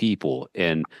 it's the people.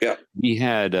 And we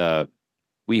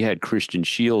had Christian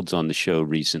Shields on the show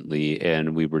recently,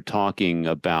 and we were talking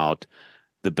about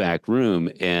the back room,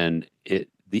 and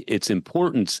its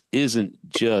importance isn't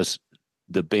just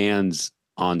the bands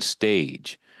on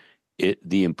stage.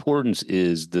 The importance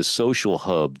is the social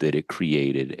hub that it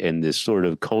created, and this sort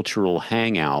of cultural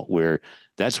hangout where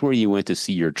that's where you went to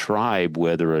see your tribe,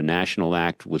 whether a national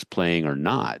act was playing or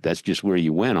not. That's just where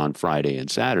you went on Friday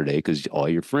and Saturday because all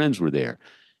your friends were there.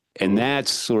 And that's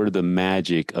sort of the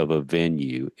magic of a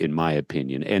venue, in my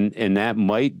opinion. And that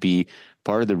might be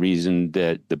part of the reason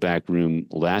that the back room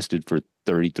lasted for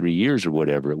 33 years or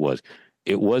whatever it was.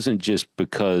 It wasn't just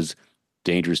because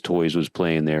Dangerous Toys was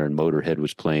playing there and Motorhead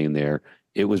was playing there.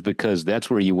 It was because that's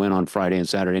where you went on Friday and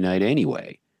Saturday night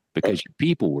anyway, because your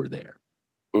people were there.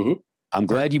 I'm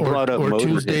glad you brought up Motorhead.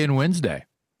 Tuesday and Wednesday.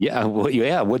 Yeah, well,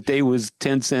 yeah. What day was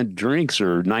 10-cent drinks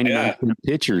or 99-cent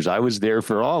pitchers? I was there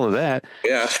for all of that.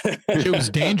 Yeah. It was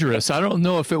dangerous. I don't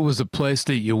know if it was a place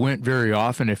that you went very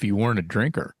often if you weren't a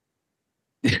drinker.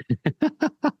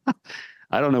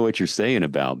 I don't know what you're saying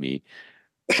about me.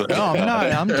 No, I'm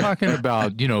not. I'm talking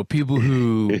about, people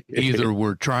who either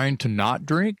were trying to not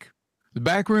drink. The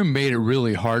back room made it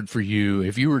really hard for you.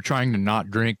 If you were trying to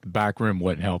not drink, the back room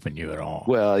wasn't helping you at all.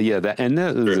 Well, yeah, that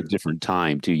was a different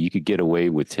time too. You could get away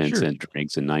with 10-cent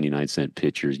drinks and 99-cent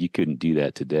pitchers. You couldn't do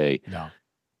that today. No.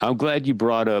 I'm glad you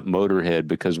brought up Motorhead,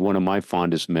 because one of my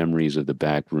fondest memories of the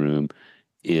back room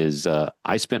is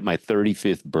I spent my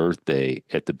 35th birthday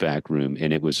at the back room,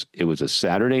 and it was a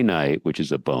Saturday night, which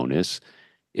is a bonus.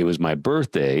 It was my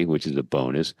birthday, which is a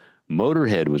bonus.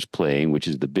 Motorhead was playing, which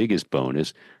is the biggest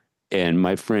bonus. And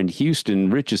my friend Houston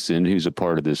Richardson, who's a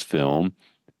part of this film,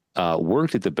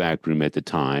 worked at the back room at the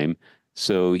time.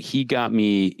 So he got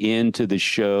me into the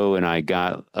show, and I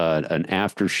got an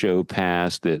after show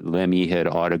pass that Lemmy had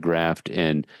autographed.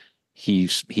 And he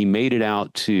made it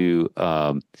out to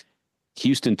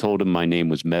Houston told him my name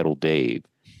was Metal Dave.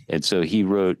 And so he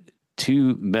wrote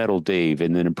to Metal Dave,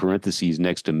 and then in parentheses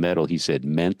next to metal, he said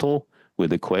mental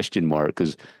with a question mark,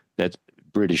 because that's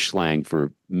British slang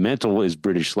for mental is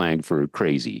British slang for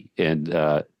crazy. And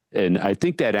and I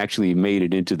think that actually made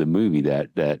it into the movie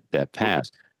that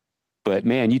passed. But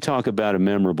man, you talk about a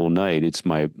memorable night. It's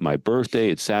my birthday.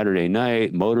 It's Saturday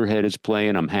night. Motorhead is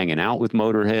playing. I'm hanging out with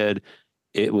Motorhead.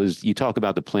 It was, you talk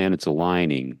about the planets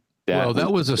aligning.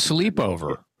 That was a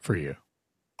sleepover for you.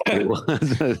 It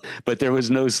was, but there was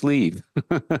no sleep.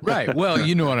 Right. Well,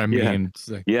 you know what I mean.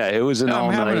 Yeah, it was an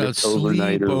I'm having a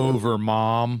sleepover,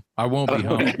 Mom. I won't be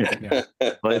home. Yeah.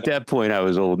 Well, at that point, I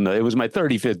was old enough. It was my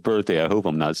 35th birthday. I hope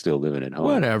I'm not still living at home.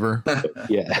 Whatever.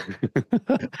 Yeah.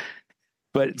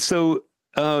 But so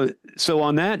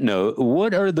on that note,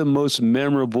 what are the most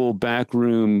memorable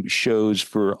backroom shows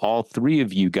for all three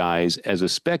of you guys as a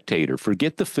spectator?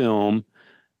 Forget the film,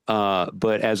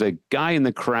 but as a guy in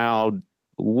the crowd,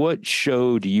 what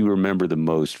show do you remember the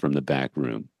most from the back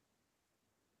room?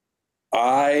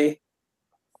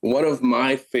 One of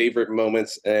my favorite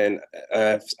moments, and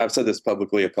I've said this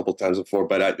publicly a couple times before,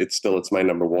 but it's my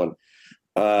number one.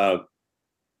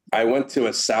 I went to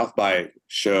a South by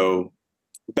show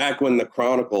back when the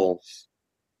Chronicles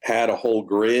had a whole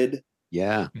grid.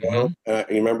 Yeah. You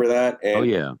remember that? And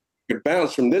yeah. You could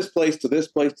bounce from this place to this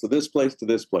place to this place to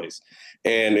this place.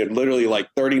 And it literally like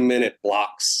 30-minute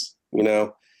blocks,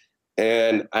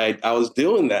 and I was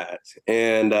doing that.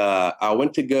 And I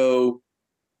went to go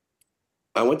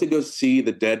see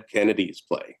the Dead Kennedys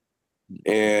play.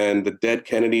 And the Dead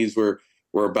Kennedys were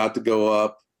about to go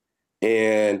up.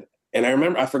 And I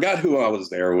remember, I forgot who I was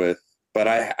there with, but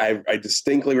I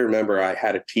distinctly remember I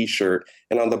had a T-shirt,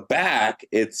 and on the back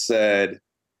it said,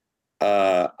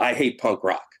 I hate punk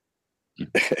rock.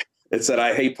 It said,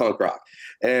 I hate punk rock.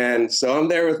 And so I'm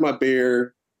there with my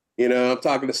beer, I'm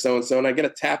talking to so-and-so, and I get a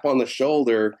tap on the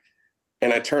shoulder,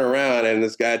 and I turn around, and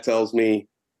this guy tells me,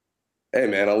 hey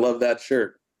man, I love that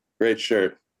shirt. Great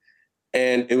shirt.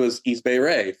 And it was East Bay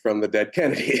Ray from the Dead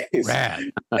Kennedys.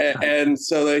 Rad. and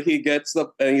so that he gets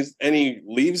up and he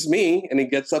leaves me, and he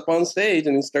gets up on stage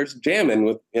and he starts jamming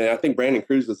with, I think Brandon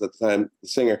Cruz was at the time the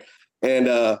singer. And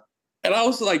I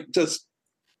was like, just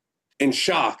in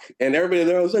shock. And everybody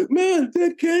there was like, man,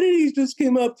 Dead Kennedys just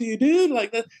came up to you, dude.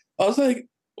 Like that. I was like,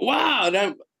 wow. And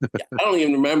I don't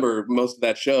even remember most of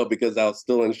that show because I was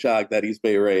still in shock that East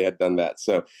Bay Ray had done that.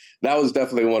 So that was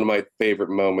definitely one of my favorite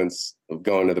moments of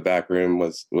going to the back room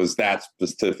was that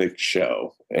specific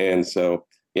show. And so,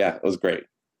 yeah, it was great.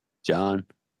 John?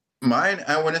 Mine,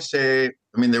 I want to say,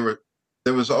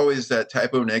 there was always that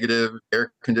typo negative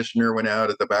air conditioner went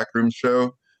out at the backroom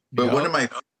show. But Yep.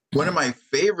 one of my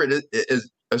favorite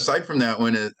is aside from that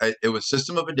one, it was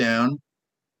System of a Down,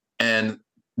 and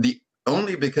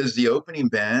only because the opening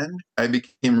band I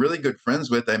became really good friends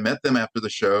with. I met them after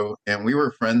the show, and we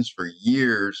were friends for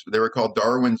years. They were called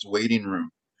Darwin's Waiting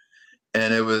Room,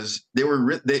 and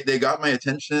they got my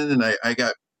attention, and I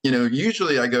got,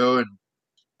 usually I go and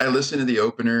I listen to the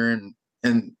opener,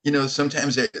 and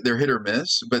sometimes they're hit or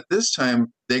miss, but this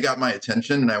time they got my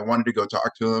attention, and I wanted to go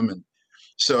talk to them, and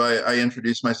so I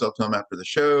introduced myself to them after the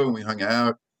show, and we hung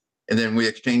out. And then we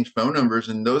exchanged phone numbers,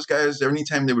 and those guys,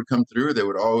 anytime they would come through, they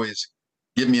would always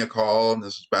give me a call. And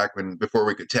this was back before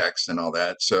we could text and all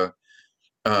that. So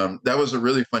that was a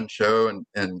really fun show,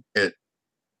 and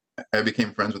I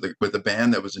became friends with a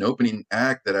band that was an opening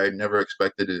act that I never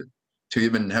expected to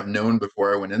even have known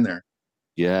before I went in there.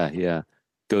 Yeah.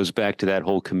 Goes back to that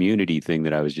whole community thing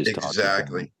that I was just talking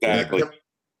about. Exactly.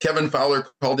 Kevin Fowler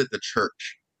called it the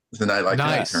church, and I like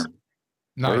that term.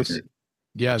 Nice.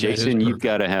 Yeah, Jason, you've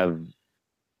got to have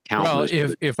countless.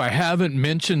 Well, if I haven't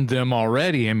mentioned them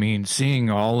already, seeing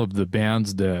all of the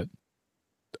bands that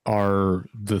are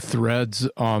the threads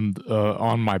on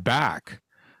my back,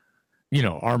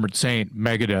 Armored Saint,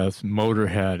 Megadeth,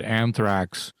 Motorhead,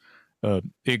 Anthrax,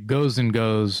 it goes and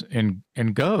goes and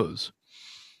goes.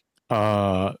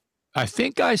 I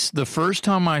think the first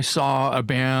time I saw a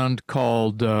band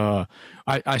called,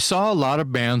 I saw a lot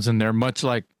of bands in there, much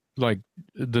like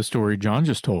the story John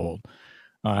just told.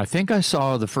 I think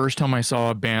the first time I saw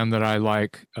a band that I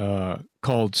like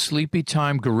called Sleepy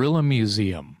Time Gorilla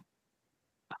Museum.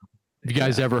 Have you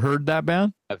guys ever heard that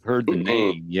band? I've heard the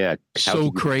name. Yeah.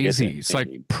 So crazy. It's like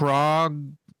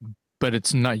prog, but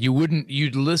it's not.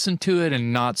 You'd listen to it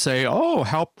and not say, oh,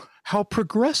 how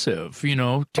progressive,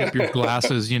 tip your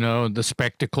glasses, the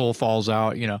spectacle falls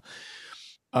out,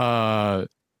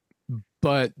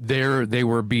 but they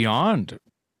were beyond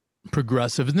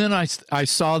progressive. And then I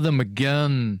saw them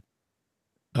again.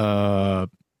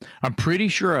 I'm pretty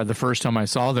sure the first time I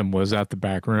saw them was at the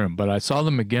back room, but I saw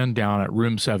them again down at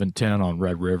room 710 on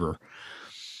Red River.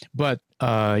 But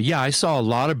I saw a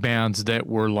lot of bands that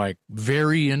were like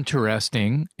very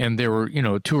interesting, and they were,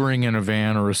 touring in a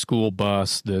van or a school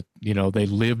bus that, they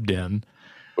lived in.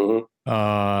 Mm-hmm.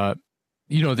 There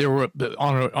were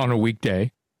on a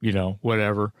weekday,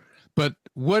 whatever. But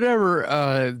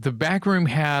whatever, the back room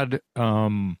had,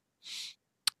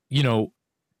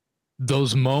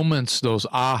 those moments, those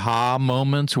aha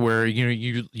moments where,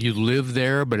 you live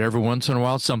there, but every once in a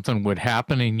while something would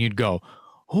happen and you'd go,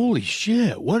 holy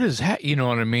shit, what is that? You know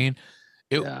what I mean?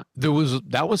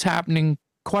 That was happening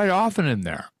quite often in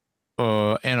there.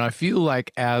 And I feel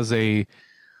like as a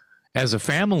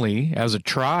family, as a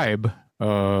tribe,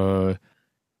 who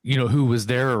was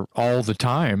there all the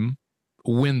time,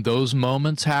 when those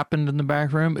moments happened in the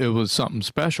back room, it was something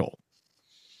special.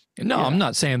 No, I'm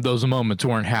not saying those moments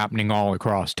weren't happening all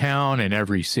across town and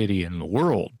every city in the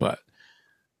world, but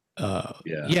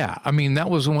I mean,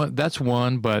 that's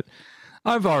one, but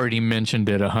I've already mentioned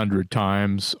it 100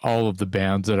 times, all of the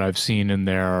bands that I've seen in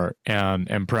there, and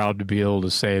am proud to be able to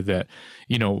say that,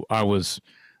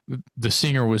 the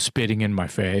singer was spitting in my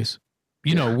face.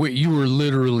 You were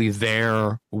literally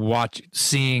there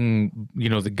seeing,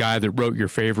 the guy that wrote your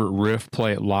favorite riff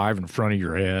play it live in front of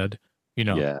your head,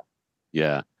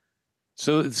 Yeah.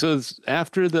 So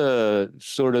after the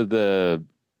sort of the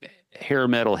hair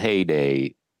metal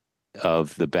heyday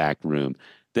of the back room,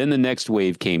 then the next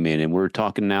wave came in, and we're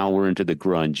into the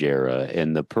grunge era,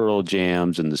 and the Pearl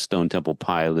Jams and the Stone Temple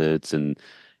Pilots and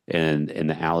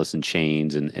the Alice in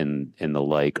Chains and the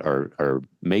like are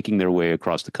making their way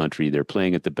across the country. They're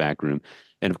playing at the back room.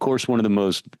 And of course, one of the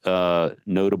most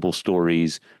notable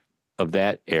stories of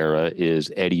that era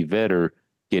is Eddie Vedder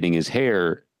getting his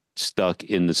hair stuck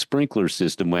in the sprinkler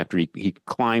system after he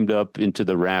climbed up into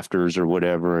the rafters or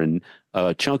whatever, and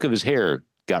a chunk of his hair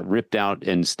got ripped out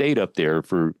and stayed up there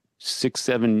for 6,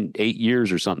 7, 8 years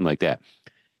or something like that.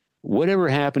 Whatever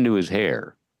happened to his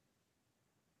hair?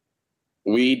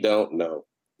 We don't know.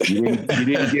 You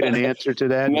didn't get an answer to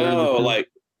that? No, like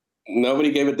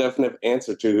nobody gave a definite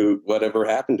answer to whatever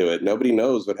happened to it. Nobody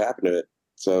knows what happened to it.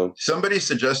 So somebody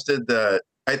suggested that,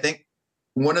 I think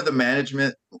one of the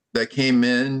management that came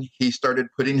in, he started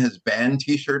putting his band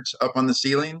T-shirts up on the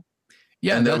ceiling.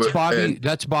 Yeah, and that's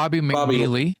Bobby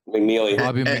McNeely.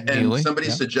 Bobby McNeely. And somebody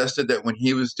suggested that when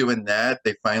he was doing that,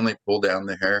 they finally pulled down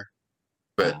the hair,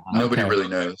 but nobody really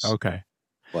knows. Okay.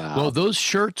 Wow. Well, those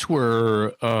shirts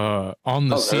were on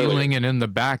the ceiling and in the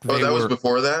back. Was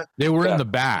before that? They were in the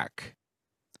back.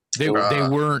 They were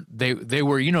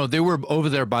over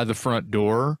there by the front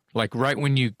door, like right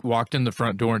when you walked in the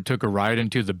front door and took a ride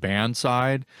into the band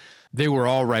side. They were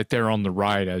all right there on the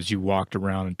right as you walked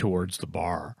around and towards the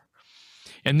bar.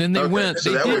 And then they went.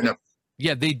 So they did.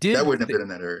 Yeah, they did. That wouldn't have been in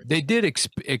that area. They did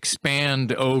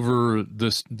expand over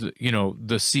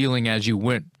the ceiling as you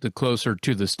went the closer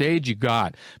to the stage you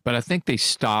got, but I think they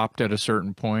stopped at a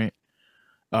certain point.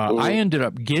 I ended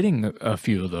up getting a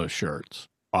few of those shirts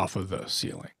off of the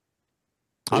ceiling.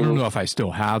 I don't know if I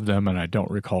still have them, and I don't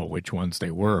recall which ones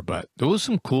they were, but there was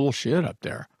some cool shit up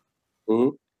there.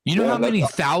 You know how many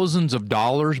thousands of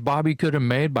dollars Bobby could have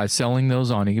made by selling those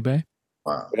on eBay?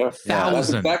 Wow. Yeah.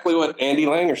 That's exactly what Andy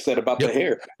Langer said about the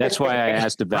hair. That's why I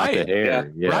asked about the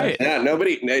hair. Right. Yeah,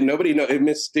 nobody know, it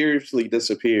mysteriously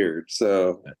disappeared.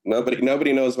 So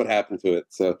nobody knows what happened to it.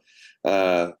 So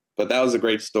but that was a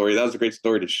great story. That was a great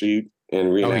story to shoot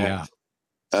and reenact.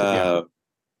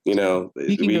 Speaking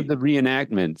of the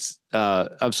reenactments,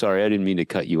 I'm sorry, I didn't mean to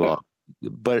cut you off.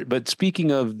 But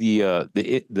speaking of the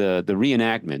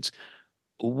reenactments,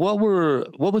 what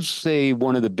would say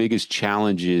one of the biggest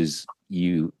challenges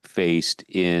you faced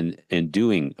in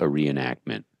doing a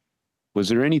reenactment? Was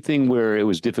there anything where it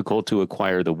was difficult to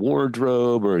acquire the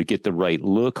wardrobe or get the right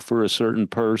look for a certain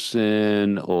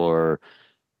person or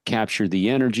capture the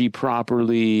energy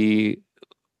properly?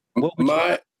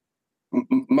 My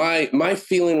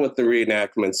feeling with the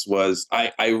reenactments was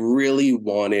I really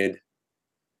wanted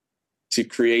to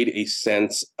create a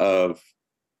sense of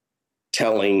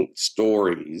telling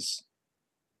stories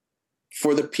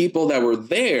for the people that were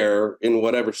there in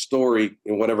whatever story,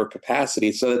 in whatever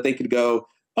capacity, so that they could go,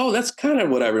 oh, that's kind of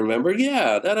what I remember.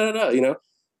 Yeah,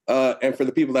 and for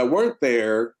the people that weren't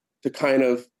there to kind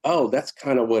of, oh, that's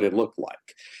kind of what it looked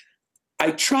like.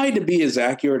 I tried to be as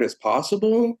accurate as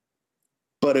possible,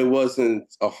 but it wasn't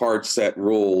a hard set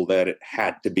rule that it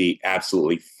had to be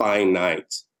absolutely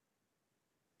finite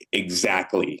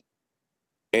exactly.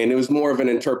 And it was more of an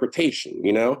interpretation,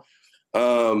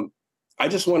 I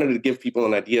just wanted to give people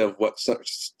an idea of what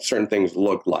certain things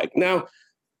looked like. Now,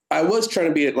 I was trying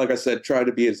to be, like I said, try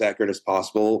to be as accurate as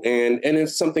possible. And if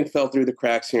something fell through the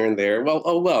cracks here and there,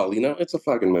 it's a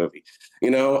fucking movie.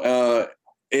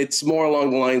 It's more along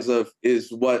the lines of,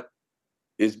 is what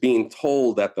is being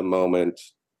told at the moment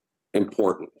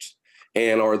important?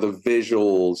 And are the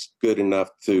visuals good enough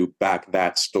to back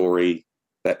that story,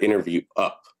 that interview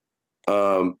up?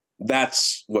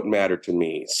 That's what mattered to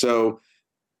me. So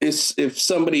if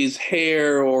somebody's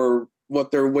hair or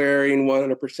what they're wearing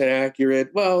 100%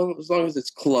 accurate, well, as long as it's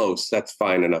close, that's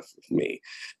fine enough for me.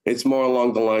 It's more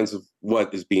along the lines of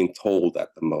what is being told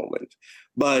at the moment.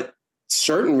 But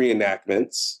certain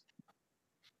reenactments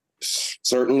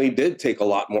certainly did take a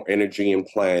lot more energy and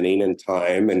planning and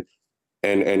time and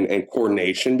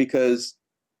coordination, because,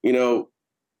 you know,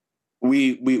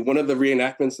 we one of the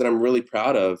reenactments that I'm really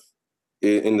proud of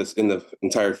in the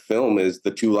entire film is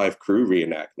the 2 Live Crew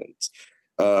reenactments,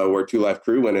 where 2 Live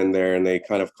Crew went in there and they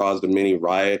kind of caused a mini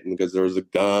riot because there was a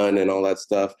gun and all that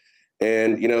stuff.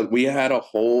 And, you know, we had a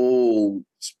whole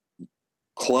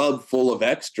club full of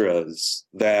extras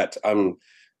that I'm,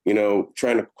 you know,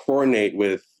 trying to coordinate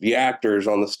with the actors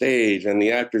on the stage and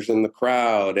the actors in the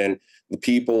crowd and the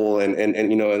people.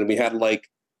 And you know, and we had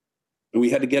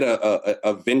to get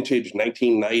a vintage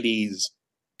 1990s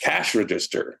cash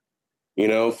register, you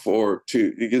know,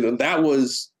 that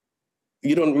was,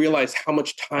 you don't realize how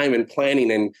much time and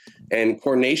planning and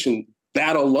coordination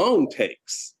that alone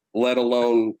takes, let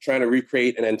alone trying to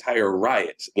recreate an entire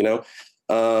riot, you know?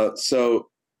 So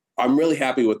I'm really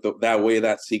happy with that way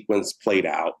that sequence played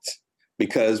out,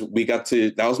 because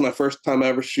that was my first time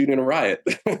ever shooting a riot.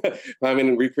 I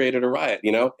mean, recreated a riot,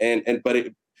 you know?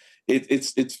 But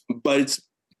it's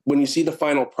when you see the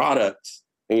final product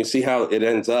and you see how it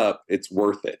ends up, it's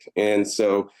worth it. And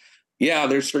so, yeah,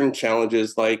 there's certain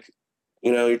challenges, like,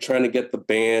 you know, you're trying to get the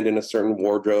band in a certain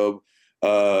wardrobe,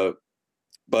 or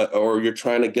you're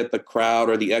trying to get the crowd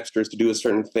or the extras to do a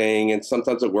certain thing. And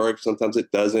sometimes it works, sometimes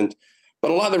it doesn't.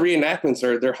 But a lot of the reenactments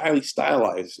they're highly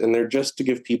stylized, and they're just to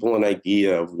give people an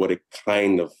idea of what it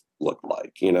kind of looked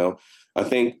like, you know? I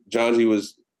think Janji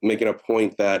was making a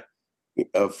point that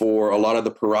for a lot of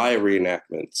the Pariah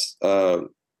reenactments,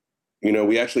 you know,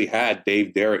 we actually had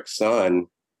Dave Derek's son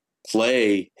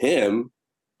play him.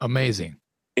 Amazing.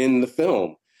 In the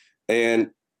film. And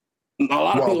a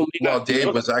lot of people may not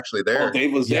Dave was actually there. Well,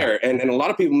 Dave was there. And a lot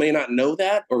of people may not know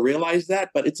that or realize that,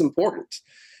 but it's important.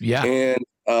 Yeah. And,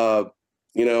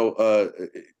 you know,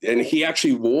 and he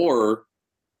actually wore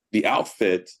the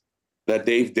outfit that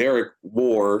Dave Derek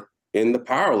wore in the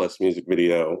Powerless music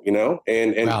video, you know?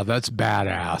 And wow, that's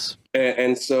badass.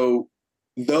 And so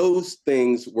those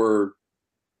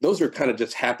are kind of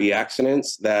just happy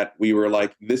accidents that we were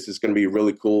like, this is going to be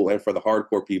really cool. And for the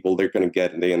hardcore people, they're going to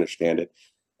get and they understand it.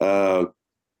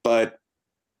 But,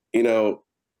 you know,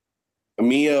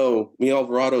 Mio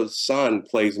Alvarado's son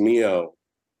plays Mio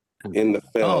in the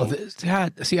film.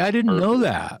 Oh, see, I didn't know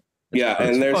that. Yeah,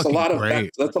 that's and there's a lot of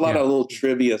that's a lot of little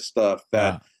trivia stuff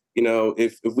that, you know,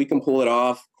 if we can pull it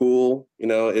off, cool, you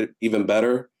know, it even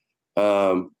better.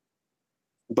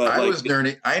 But I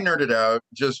nerded out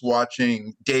just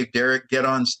watching Dave Derek get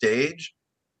on stage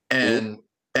and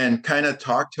kind of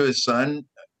talk to his son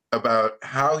about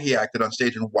how he acted on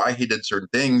stage and why he did certain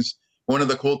things. One of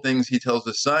the cool things he tells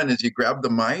his son is you grab the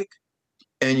mic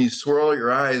and you swirl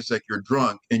your eyes like you're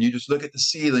drunk and you just look at the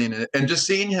ceiling, and just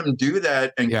seeing him do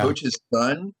that and coach his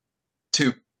son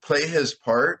to play his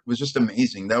part was just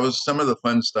amazing. That was some of the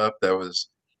fun stuff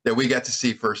that we got to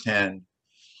see firsthand.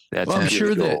 I'm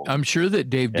sure that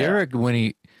Dave Derek, when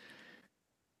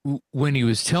he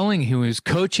was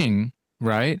coaching,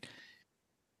 right?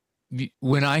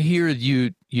 When I hear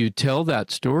you tell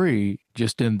that story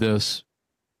just in this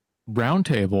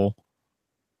roundtable,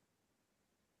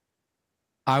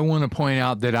 I want to point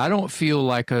out that I don't feel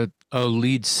like a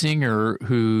lead singer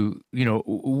who, you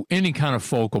know, any kind of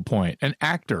focal point, an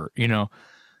actor, you know,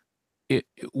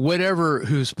 whatever,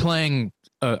 who's playing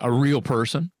a real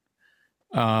person.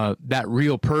 That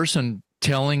real person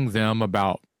telling them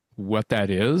about what that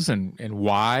is and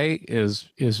why is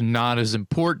not as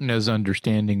important as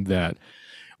understanding that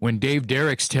when Dave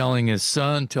Derek's telling his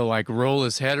son to like roll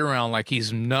his head around like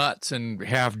he's nuts and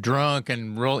half drunk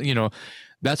and roll, you know,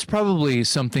 that's probably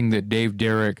something that Dave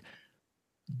Derek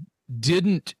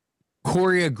didn't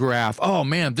choreograph. Oh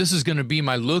man, this is going to be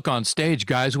my look on stage,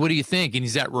 guys. What do you think? And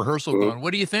he's at rehearsal going,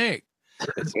 what do you think?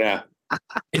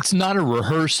 It's not a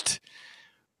rehearsed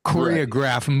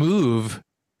choreograph move.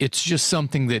 It's just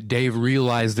something that Dave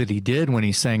realized that he did when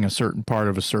he sang a certain part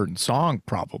of a certain song,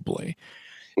 probably.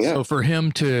 So for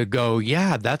him to go,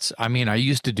 I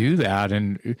used to do that,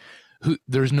 and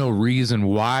there's no reason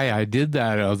why I did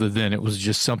that other than it was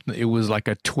just something. It was like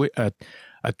a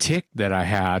tick that I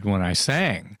had when I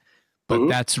sang, but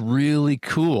that's really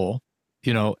cool,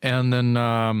 you know. And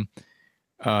then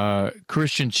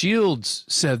Christian Shields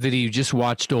said that he just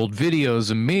watched old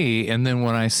videos of me, and then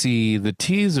when I see the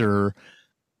teaser,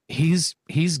 he's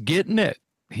getting it.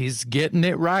 He's getting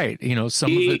it right. You know,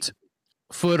 some of it's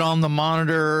foot on the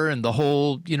monitor and the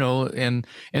whole, you know, and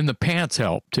the pants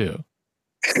help too.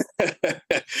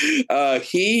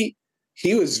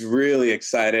 He was really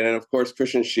excited, and of course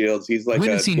Christian Shields, he's like,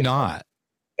 when is he not?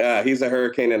 He's a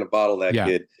hurricane in a bottle, that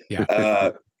kid.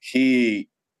 Yeah. He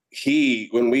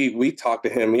when we talked to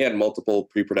him, he had multiple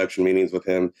pre-production meetings with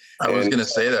him. I was going to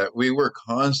say that we were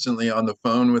constantly on the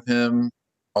phone with him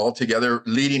all together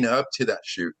leading up to that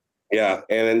shoot. Yeah,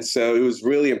 and so it was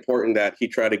really important that he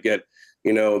tried to get,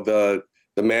 you know, the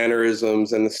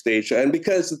mannerisms and the stage, and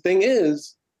because the thing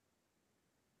is,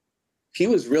 he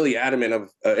was really adamant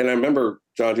of, and I remember,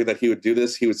 John, that he would do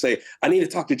this. He would say, I need to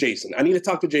talk to Jason. I need to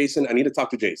talk to Jason. I need to talk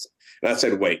to Jason. And I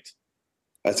said, wait.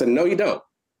 I said, no, you don't.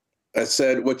 I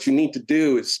said, what you need to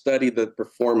do is study the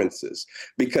performances,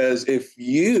 because if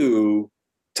you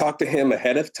talk to him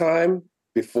ahead of time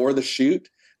before the shoot,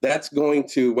 that's going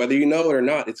to, whether you know it or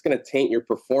not, it's going to taint your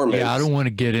performance. Yeah, I don't want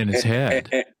to get in his head.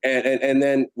 And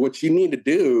then what you need to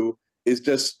do is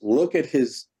just look at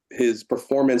his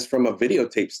performance from a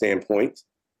videotape standpoint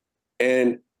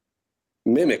and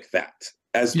mimic that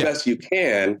as best you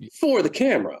can for the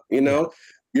camera. You know,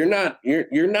 you're not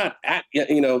at,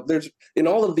 you know, there's, in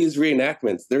all of these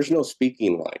reenactments, there's no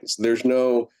speaking lines. There's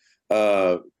no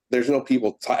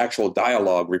people actual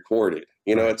dialogue recorded.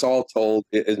 You know, it's all told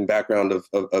in background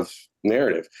of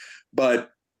narrative. But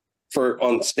for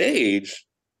on stage,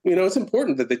 you know, it's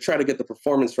important that they try to get the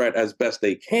performance right as best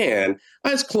they can,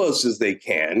 as close as they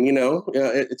can. You know,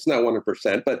 it's not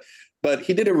 100%, but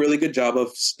he did a really good job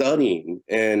of studying,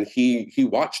 and he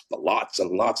watched lots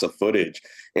and lots of footage.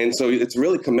 And so it's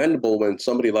really commendable when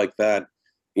somebody like that,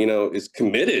 you know, is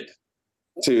committed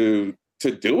to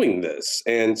doing this.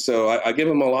 And so I give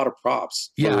him a lot of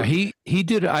props. Yeah, he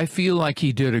did. I feel like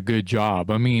he did a good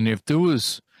job. I mean, if there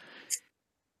was,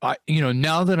 you know,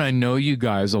 now that I know you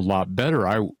guys a lot better,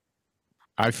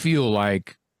 I feel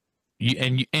like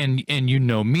you, and you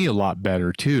know me a lot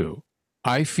better too.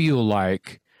 I feel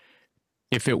like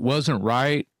if it wasn't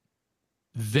right,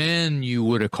 then you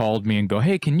would have called me and go,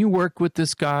 hey, can you work with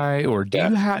this guy? Or do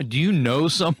you know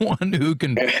someone who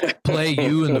can play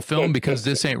you in the film, because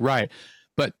this ain't right?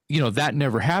 But, you know, that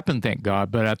never happened, thank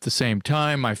God. But at the same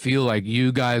time, I feel like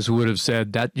you guys would have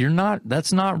said that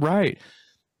that's not right.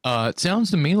 It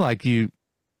sounds to me like he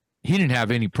didn't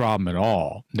have any problem at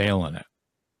all nailing it.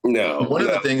 No. One of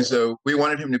the things, though, we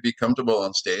wanted him to be comfortable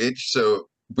on stage. So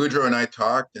Budro and I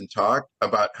talked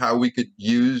about how we could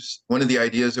use, one of the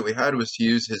ideas that we had was to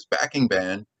use his backing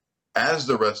band as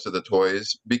the rest of the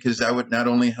toys, because that would not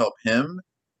only help him,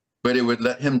 but it would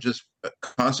let him just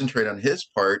concentrate on his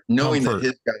part, knowing that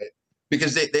his guy,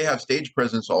 because they have stage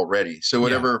presence already. So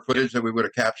whatever footage that we would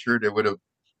have captured, it would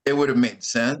have made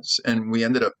sense. And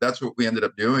that's what we ended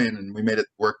up doing. And we made it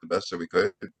work the best that we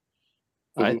could.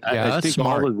 I think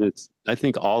smart.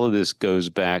 all of this goes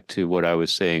back to what I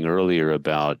was saying earlier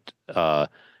about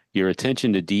your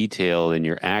attention to detail and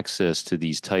your access to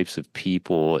these types of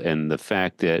people, and the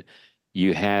fact that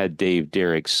you had Dave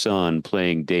Derrick's son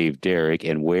playing Dave Derrick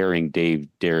and wearing Dave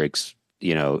Derrick's,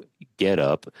 you know,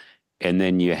 getup, and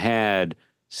then you had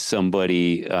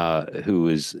somebody who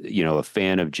was, you know, a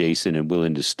fan of Jason and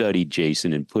willing to study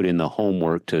Jason and put in the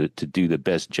homework to do the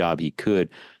best job he could.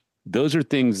 Those are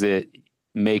things that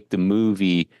make the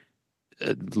movie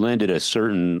lend it a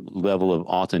certain level of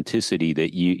authenticity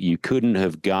that you couldn't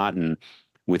have gotten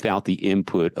without the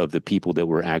input of the people that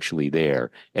were actually there.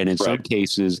 And in some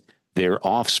cases, their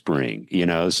offspring, you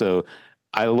know. So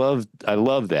I love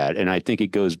that. And I think it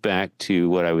goes back to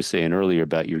what I was saying earlier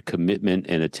about your commitment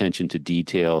and attention to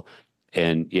detail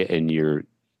and your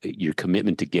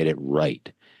commitment to get it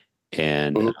right.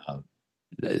 And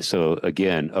so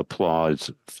again,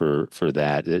 applause for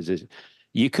that.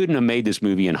 You couldn't have made this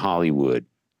movie in Hollywood.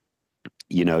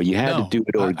 You know, you had to do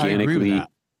it organically.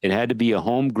 It had to be a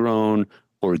homegrown,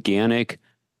 organic,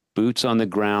 boots on the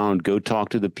ground, go talk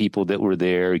to the people that were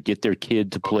there, get their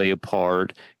kid to play a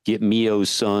part, get Mio's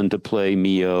son to play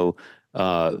Mio,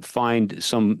 find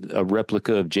a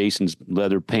replica of Jason's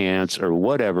leather pants or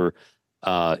whatever.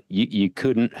 You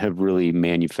couldn't have really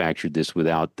manufactured this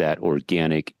without that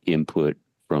organic input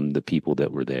from the people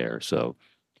that were there. So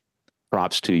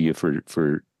props to you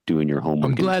for doing your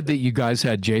homework. I'm glad that you guys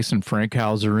had Jason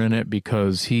Frankhauser in it,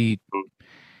 because he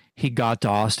got to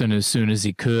Austin as soon as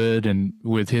he could, and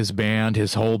with his band,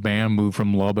 his whole band moved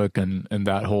from Lubbock and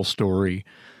that whole story.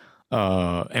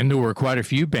 And there were quite a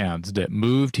few bands that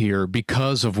moved here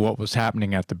because of what was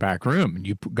happening at the back room. And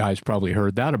you guys probably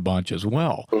heard that a bunch as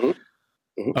well,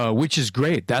 which is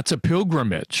great. That's a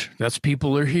pilgrimage. That's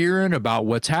people are hearing about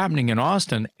what's happening in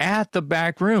Austin at the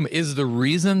back room is the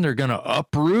reason they're going to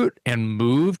uproot and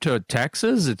move to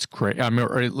Texas. It's crazy. I mean,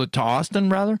 or to Austin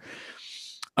rather.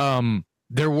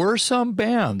 There were some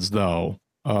bands though,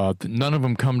 none of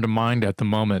them come to mind at the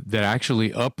moment, that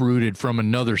actually uprooted from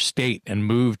another state and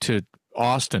moved to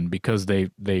Austin because they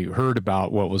heard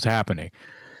about what was happening.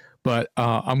 But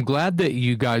I'm glad that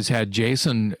you guys had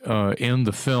Jason in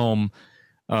the film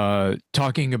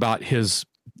talking about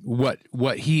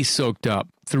what he soaked up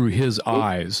through his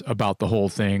eyes about the whole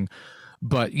thing.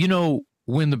 But you know,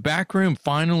 when the back room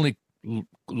finally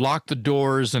locked the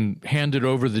doors and handed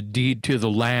over the deed to the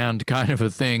land, kind of a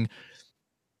thing,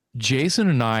 Jason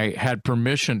and I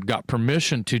got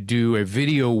permission to do a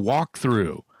video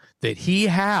walkthrough that he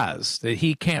has that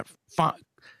he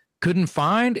couldn't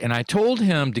find, and I told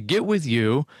him to get with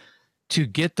you to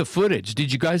get the footage.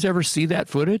 Did you guys ever see that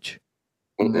footage?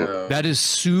 No. That is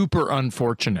super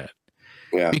unfortunate.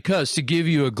 Yeah. Because to give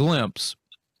you a glimpse,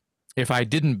 if I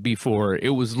didn't before,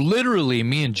 it was literally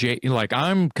me and Jay, like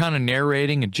I'm kind of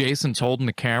narrating and Jason's holding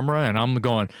the camera and I'm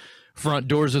going, front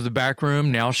doors of the back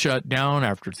room now shut down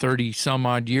after 30 some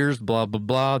odd years, blah, blah,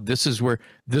 blah. This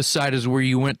side is where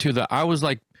you went to I was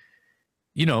like,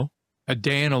 you know, a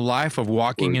day in a life of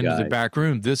walking into the back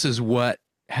room. This is what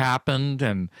happened.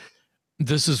 And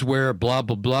this is where blah,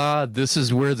 blah, blah. This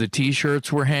is where the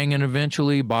t-shirts were hanging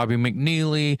eventually. Bobby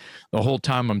McNeely. The whole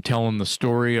time I'm telling the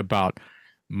story about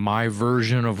my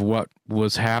version of what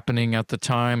was happening at the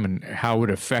time and how it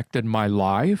affected my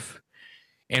life.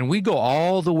 And we go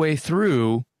all the way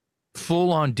through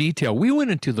full on detail. We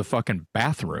went into the fucking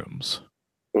bathrooms.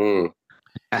 And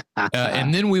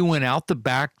then we went out the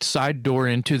back side door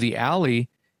into the alley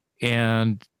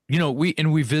and, you know, we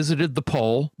visited the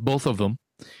pole, both of them.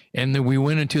 And then we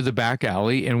went into the back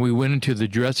alley and we went into the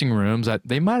dressing rooms.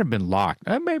 They might've been locked.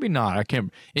 Maybe not. I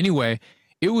can't. Anyway,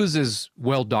 it was as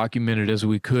well documented as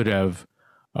we could have.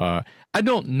 I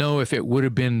don't know if it would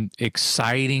have been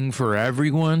exciting for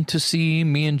everyone to see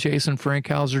me and Jason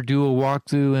Frankhauser do a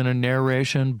walkthrough and a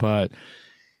narration, but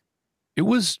it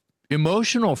was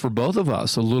emotional for both of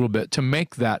us a little bit to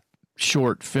make that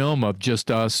short film of just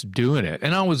us doing it.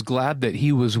 And I was glad that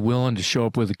he was willing to show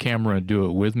up with a camera and do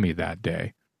it with me that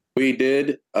day. We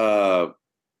did try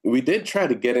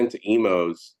to get into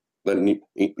emos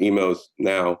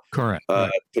now. Correct.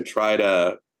 To try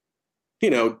to, you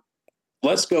know,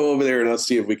 let's go over there and let's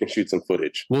see if we can shoot some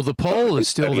footage. Well, the pole is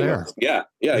still there. Yeah,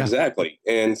 exactly.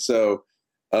 And so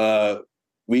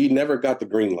we never got the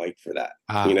green light for that,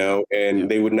 you know,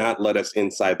 and they would not let us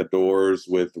inside the doors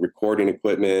with recording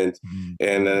equipment.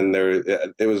 And then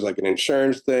there was like an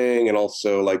insurance thing. And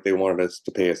also like they wanted us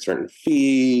to pay a certain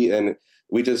fee. And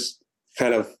we just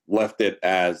kind of left it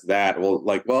as that.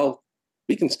 Well,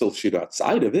 we can still shoot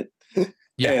outside of it.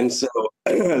 And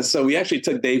so we actually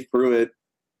took Dave Pruitt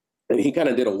and he kind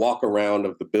of did a walk around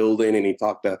of the building and he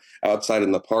talked outside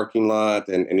in the parking lot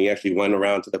and he actually went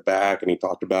around to the back and he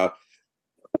talked about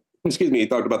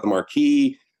the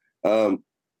marquee,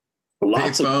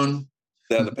 lots of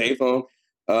the payphone.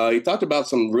 He talked about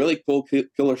some really cool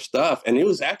killer stuff. And it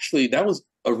was actually, that was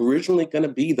originally going to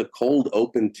be the cold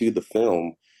open to the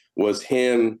film, was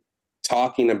him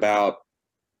talking about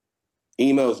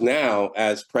emos now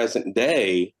as present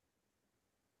day.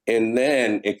 And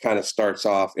then it kind of starts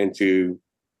off into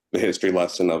the history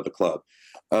lesson of the club.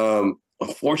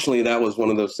 Unfortunately, that was one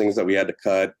of those things that we had to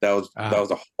cut. That was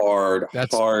a hard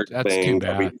thing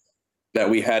that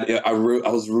we had. I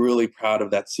was really proud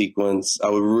of that sequence. I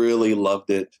really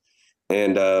loved it.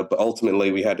 And but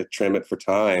ultimately we had to trim it for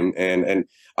time. And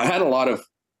I had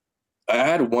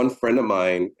one friend of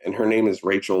mine and her name is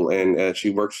Rachel and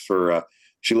she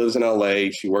lives in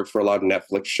LA. She works for a lot of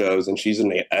Netflix shows and she's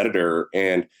an editor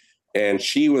and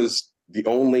she was the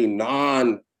only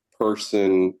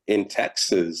non-person in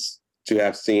Texas to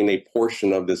have seen a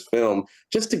portion of this film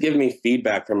just to give me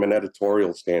feedback from an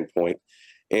editorial standpoint.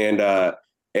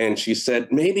 And she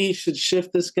said, maybe you should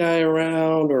shift this guy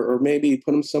around or maybe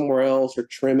put him somewhere else or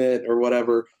trim it or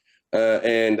whatever.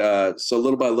 So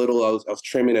little by little, I was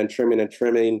trimming and trimming and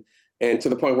trimming. And to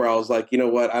the point where I was like, you know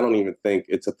what? I don't even think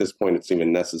it's at this point, it's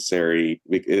even necessary.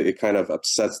 It kind of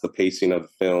upsets the pacing of the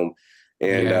film.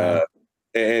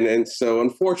 And so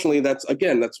unfortunately, that's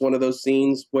one of those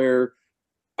scenes where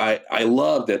I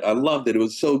loved it. It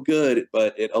was so good,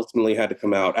 but it ultimately had to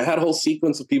come out. I had a whole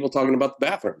sequence of people talking about the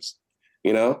bathrooms,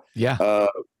 you know? Yeah.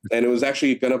 And it was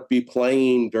actually going to be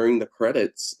playing during the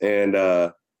credits. And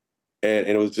and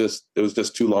it was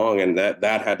just too long, and that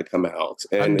had to come out.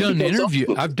 And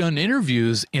I've done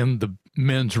interviews in the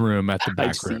men's room at the back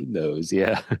I've room. seen those,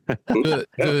 yeah.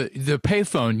 The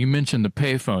payphone, you mentioned the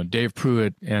payphone, Dave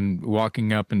Pruitt, and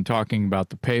walking up and talking about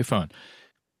the payphone.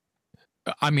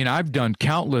 I mean, I've done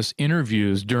countless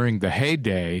interviews during the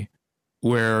heyday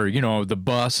where, you know, the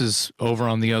bus is over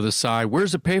on the other side.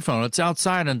 Where's the payphone? It's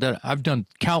outside. And I've done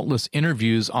countless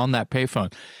interviews on that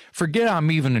payphone. Forget I'm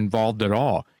even involved at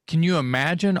all. Can you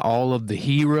imagine all of the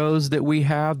heroes that we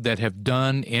have that have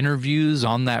done interviews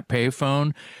on that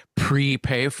payphone,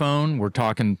 pre-payphone? We're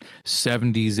talking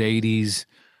 70s, 80s,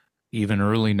 even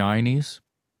early 90s.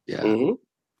 Yeah. Mm-hmm.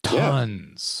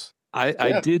 Tons.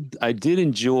 I did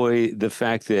enjoy the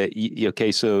fact that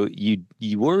so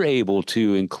you were able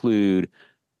to include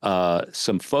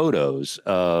some photos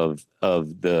of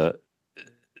the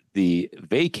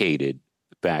vacated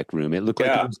back room. It looked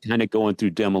like it was kind of going through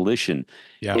demolition.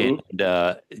 Yeah.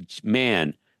 And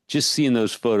man, just seeing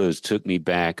those photos took me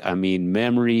back. I mean,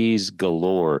 memories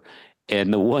galore.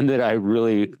 And the one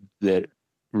that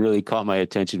really caught my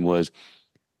attention was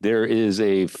there is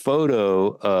a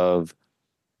photo of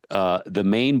the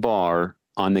main bar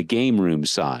on the game room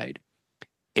side.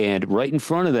 And right in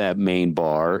front of that main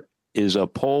bar is a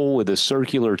pole with a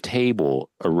circular table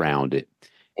around it.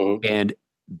 Mm-hmm. And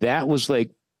that was like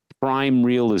prime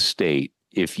real estate.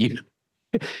 If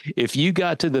you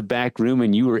got to the back room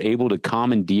and you were able to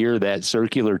commandeer that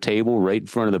circular table right in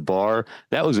front of the bar,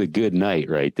 that was a good night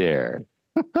right there.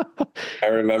 I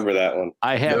remember that one.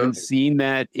 I haven't seen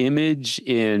that image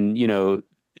in,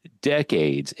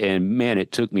 decades, and man,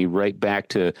 it took me right back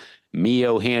to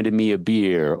Mio handed me a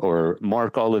beer, or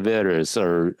Mark Oliveras,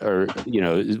 or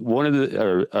one of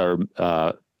the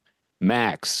or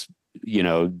Max,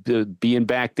 being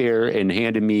back there and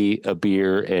handing me a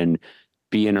beer and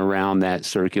being around that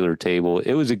circular table.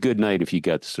 It was a good night if you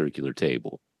got the circular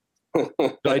table.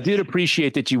 So I did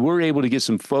appreciate that you were able to get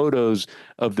some photos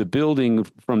of the building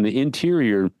from the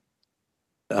interior,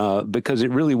 because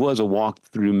it really was a walk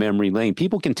through memory lane.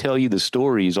 People can tell you the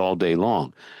stories all day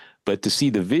long, but to see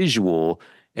the visual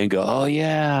and go, oh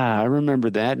yeah, I remember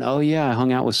that. And, oh yeah, I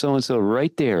hung out with so-and-so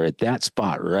right there at that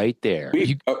spot right there.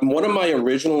 One of my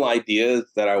original ideas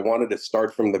that I wanted to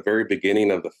start from the very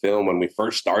beginning of the film when we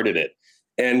first started it,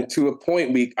 and to a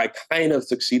point I kind of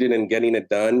succeeded in getting it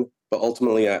done, but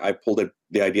ultimately I pulled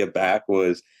the idea back,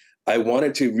 was I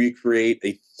wanted to recreate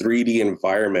a 3D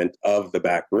environment of the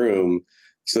back room,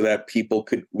 so that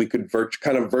we could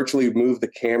virtually move the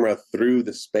camera through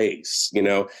the space,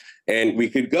 and we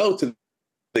could go to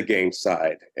the game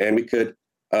side, and we could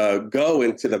go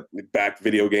into the back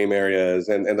video game areas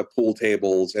and the pool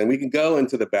tables, and we can go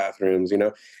into the bathrooms, and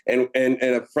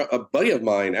a buddy of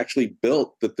mine actually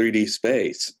built the 3D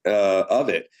space of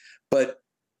it, but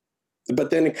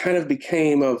then it kind of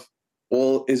became of,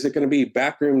 well, is it going to be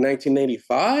Backroom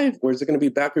 1985, or is it going to be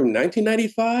Backroom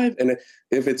 1995? And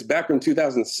if it's Backroom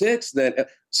 2006, then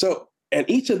and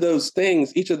each of those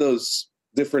things, each of those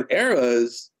different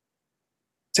eras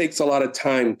takes a lot of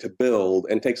time to build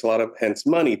and takes a lot of, hence,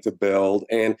 money to build.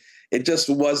 And it just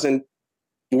wasn't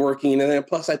working. And then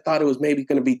plus I thought it was maybe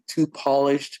going to be too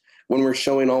polished when we're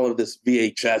showing all of this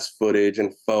VHS footage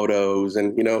and photos.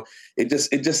 And, it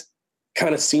just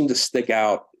kind of seemed to stick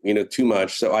out, too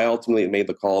much. So I ultimately made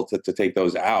the call to take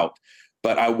those out.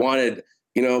 But I wanted,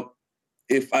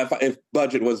 if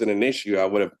budget wasn't an issue, I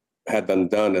would have had them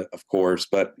done, of course.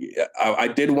 But I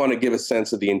did want to give a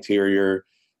sense of the interior,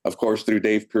 of course, through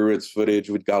Dave Pruitt's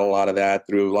footage. We got a lot of that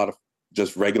through a lot of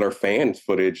just regular fan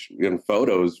footage and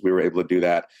photos. We were able to do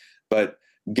that. But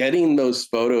getting those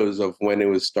photos of when it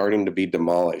was starting to be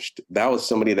demolished, that was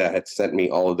somebody that had sent me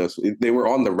all of those. They were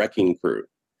on the wrecking crew.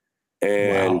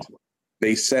 And wow.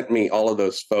 They sent me all of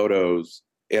those photos,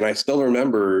 and I still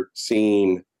remember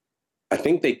seeing, I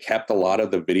think they kept a lot of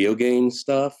the video game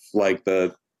stuff, like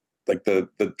the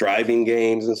driving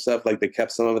games and stuff, like they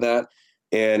kept some of that.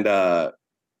 And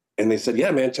they said, yeah,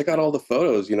 man, check out all the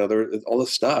photos, there all the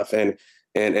stuff. And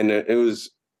it was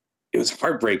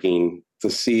heartbreaking to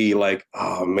see, like,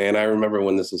 oh man, I remember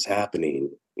when this was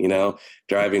happening,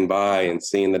 driving by and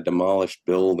seeing the demolished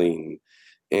building.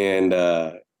 And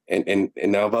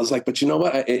now I was like, but you know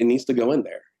what? It needs to go in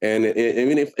there. And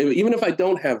even if I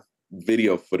don't have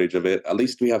video footage of it, at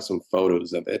least we have some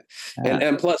photos of it. Yeah.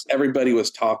 And plus everybody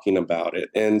was talking about it.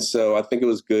 And so I think it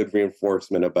was good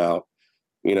reinforcement about,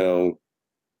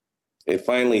 it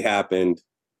finally happened.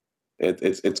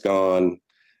 It's gone,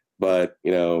 but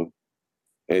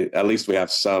at least we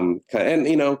have some kind.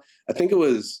 And I think it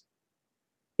was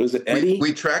it Eddie?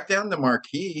 We tracked down the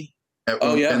marquee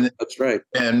Oh yeah, that's right.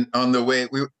 And on the way,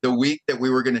 the week that we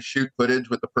were going to shoot footage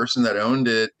with the person that owned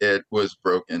it, it was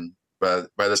broken by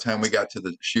the time we got to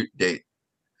the shoot date.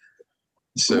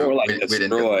 So more like we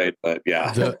destroyed, but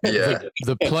yeah.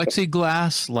 The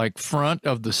plexiglass like front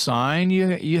of the sign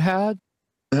you had.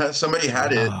 Somebody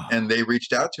had it, and they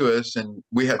reached out to us, and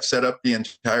we had set up the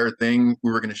entire thing.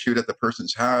 We were going to shoot at the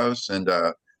person's house, and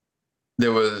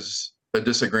there was a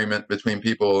disagreement between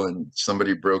people, and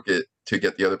somebody broke it to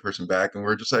get the other person back, and we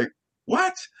were just like,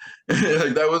 "What?"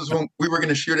 Like, that was when we were going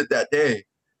to shoot it that day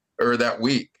or that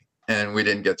week, and we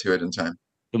didn't get to it in time.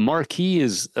 The marquee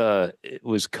it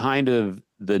was kind of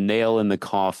the nail in the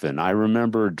coffin. I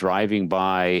remember driving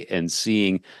by and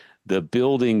seeing the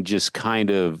building just kind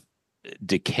of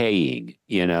decaying,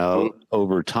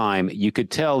 over time. You could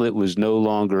tell it was no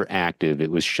longer active.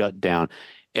 It was shut down.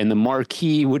 And the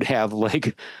marquee would have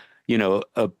like,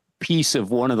 a piece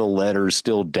of one of the letters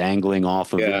still dangling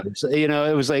off of it. So,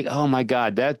 it was like, oh my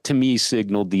God, that to me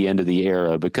signaled the end of the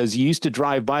era, because you used to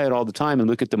drive by it all the time and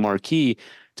look at the marquee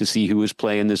to see who was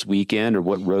playing this weekend or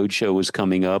what road show was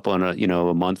coming up on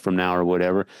a month from now or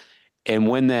whatever. And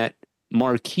when that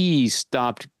marquee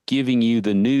stopped giving you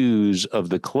the news of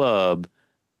the club,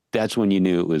 that's when you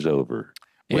knew it was over.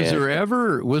 Was there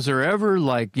ever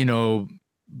like,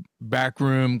 back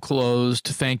room closed,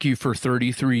 thank you for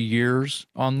 33 years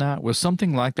on that? Was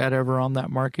something like that ever on that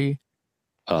marquee?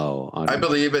 Oh, I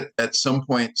believe it at some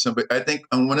point. I think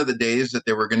on one of the days that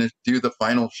they were going to do the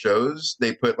final shows,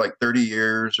 they put like 30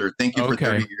 years or thank you for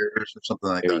 30 years or something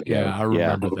like that. Yeah, I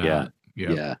remember that.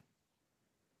 Yeah.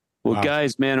 Well,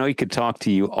 guys, man, I could talk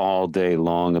to you all day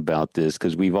long about this,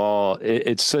 because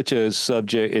it's such a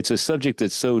subject. It's a subject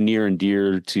that's so near and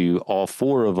dear to all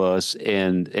four of us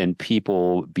and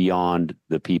people beyond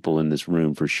the people in this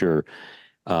room, for sure.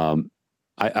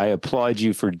 I applaud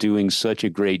you for doing such a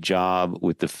great job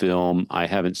with the film. I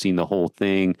haven't seen the whole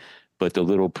thing, but the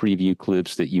little preview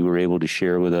clips that you were able to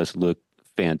share with us look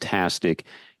fantastic.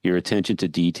 Your attention to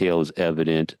detail is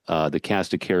evident. The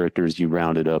cast of characters you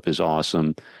rounded up is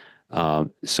awesome.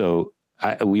 So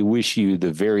we wish you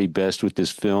the very best with this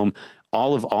film.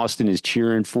 All of Austin is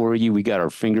cheering for you. We got our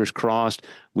fingers crossed.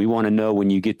 We want to know when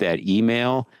you get that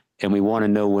email, and we want to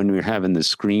know when we're having the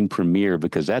screen premiere,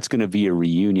 because that's going to be a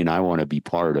reunion I want to be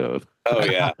part of. Oh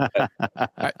yeah.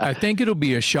 I think it'll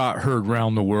be a shot heard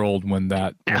around the world when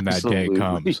that day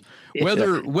comes.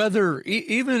 Whether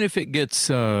even if it gets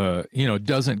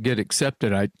doesn't get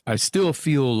accepted, I still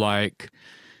feel like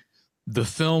the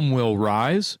film will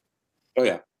rise. Oh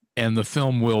yeah. And the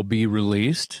film will be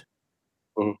released,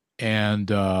 and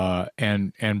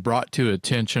brought to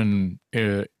attention,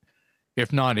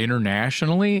 if not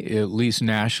internationally, at least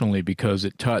nationally, because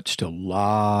it touched a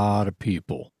lot of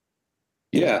people.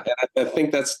 Yeah, and I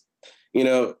think that's,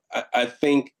 I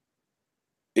think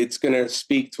it's going to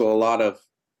speak to a lot of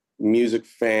music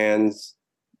fans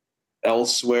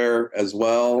elsewhere as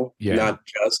well, not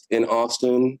just in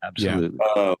Austin. Absolutely.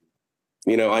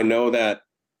 I know that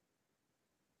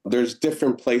there's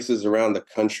different places around the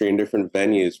country and different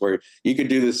venues where you could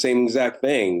do the same exact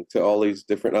thing to all these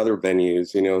different other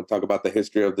venues, talk about the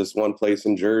history of this one place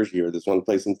in Jersey or this one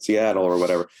place in Seattle or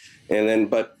whatever. And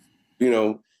then,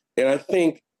 and I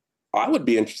think I would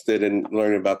be interested in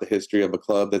learning about the history of a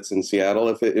club that's in Seattle,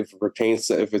 if it pertains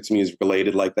to, if it's music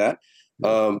related like that.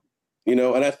 And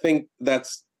I think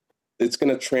it's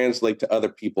going to translate to other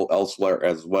people elsewhere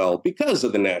as well, because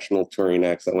of the national touring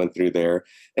acts that went through there,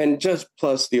 and just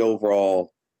plus the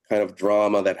overall kind of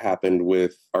drama that happened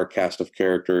with our cast of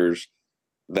characters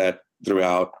that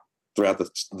throughout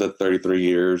the 33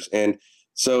 years. And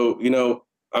so,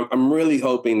 I'm really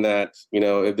hoping that,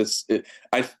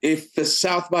 if the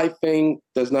South by thing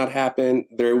does not happen,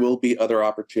 there will be other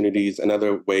opportunities and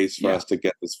other ways for us to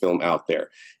get this film out there.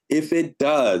 If it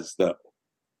does, though,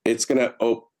 it's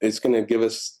gonna give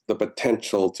us the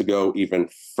potential to go even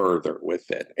further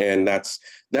with it. And that's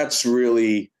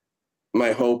really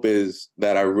my hope, is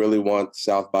that I really want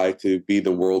South by to be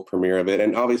the world premiere of it.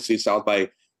 And obviously South by,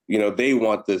 they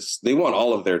want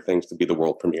all of their things to be the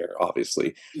world premiere,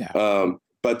 obviously. Yeah.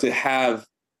 But to have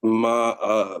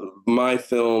my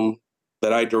film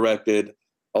that I directed,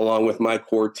 along with my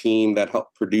core team that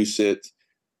helped produce it,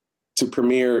 to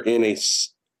premiere in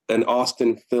an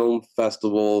Austin film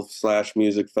festival /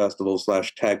 music festival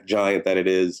 / tech giant that it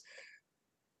is,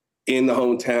 in the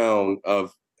hometown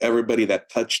of everybody that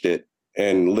touched it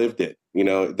and lived it,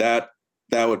 that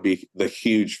would be the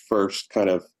huge first kind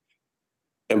of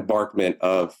embarkment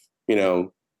of,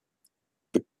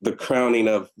 the crowning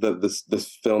of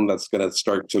this film that's going to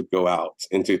start to go out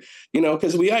into,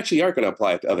 because we actually are going to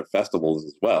apply it to other festivals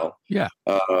as well. Yeah.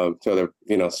 To other,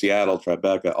 Seattle,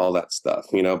 Tribeca, all that stuff,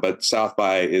 but South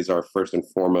by is our first and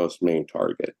foremost main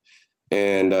target.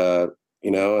 And, as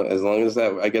long as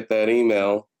I get that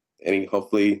email, and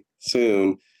hopefully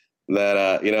soon,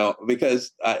 that,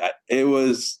 because it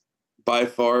was by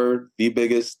far the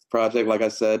biggest project, like I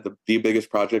said, the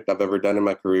biggest project I've ever done in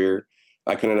my career.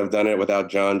 I couldn't have done it without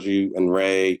John Ju and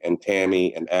Ray and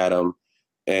Tammy and Adam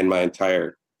and my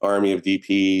entire army of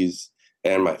DPs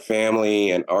and my family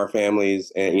and our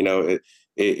families. And,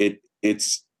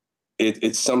 it's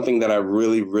something that I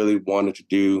really, really wanted to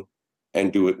do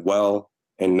and do it well.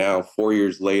 And now 4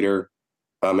 years later,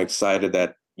 I'm excited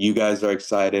that you guys are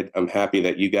excited. I'm happy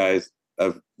that you guys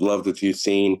have loved what you've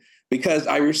seen, because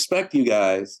I respect you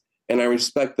guys and I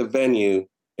respect the venue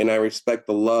and I respect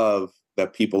the love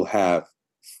that people have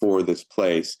for this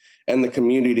place and the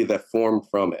community that formed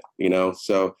from it,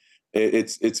 so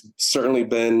it's certainly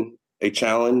been a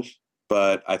challenge,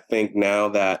 but I think now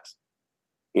that,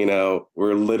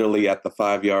 we're literally at the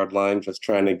 5-yard line, just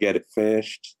trying to get it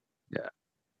finished. Yeah.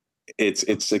 It's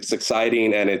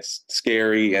exciting and it's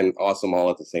scary and awesome all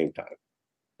at the same time.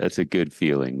 That's a good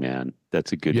feeling, man.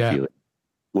 That's a good feeling.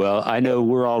 Well, I know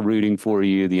we're all rooting for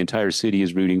you. The entire city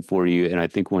is rooting for you. And I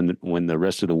think when the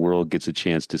rest of the world gets a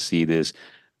chance to see this,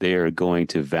 they are going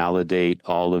to validate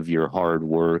all of your hard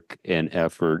work and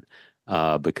effort,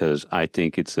 because I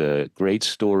think it's a great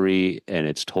story and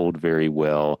it's told very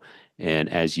well. And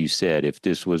as you said, if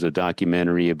this was a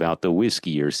documentary about the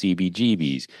whiskey or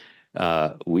CBGBs,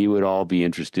 we would all be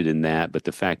interested in that. But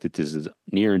the fact that this is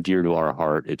near and dear to our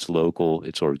heart, it's local,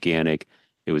 it's organic,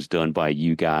 it was done by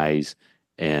you guys.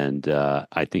 And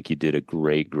I think you did a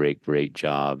great, great, great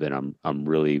job, and I'm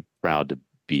really proud to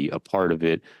be a part of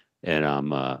it. And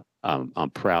I'm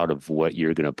proud of what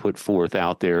you're going to put forth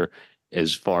out there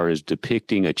as far as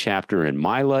depicting a chapter in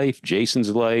my life, Jason's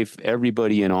life,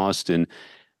 everybody in Austin.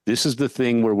 This is the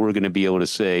thing where we're going to be able to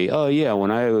say, oh yeah, when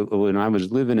I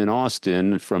was living in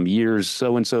Austin from years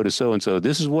so and so to so and so,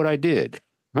 this is what I did.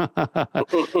 Yeah,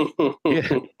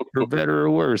 for better or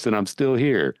worse, and I'm still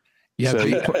here. Yeah,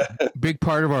 So, big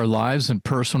part of our lives and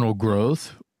personal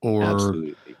growth,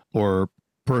 or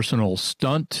personal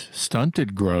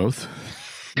stunted growth.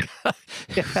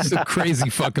 It's a crazy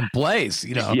fucking place,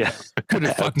 Yeah, could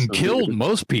have fucking killed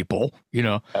most people,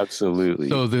 Absolutely.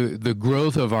 So the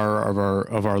growth of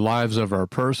our lives, of our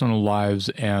personal lives,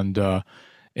 and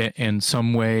in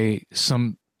some way,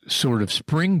 some sort of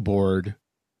springboard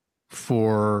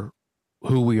for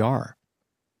who we are.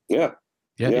 Yeah.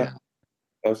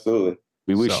 Absolutely.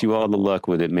 We wish you all the luck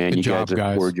with it, man. You guys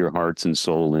have poured your hearts and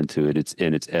soul into it.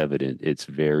 It's evident. It's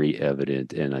very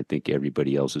evident. And I think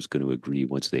everybody else is going to agree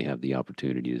once they have the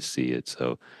opportunity to see it.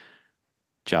 So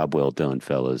job well done,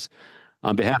 fellas.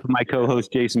 On behalf of my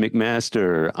co-host, Jason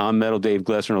McMaster, I'm Metal Dave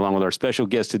Glessner, along with our special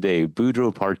guest today,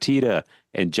 Budro Partida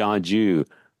and John Ju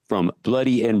from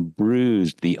Bloody and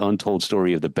Bruised, the untold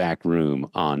story of the back room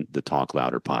on the Talk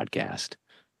Louder podcast.